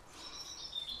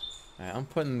 Alright, I'm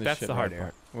putting this That's shit the hard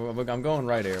right here. part. I'm going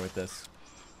right here with this.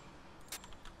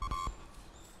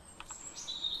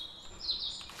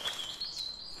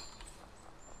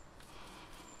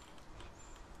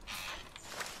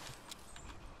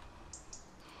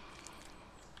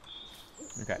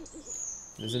 Okay.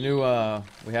 There's a new,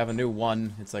 we have a new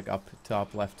 1. It's like up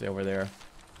top left over there.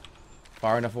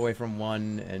 Far enough away from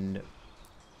 1, and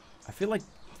I feel like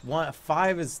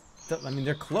 5 is, I mean,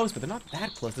 they're close, but they're not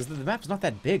that close. The map's not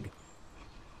that big.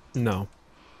 No.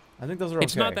 I think those are okay.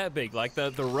 It's not that big. Like,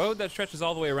 the road that stretches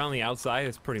all the way around the outside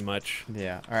is pretty much...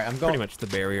 Yeah. Alright, I'm going... Pretty much the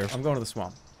barrier. I'm going to the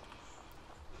swamp.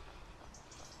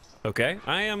 Okay.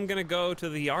 I am gonna go to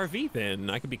the RV then.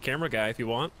 I could be camera guy if you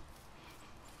want.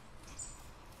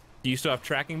 Do you still have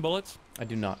tracking bullets? I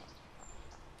do not.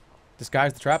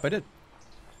 Disguise the trap? I did.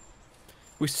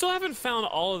 We still haven't found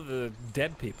all of the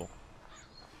dead people.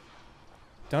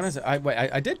 Don't I? Wait,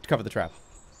 I did cover the trap.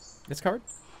 It's covered.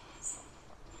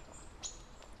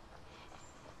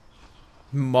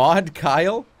 Mod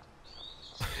Kyle?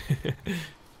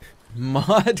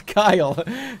 Mod Kyle.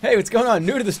 Hey, what's going on?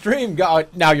 New to the stream.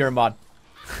 Now you're a mod.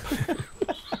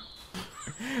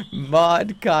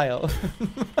 Mod Kyle.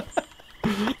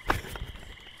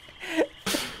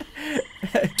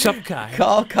 Sup, Kyle?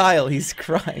 Call Kyle. He's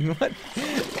crying. What?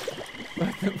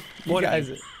 What guys,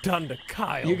 have you done to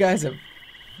Kyle? You guys are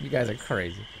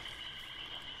crazy.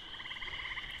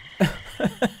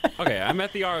 Okay, I'm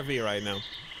at the RV right now.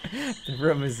 The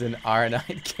room is in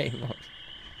R9 game mode.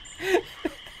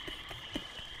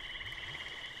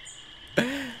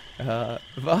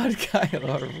 Mod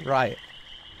Kyle riot.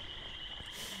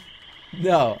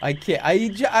 No, I can't. I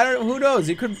don't. Who knows?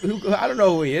 He could. I don't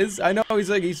know who he is. I know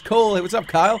he's cool. Hey, what's up,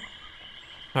 Kyle?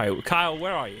 All right, Kyle,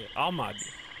 where are you? I'll mod you.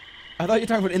 I thought you were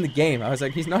talking about in the game. I was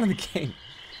like, he's not in the game.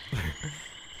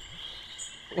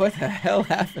 What the hell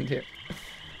happened here?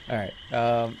 All right.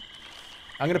 I'm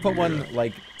gonna put one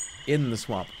like in the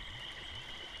swamp.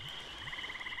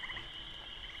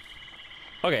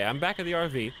 Okay, I'm back at the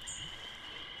RV.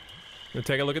 Gonna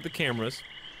take a look at the cameras.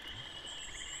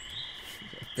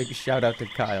 Big shout out to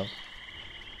Kyle.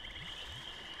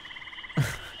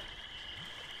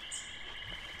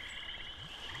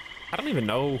 I don't even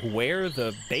know where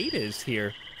the bait is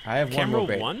here. I have Camera one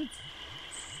more bait. one?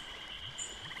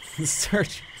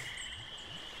 Search.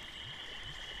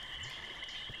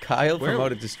 Kyle Where?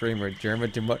 promoted to streamer.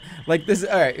 Jerma demote. Like this.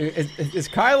 All right. Is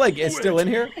Kyle like is still in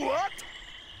here? What?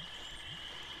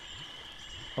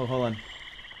 Oh, hold on.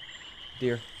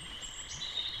 Dear.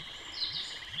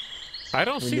 I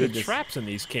don't We see the need this. traps in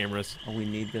these cameras. Oh, we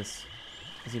need this.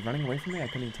 Is he running away from me? I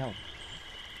couldn't even tell.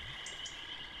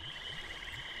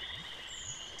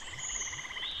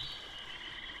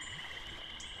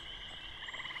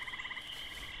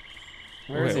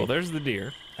 Where is Okay, he? well, there's the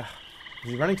deer. Is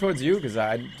he running towards you? Because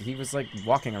he was like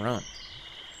walking around.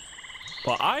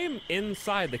 Well, I am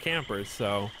inside the campers,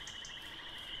 so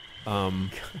I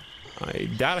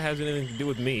doubt it has anything to do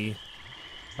with me.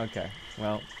 Okay.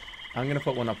 Well, I'm gonna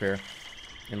put one up here,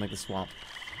 in like the swamp.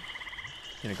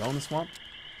 Can it go in the swamp?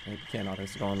 It cannot. It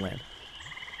has to go on land.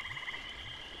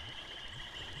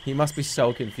 He must be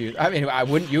so confused. I mean,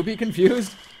 wouldn't you be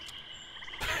confused?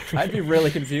 I'd be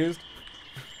really confused.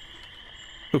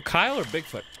 Who, Kyle or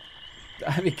Bigfoot?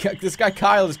 I mean, this guy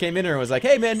Kyle just came in here and was like,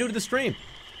 "Hey, man, new to the stream,"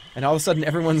 and all of a sudden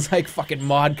everyone's like, "Fucking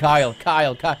mod Kyle." He's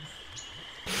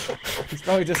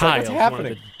probably just like, Kyle's "What's one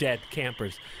happening?" of the dead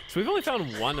campers. So we've only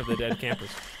found one of the dead campers.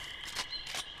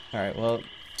 All right. Well,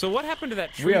 So what happened to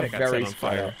that we tree have that got very set on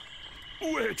fire?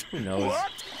 Wait. Who knows?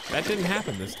 What? That didn't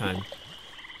happen this time.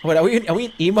 What are we in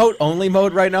emote only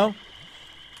mode right now?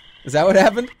 Is that what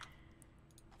happened?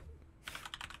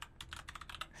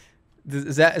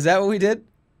 Is that what we did?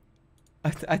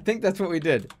 I think that's what we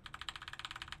did.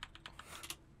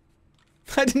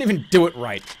 I didn't even do it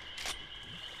right.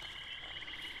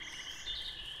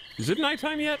 Is it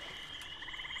nighttime yet?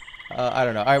 I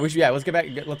don't know. All right, let's get back.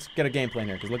 Let's get a game plan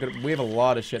here because look at we have a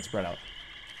lot of shit spread out.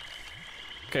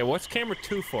 Okay, what's camera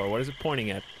 2 for? What is it pointing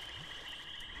at?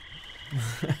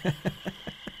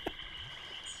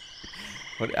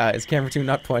 What is camera 2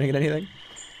 not pointing at anything?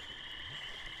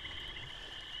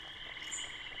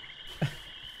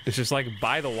 It's just like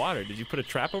by the water. Did you put a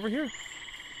trap over here?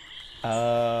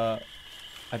 Yeah,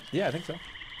 I think so.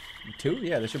 2?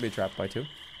 Yeah, there should be a trap by 2.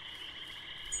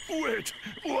 Wait.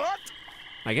 What?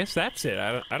 I guess that's it.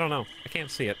 I don't know. I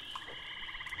can't see it.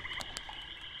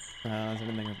 Is there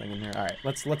anything in here? All right,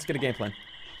 let's get a game plan.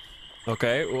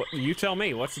 Okay, well, you tell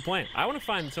me. What's the plan? I want to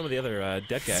find some of the other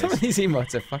dead guys. Some of these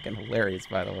emotes are fucking hilarious,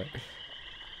 by the way.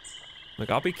 Look,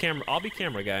 I'll be camera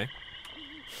guy.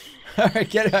 All right,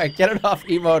 get it off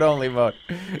emote only mode.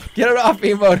 Get it off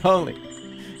emote only.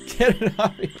 Get it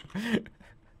off.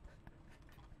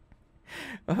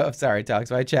 Oh, I'm sorry, Tox.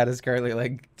 My chat is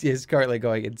currently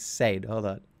going insane. Hold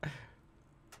on.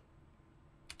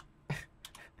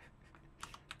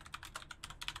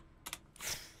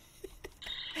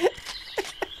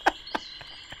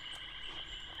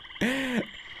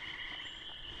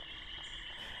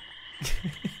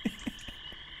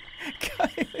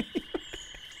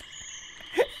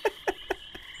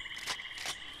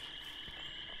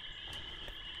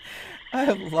 I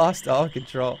have lost all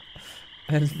control.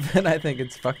 And then I think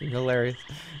it's fucking hilarious.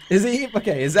 Is he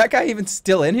okay? Is that guy even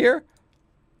still in here?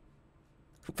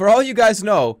 For all you guys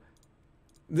know,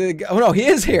 oh no, he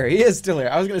is here. He is still here.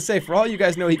 I was gonna say, for all you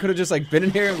guys know, he could have just like been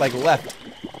in here and like left.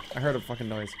 I heard a fucking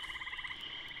noise.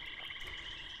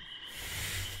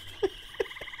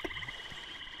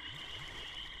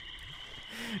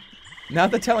 Now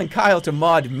they're telling Kyle to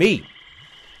mod me.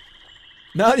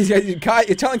 Now you're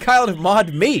telling Kyle to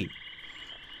mod me.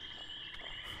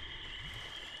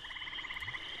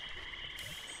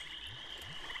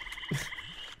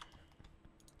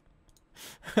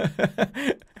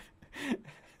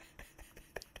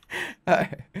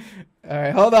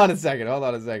 Alright, hold on a second. Hold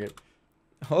on a second.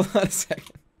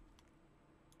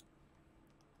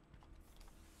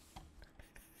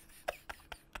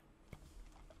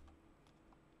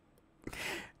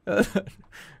 Hold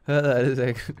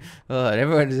on,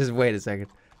 everyone just wait a second.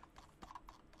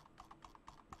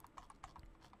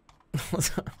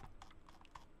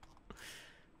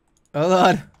 Hold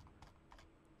on.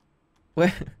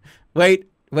 Wait,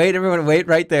 everyone, wait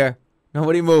right there.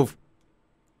 Nobody move.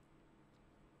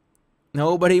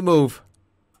 Nobody move.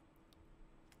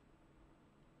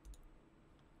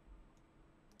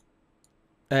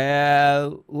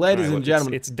 Ladies and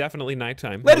gentlemen. It's definitely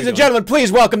nighttime. Ladies and gentlemen,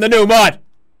 please welcome the new mod.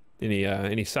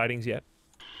 Any sightings yet?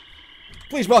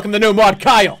 Please welcome the new mod,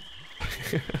 Kyle.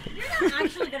 You're not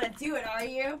actually gonna do it, are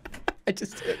you? I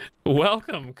just did.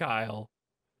 Welcome, Kyle.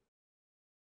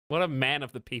 What a man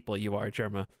of the people you are,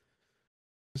 Jerma.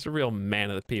 Just a real man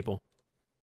of the people.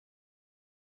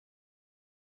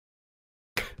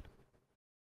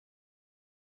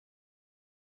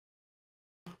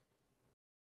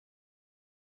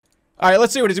 All right,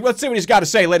 let's see what he's got to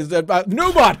say, ladies.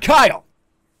 New mod, Kyle.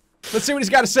 Let's see what he's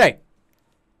got to say.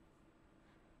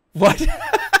 What?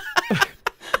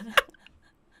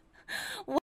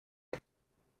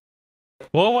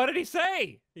 Well, what did he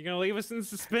say? You gonna leave us in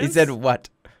suspense? He said what?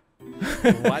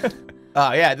 What?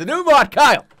 Oh yeah, the new mod,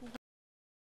 Kyle.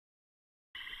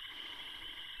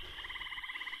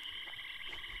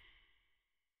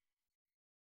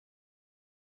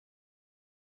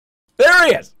 There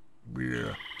he is.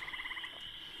 Yeah.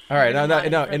 All right, Everybody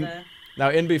now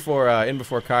in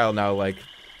before Kyle now like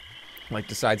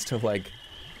decides to like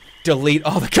delete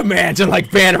all the commands and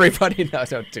like ban everybody. No,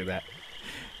 don't do that.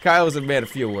 Kyle is a man of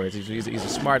few words. He's a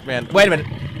smart man. Wait a minute.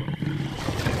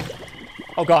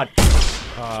 Oh God.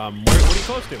 What are you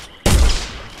close to?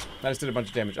 I just did a bunch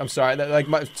of damage. I'm sorry. Like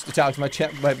Etalyx,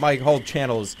 my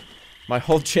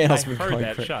whole channel's been I heard going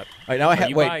that crazy. shot. All right, now I have.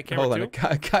 you by Wait, camera hold on.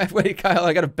 two? Wait, Kyle.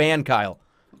 I gotta ban Kyle.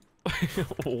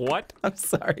 What? I'm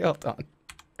sorry. Hold on.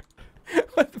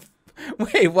 What the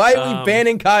wait, why are we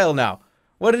banning Kyle now?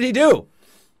 What did he do?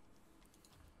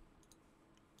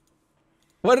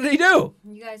 What did he do?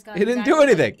 You guys got. He didn't do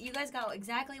anything. You guys got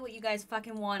exactly what you guys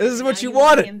fucking wanted. This is what now you want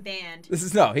wanted. Him banned. This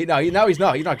is no. He's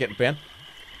not getting banned.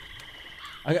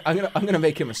 I'm gonna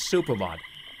make him a super mod.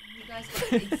 You guys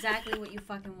got exactly what you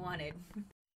fucking wanted.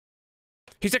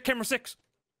 He's at camera 6.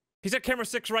 He's at camera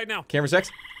 6 right now. Camera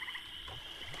 6.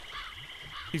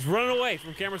 He's running away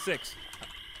from camera 6.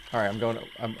 All right, I'm going.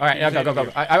 All right, yeah,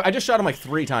 go. I just shot him like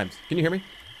 3 times. Can you hear me?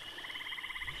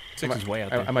 6 is way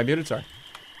out there. Am I muted? Sorry.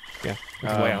 Yeah, he's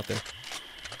way out there.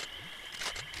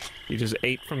 He just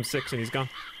ate from 6 and he's gone.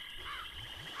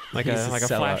 Like He's a a flash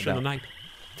sellout in the now. night.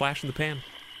 Flash in the pan.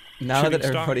 Now Shooting that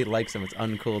star. everybody likes him, it's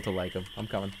uncool to like him. I'm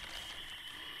coming.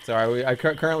 Sorry, I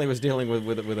currently was dealing with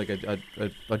like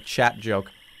a chat joke.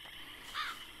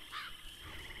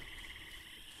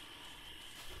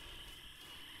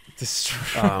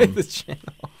 Destroy the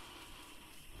channel.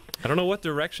 I don't know what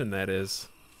direction that is.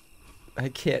 I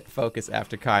can't focus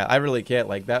after Kyle. I really can't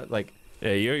like that. Like,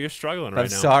 Yeah, you're struggling right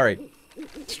I'm now. sorry.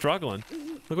 Struggling.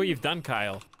 Look what you've done,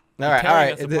 Kyle. All You're right, all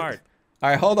tearing right. us apart. All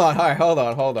right, hold on. All right, hold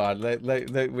on. All right,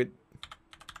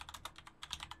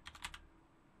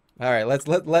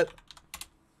 let.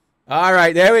 All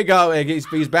right, there we go.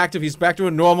 He's back to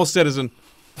a normal citizen.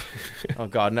 Oh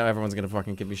God, now everyone's gonna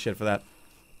fucking give me shit for that.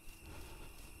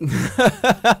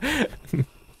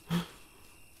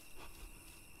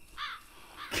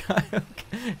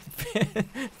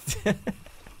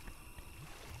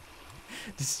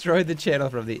 Destroy the channel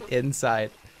from the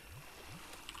inside.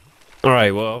 All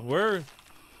right, well, we're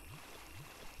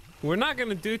not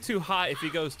gonna do too hot if he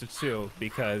goes to 2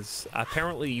 because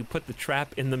apparently you put the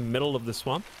trap in the middle of the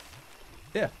swamp.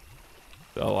 Yeah,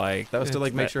 So like that was to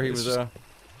like make it's sure he it's was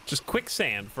just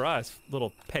quicksand for us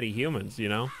little petty humans, you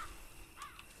know.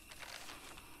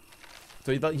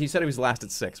 So he said he was last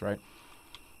at 6, right?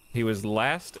 He was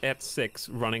last at 6,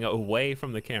 running away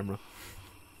from the camera.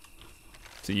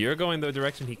 So you're going the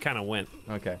direction he kind of went.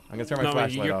 Okay, I'm gonna turn my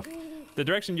flashlight off. The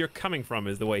direction you're coming from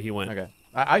is the way he went. Okay,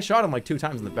 I shot him like 2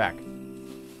 times in the back.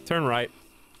 Turn right,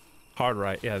 hard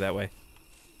right, yeah, that way.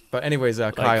 But anyways,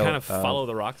 Like, Kyle. kind of follow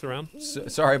the rocks around.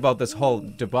 Sorry about this whole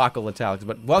debacle, Etalyx,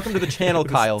 but welcome to the channel,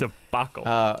 This Kyle. debacle.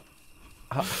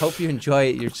 Hope you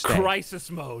enjoy your stay.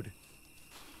 Crisis mode.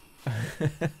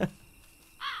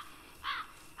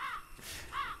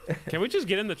 Can we just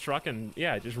get in the truck and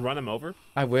yeah, just run him over?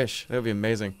 I wish. That would be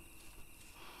amazing.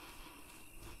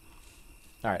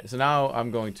 All right, so now I'm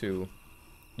going to.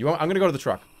 I'm going to go to the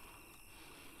truck.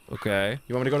 Okay.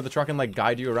 You want me to go to the truck and like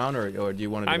guide you around, or do you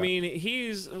want to? I mean,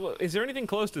 is there anything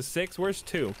close to 6? Where's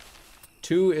 2?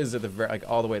 2 is at the like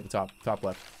all the way at the top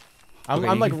left. I'm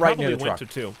Okay, like he right near the probably went truck.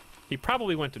 to 2. He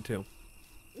probably went to 2.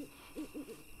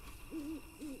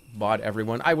 Mod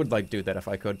everyone. I would like do that if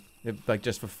I could, like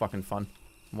just for fucking fun,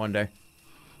 one day.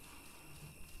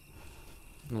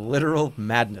 Literal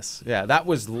madness. Yeah, that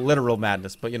was literal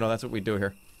madness. But you know that's what we do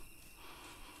here.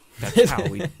 That's how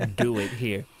we do it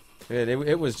here.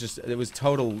 It was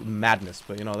total madness.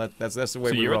 But you know that's the way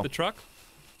So we you're roll. at the truck?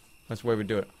 That's the way we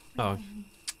do it. Oh.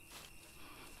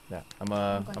 Yeah, I'm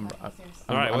All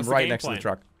right, I'm what's the right game next to plan? the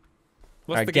truck.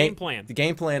 What's Alright, the game plan? The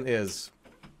game plan is,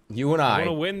 you and I I want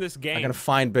to win this are game. gonna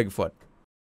find Bigfoot.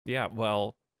 Yeah,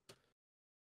 well,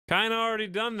 kind of already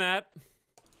done that.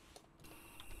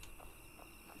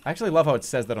 I actually love how it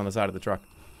says that on the side of the truck.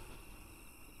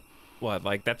 What,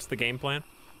 like that's the game plan?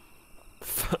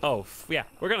 Oh, yeah.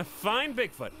 We're gonna find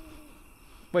Bigfoot.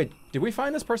 Wait, did we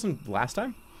find this person last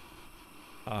time?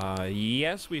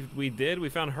 Yes, we did. We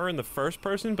found her in the first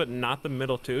person, but not the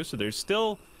middle two. So there's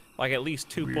still like at least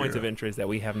 2 points of interest that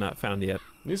we have not found yet.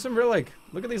 These some real like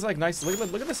look at these like nice look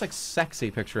at this like sexy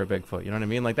picture of Bigfoot. You know what I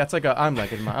mean? Like that's like a I'm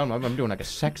like I'm doing like a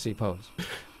sexy pose.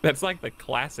 That's like the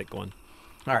classic one.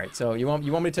 All right, so you want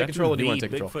me to take control or do you want to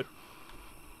take control? Bigfoot.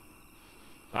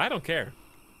 I don't care.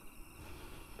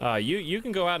 You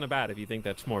can go out and about if you think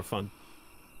that's more fun,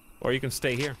 or you can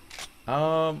stay here.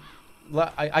 I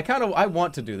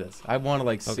want to do this. I want to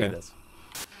like see this.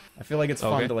 I feel like it's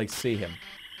fun to like see him.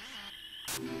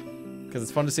 Because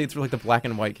it's fun to see through like the black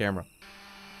and white camera.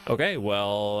 Okay,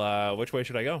 well, which way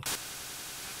should I go? All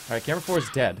right, camera 4 is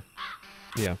dead.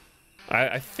 Yeah.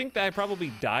 I think that I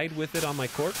probably died with it on my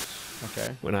corpse.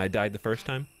 Okay. When I died the first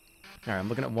time. All right, I'm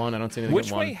looking at 1. I don't see anything Which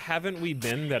at 1. way haven't we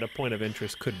been that a point of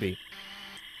interest could be?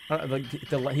 Like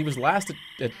he was last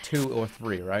at 2 or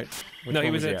 3, right? Which No, he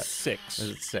one was he at 6. He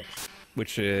was at 6.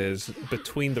 Which is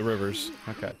between the rivers.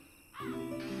 Okay.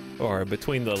 Or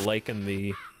between the lake and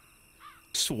the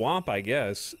swamp, I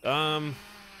guess. I'm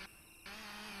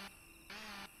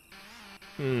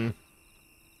just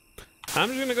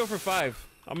gonna go for 5.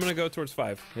 I'm gonna go towards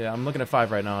 5. Yeah, I'm looking at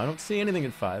 5 right now. I don't see anything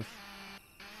at 5.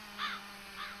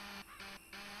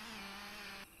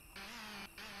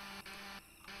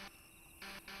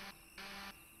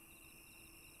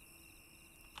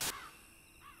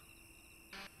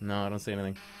 No, I don't see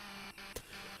anything.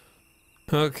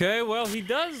 Okay, well, he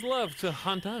does love to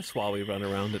hunt us while we run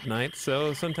around at night,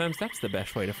 so sometimes that's the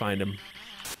best way to find him.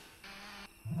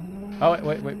 Oh,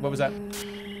 wait, what was that?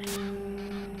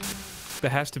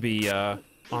 That has to be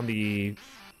on the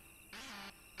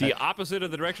opposite of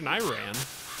the direction I ran.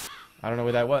 I don't know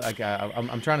where that was.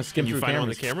 I'm trying to skim Can you through find cameras. it on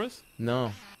the cameras?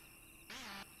 No.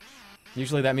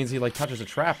 Usually that means he like touches a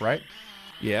trap, right?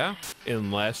 Yeah,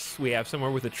 unless we have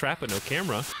somewhere with a trap but no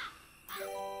camera.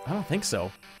 I don't think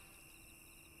so.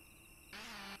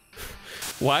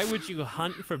 Why would you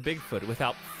hunt for Bigfoot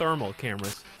without thermal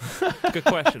cameras? Good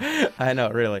question. I know,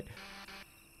 really.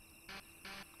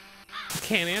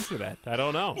 Can't answer that. I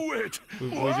don't know. Wait, We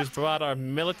what? just brought our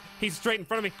military. He's straight in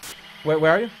front of me. Wait,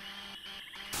 where are you?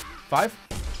 5?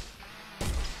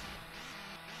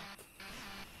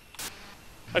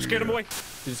 I scared him away.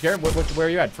 Did you scare him? Where are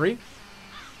you at? 3?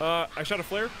 I shot a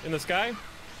flare in the sky.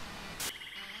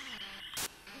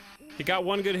 He got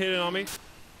one good hit in on me.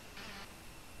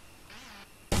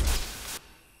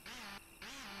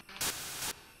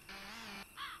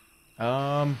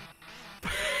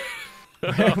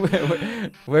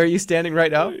 Where are you standing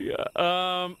right now?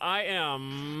 I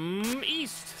am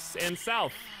east and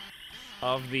south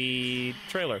of the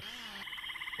trailer.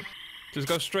 Just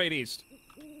go straight east.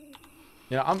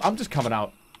 You know, I'm just coming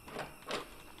out.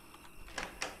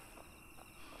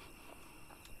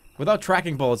 Without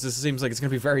tracking bullets, this seems like it's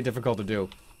gonna be very difficult to do.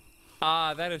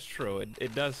 That is true.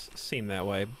 It does seem that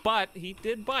way. But he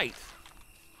did bite.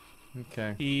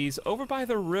 Okay. He's over by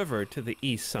the river to the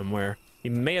east somewhere. He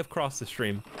may have crossed the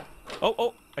stream.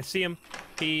 Oh, I see him.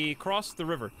 He crossed the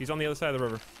river. He's on the other side of the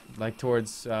river. Like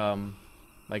towards,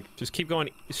 like... Just keep going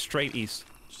straight east.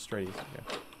 Straight east,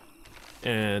 okay.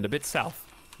 And a bit south.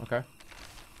 Okay.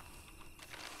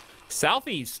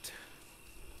 Southeast.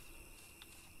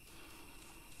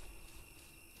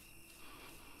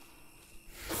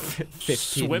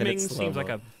 Swimming seems like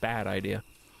a bad idea.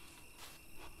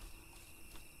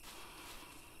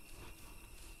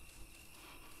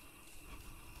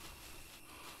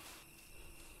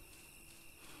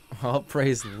 All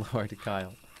praise the Lord,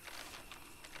 Kyle.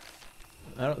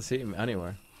 I don't see him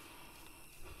anywhere.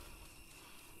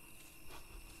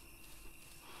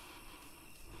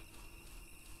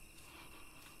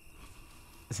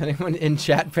 Is anyone in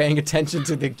chat paying attention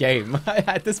to the game?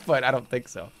 At this point, I don't think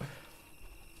so.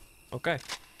 Okay.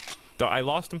 I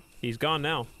lost him. He's gone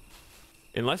now.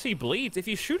 Unless he bleeds. If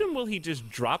you shoot him, will he just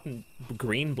drop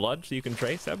green blood so you can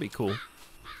trace? That'd be cool.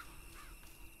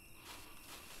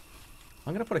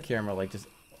 I'm gonna put a camera like just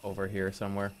over here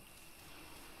somewhere.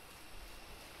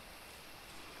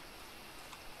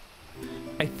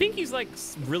 I think he's like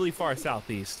really far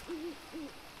southeast.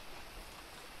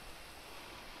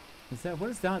 Is that,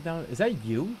 what is down, is that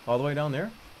you? All the way down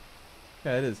there?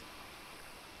 Yeah, it is.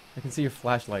 I can see your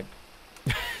flashlight.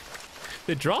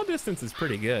 The draw distance is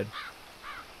pretty good.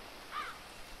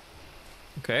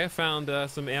 Okay, I found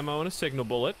some ammo and a signal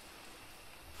bullet.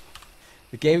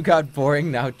 The game got boring,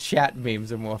 now chat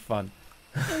memes are more fun.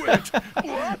 Wait,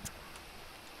 what?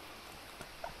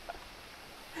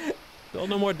 Still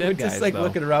no more dead We're guys, just like though.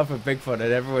 looking around for Bigfoot, and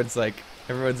everyone's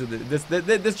in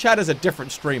this chat is a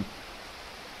different stream.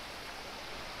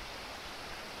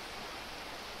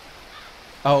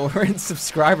 Oh, we're in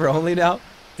subscriber only now?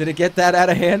 Did it get that out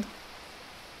of hand?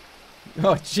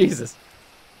 Oh, Jesus.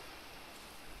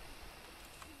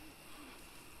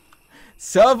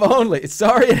 Sub only.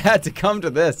 Sorry it had to come to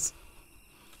this.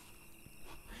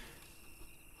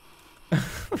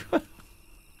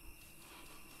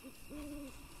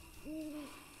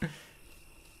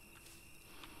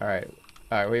 Alright.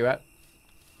 Alright, where you at?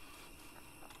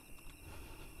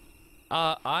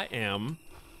 I am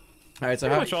Alright, so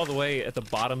pretty how, much all the way at the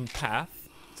bottom path.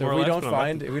 so more if or we less, don't but I'm about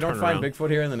find to if we don't turn find around. Bigfoot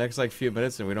here in the next like few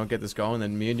minutes and we don't get this going,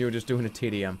 then me and you are just doing a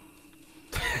TDM.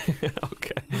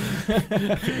 Okay.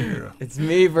 Yeah. It's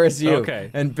me versus you.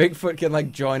 Okay. And Bigfoot can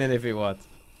like join in if he wants.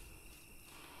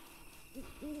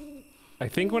 I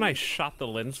think when I shot the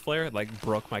lens flare, it like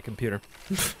broke my computer.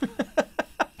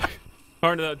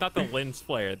 Or no, not the lens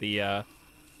flare, the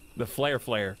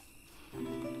flare.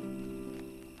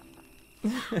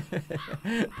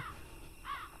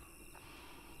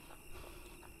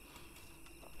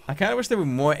 I kind of wish there were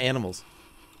more animals.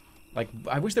 Like,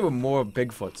 I wish there were more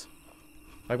Bigfoots.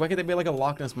 Like, why can't there be like a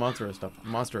Loch Ness monster or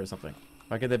something?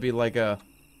 Why can't there be like a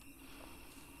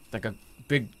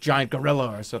big giant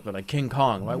gorilla or something, like King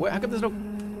Kong? How come there's no?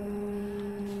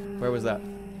 Where was that?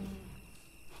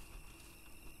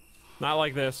 Not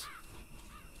like this.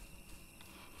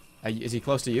 Is he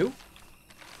close to you?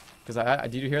 Because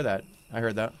did you hear that? I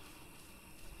heard that.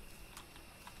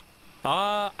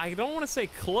 I don't want to say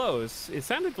close. It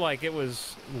sounded like it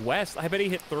was west. I bet he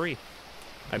hit 3.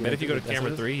 I bet if you go to that's what camera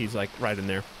it is? 3, he's like right in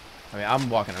there. I mean, I'm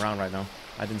walking around right now.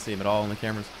 I didn't see him at all on the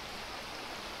cameras.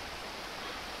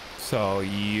 So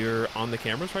you're on the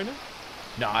cameras right now?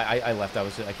 No, I left. I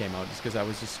came out just because I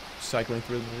was just cycling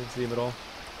through them. I didn't see him at all.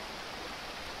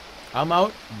 I'm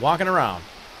out walking around.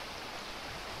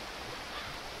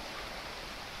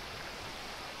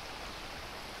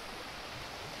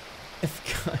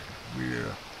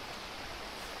 Yeah.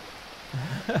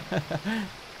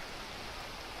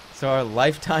 So our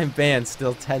lifetime ban's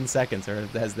still 10 seconds, or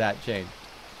has that changed?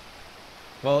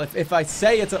 Well, if I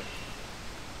say it's a...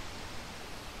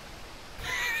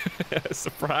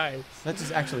 Surprise. That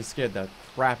just actually scared the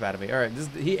crap out of me. Alright,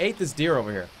 he ate this deer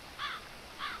over here.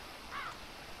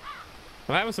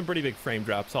 I'm having some pretty big frame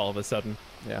drops all of a sudden.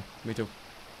 Yeah, me too.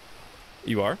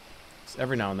 You are? Just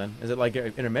every now and then. Is it like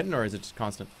intermittent, or is it just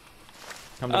constant?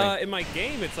 Come to me. In my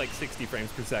game, it's like 60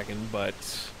 frames per second, but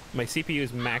my CPU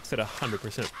is maxed at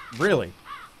 100%. Really?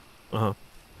 Uh-huh.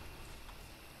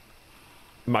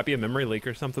 Might be a memory leak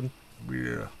or something.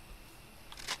 Yeah.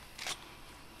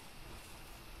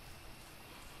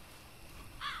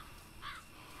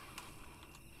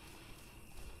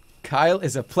 Kyle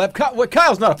is a pleb. What?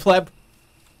 Kyle's not a pleb.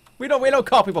 We don't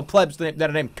call people plebs that are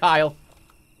named Kyle.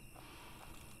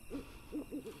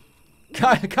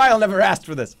 Kyle never asked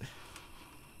for this.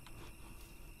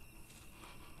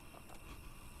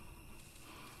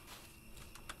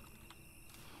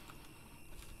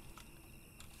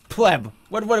 Pleb.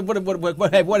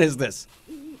 What is this?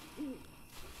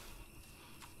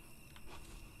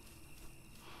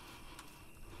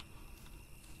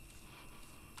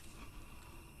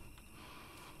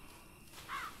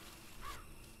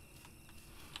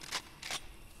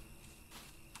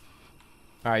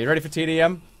 All right, you ready for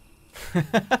TDM?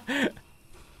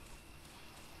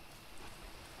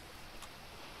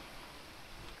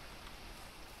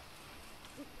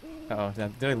 Uh-oh,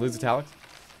 did I lose Etalyx?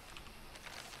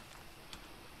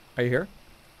 Are you here?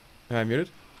 Am I muted?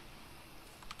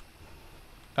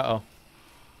 Uh-oh.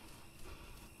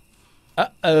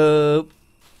 Uh-oh.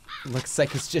 Looks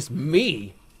like it's just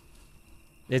me.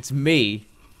 It's me.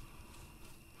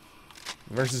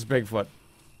 Versus Bigfoot.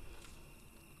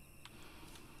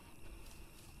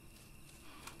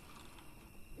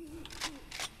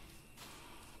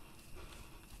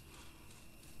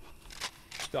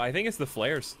 So I think it's the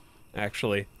flares,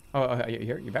 actually. Oh, you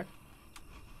here? You back?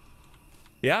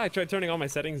 Yeah, I tried turning all my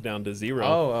settings down to 0.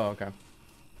 Oh, okay.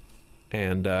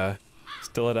 And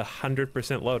still at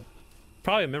 100% load.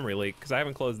 Probably a memory leak, because I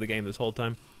haven't closed the game this whole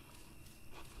time.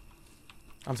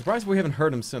 I'm surprised we haven't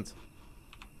heard him since.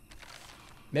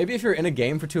 Maybe if you're in a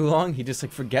game for too long, he just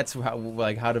like forgets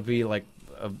how to be like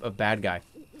a bad guy.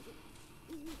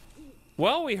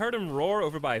 Well, we heard him roar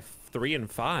over by 3 and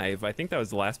 5. I think that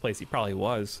was the last place he probably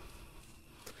was.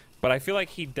 But I feel like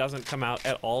he doesn't come out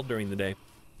at all during the day.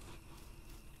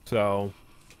 So,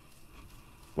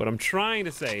 what I'm trying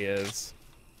to say is,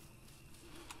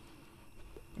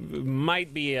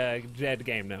 might be a dead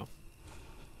game now.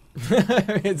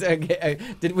 It's okay.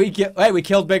 Did we kill? Hey, we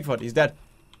killed Bigfoot. He's dead.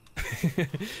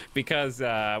 Because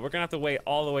we're gonna have to wait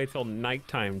all the way till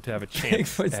nighttime to have a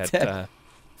chance Bigfoot's at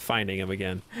finding him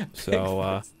again. So,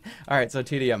 all right. So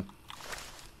TDM.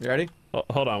 You ready?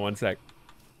 hold on one sec.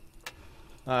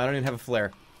 I don't even have a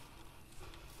flare.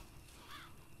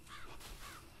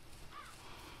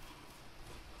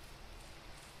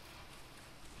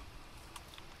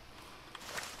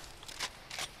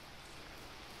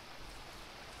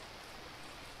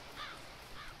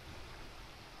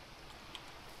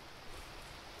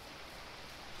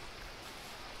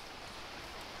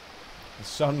 The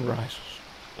sun rises.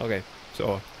 Okay,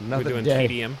 so Another we're doing day.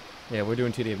 TDM. Yeah, we're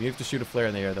doing TDM. You have to shoot a flare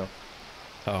in the air though,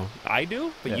 Oh, I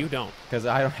do, but Yeah. you don't. because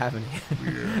I don't have any.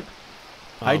 Yeah.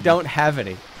 I don't have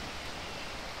any.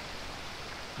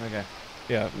 Okay.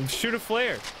 Yeah, shoot a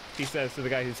flare. He says to the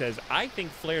guy who says, "I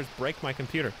think flares break my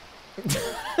computer."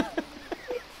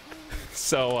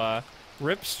 So,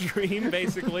 rip stream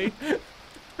basically.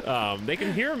 They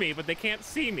can hear me, but they can't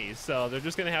see me, so they're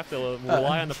just gonna have to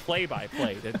rely on the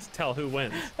play-by-play to tell who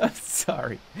wins. I'm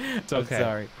sorry. It's okay. I'm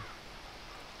sorry.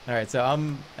 All right, so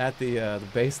I'm at the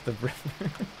base of the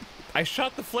river. I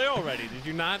shot the flare already. Did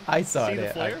you not I saw see it. the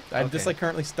Yeah. flare? I'm just like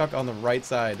currently stuck on the right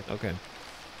side. Okay.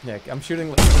 Yeah, I'm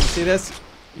shooting. Can you see this?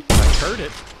 I heard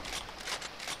it.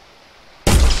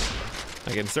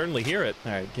 I can certainly hear it.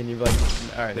 All right, can you like?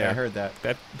 All right, There. I heard that.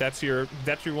 That's your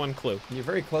one clue. You're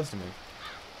very close to me.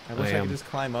 I wish I am. could just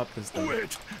climb up this thing.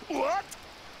 Wait, what?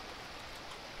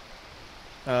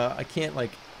 I can't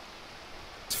like.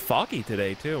 It's foggy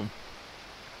today too.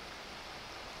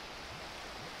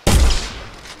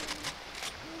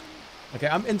 Okay,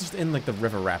 I'm interested in like the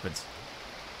river rapids.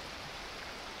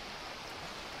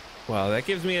 Well, that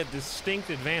gives me a distinct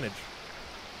advantage.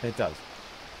 It does.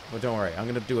 Well, don't worry. I'm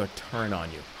gonna do a turn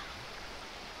on you.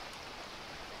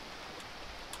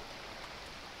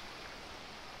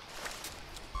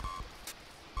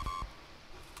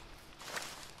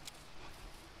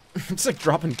 I'm just like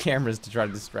dropping cameras to try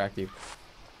to distract you.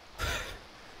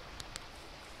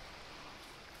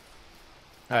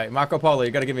 Alright, Marco Polo,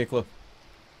 you gotta give me a clue.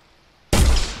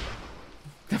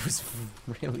 That was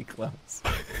really close.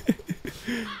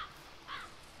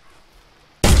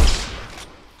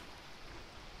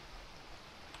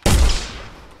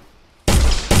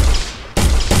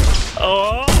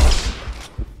 Oh!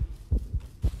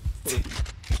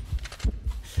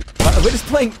 We're just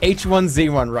playing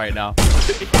H1Z1 right now.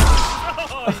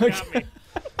 Oh, you got me.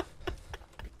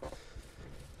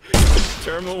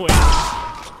 Jerma wins.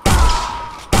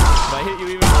 Did I hit you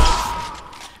even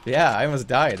once? Yeah, I almost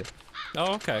died.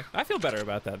 Oh, okay. I feel better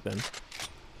about that then.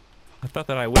 I thought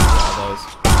that I whipped all those.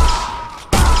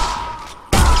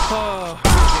 Oh,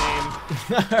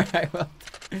 good game. Alright, well.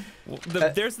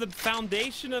 There's the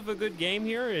foundation of a good game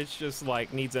here. It's just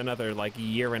like needs another like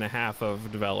year and a half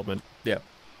of development. Yeah.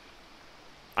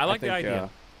 I like think, the idea.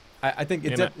 I think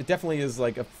it, And it definitely is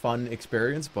like a fun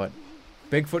experience, but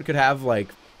Bigfoot could have like.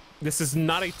 This is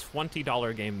not a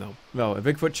 $20 game though. No,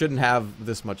 Bigfoot shouldn't have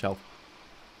this much health.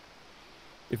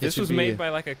 If It this should was be- made by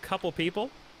like a couple people,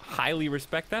 highly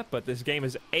respect that. But this game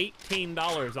is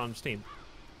 $18 on Steam.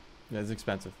 Yeah, it's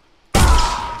expensive.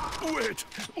 Wait,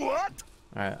 what?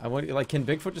 Alright, I want like, can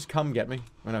Bigfoot just come get me?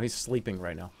 Oh no, he's sleeping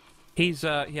right now. He's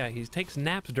yeah, he takes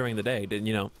naps during the day. Didn't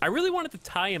you know? I really wanted to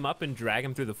tie him up and drag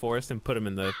him through the forest and put him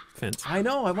in the fence. I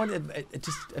know. I want it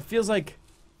just. It feels like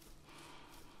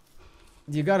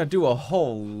you got to do a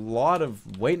whole lot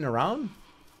of waiting around.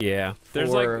 Yeah, there's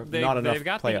For like not enough they've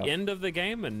got playoff. the end of the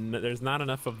game, and there's not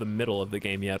enough of the middle of the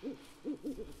game yet.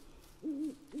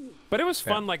 But it was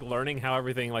fun, like learning how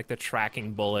everything, like the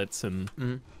tracking bullets and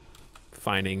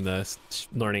finding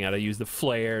learning how to use the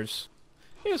flares.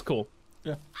 It was cool.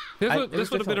 Yeah.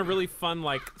 This would have been a really fun,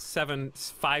 like $5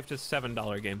 to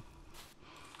 $7 game,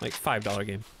 like $5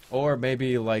 game. Or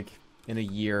maybe like in a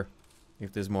year,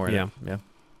 if there's more. In Yeah. it. Yeah.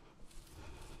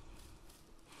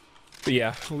 But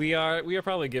yeah, we are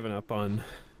probably giving up on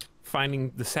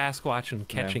finding the Sasquatch and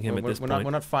catching him at this point.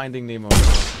 We're not finding Nemo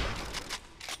anymore.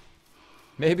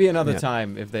 Maybe another Yeah.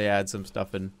 time if they add some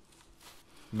stuff and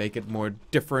make it more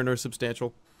different or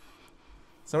substantial.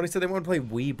 Somebody said they want to play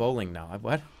Wii bowling now.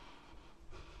 What?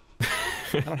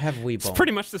 I don't have Wii It's bowling.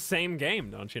 pretty much the same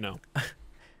game, don't you know?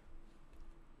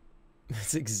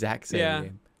 It's the exact same Yeah.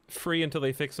 game. Free until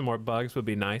they fix some more bugs would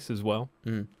be nice as well.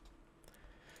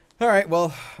 All right. Well,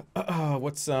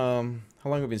 what's how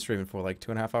long have we been streaming for? Like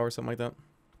 2.5 hours, something like that.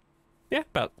 Yeah,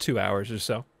 about 2 hours or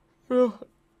so. Well,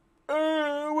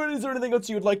 is there anything else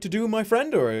you would like to do, my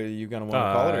friend, or are you gonna want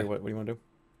to call it, or what do you want to do?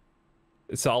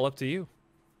 It's all up to you.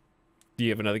 Do you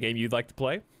have another game you'd like to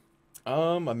play?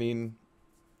 I mean,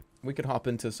 we could hop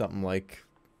into something like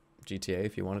GTA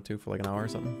if you wanted to for like an hour or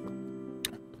something.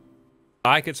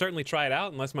 I could certainly try it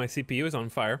out unless my CPU is on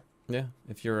fire. Yeah,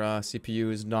 if your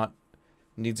CPU is not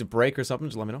needs a break or something,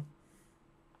 just let me know.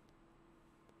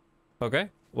 Okay.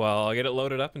 Well, I'll get it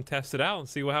loaded up and test it out and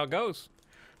see how it goes.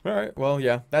 All right. Well,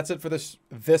 yeah, that's it for this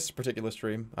particular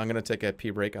stream. I'm gonna take a pee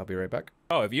break. I'll be right back.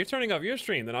 Oh, if you're turning off your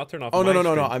stream, then I'll turn off. Oh my no.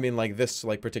 stream. I mean like this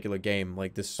particular game,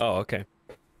 like this. Oh, okay.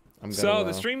 I'm gonna, So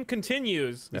the stream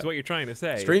continues, yeah. is what you're trying to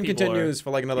say. Stream People continues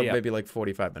for like another yeah. maybe like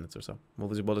 45 minutes or so.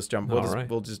 We'll just jump.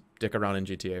 We'll just dick around in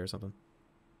GTA or something.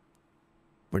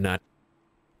 We're not.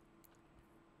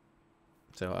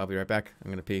 So I'll be right back. I'm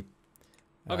gonna pee.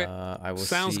 Okay. I will.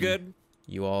 Sounds see good.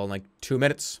 You all in like 2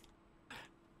 minutes.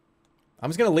 I'm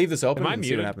just gonna leave this open Am I and see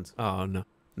muted? what happens. Oh no.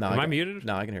 No, Am I muted?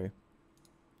 No, I can hear you.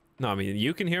 No, I mean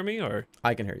you can hear me or.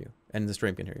 I can hear you, and the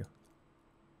stream can hear you.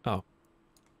 Oh.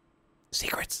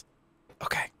 Secrets.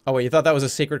 Okay. Oh wait, you thought that was a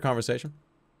secret conversation?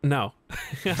 No.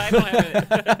 I don't have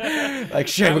it. Like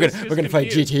shit, we're gonna play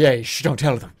GTA. Shh, don't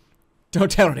tell them.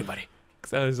 Don't tell anybody.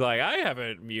 So I was like, I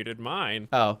haven't muted mine.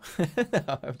 Oh,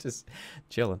 no, I'm just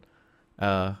chilling.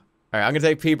 All right, I'm gonna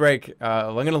take a pee break.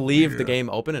 I'm gonna leave the game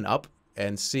open and up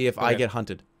and see if I Okay. get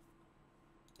hunted.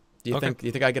 Do you think?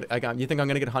 You think you think I'm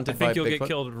gonna get hunted I by think you'll Bigfoot? get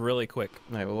killed really quick.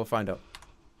 All right, well we'll find out.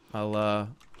 I'll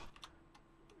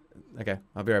Okay,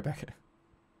 I'll be right back.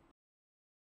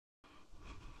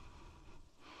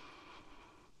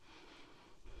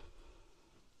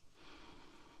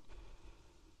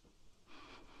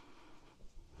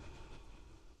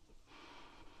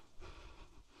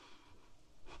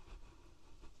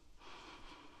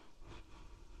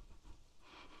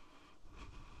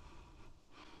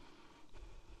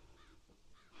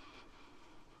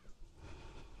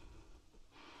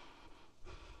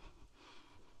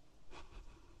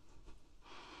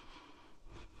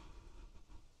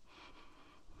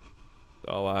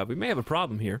 So we may have a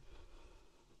problem here.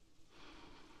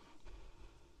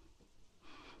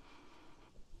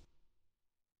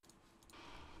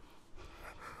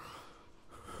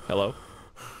 Hello?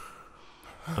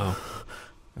 Oh.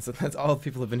 That's all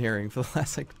people have been hearing for the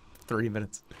last like 3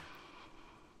 minutes.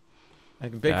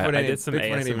 Like Bigfoot I ain't, did some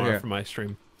Bigfoot ain't even ASMR here. for my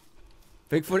stream.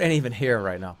 Bigfoot ain't even here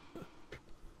right now.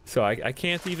 So I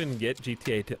can't even get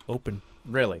GTA to open.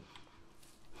 Really?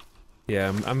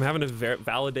 Yeah, I'm having to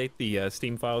validate the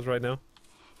Steam files right now.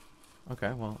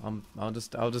 Okay, well I'll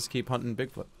just keep hunting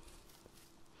Bigfoot.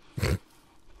 In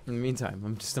the meantime,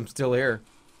 I'm still here.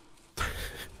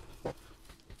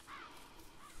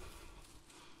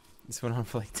 This went on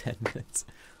for like 10 minutes.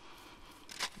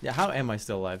 Yeah, how am I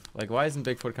still alive? Like, why isn't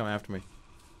Bigfoot coming after me?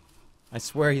 I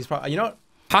swear he's probably. You know what?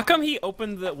 How come he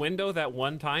opened the window that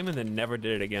one time and then never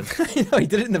did it again? You know, he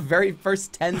did it in the very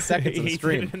first 10 seconds of the He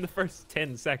stream. did it in the first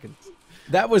 10 seconds.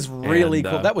 That was really And,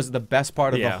 cool. That was the best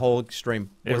part of the yeah. whole stream.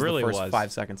 It Was really the first was.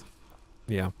 5 seconds.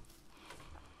 Yeah.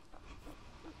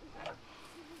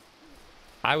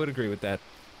 I would agree with that.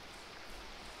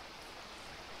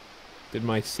 Did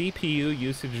my CPU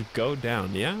usage go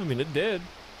down? Yeah, I mean, it did.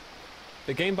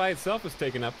 The game by itself was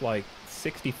taking up like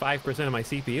 65% of my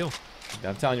CPU.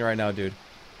 I'm telling you right now, dude.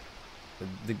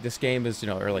 This game is, you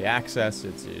know, early access.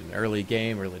 It's an early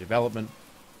game, early development.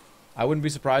 I wouldn't be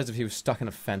surprised if he was stuck in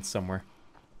a fence somewhere.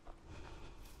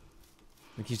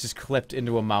 Like he's just clipped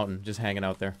into a mountain, just hanging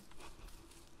out there.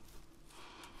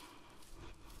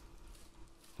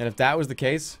 And if that was the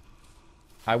case,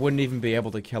 I wouldn't even be able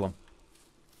to kill him.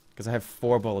 Because I have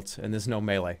 4 bullets and there's no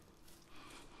melee.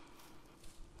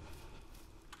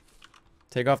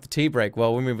 Take off the tea break.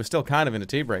 Well, I mean, we're still kind of in a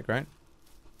tea break, right?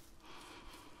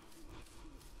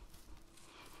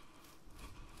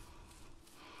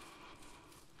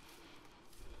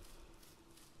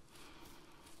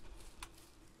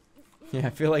 Yeah, I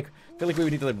feel like we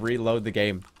would need to like reload the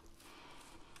game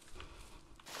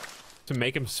To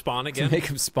make him spawn to again? make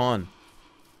him spawn.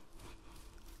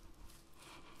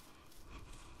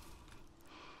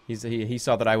 He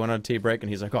saw that I went on a tea break and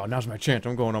he's like, oh, now's my chance.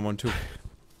 I'm going on one too.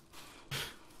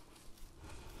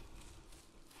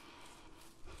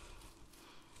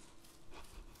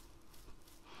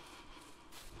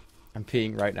 I'm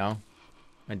peeing right now.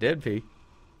 I did pee.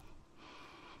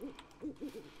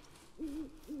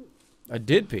 I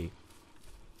did pee.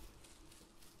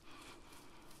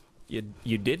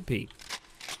 You did pee.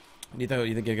 You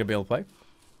think you're gonna be able to play?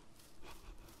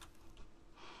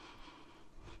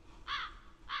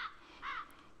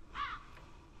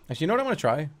 Actually, you know what I'm gonna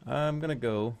try? I'm gonna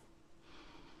go.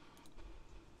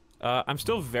 I'm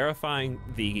still verifying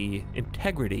the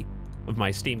integrity of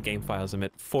my Steam game files. I'm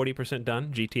at 40%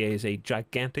 done. GTA is a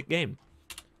gigantic game,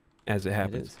 as it It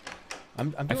happens. is.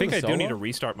 I'm I think doing I the do need to solo.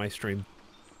 restart my stream.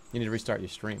 You need to restart your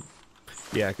stream.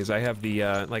 Yeah, because I have the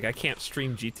like I can't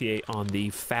stream GTA on the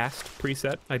fast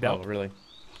preset. I doubt. Oh, really?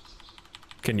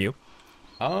 Can you?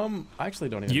 I actually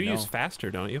don't even know. You use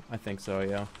faster, don't you? I think so,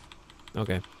 yeah.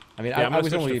 Okay. I mean, Yeah, I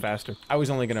was only faster. I was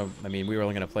only gonna. I mean, we were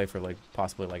only gonna play for like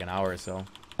possibly like an hour or so.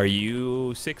 Are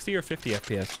you 60 or 50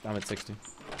 FPS? I'm at 60.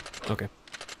 Okay.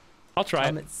 I'll try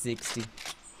I'm it. at 60.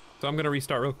 So I'm gonna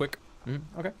restart real quick.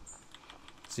 Okay.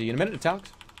 See you in a minute, Etalyx.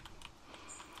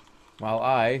 While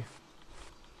I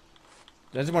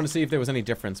just wanted to see if there was any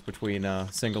difference between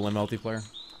single and multiplayer.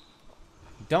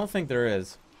 Don't think there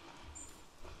is.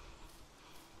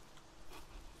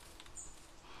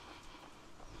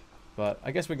 But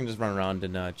I guess we can just run around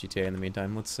in GTA in the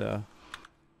meantime. Let's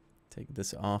take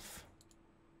this off.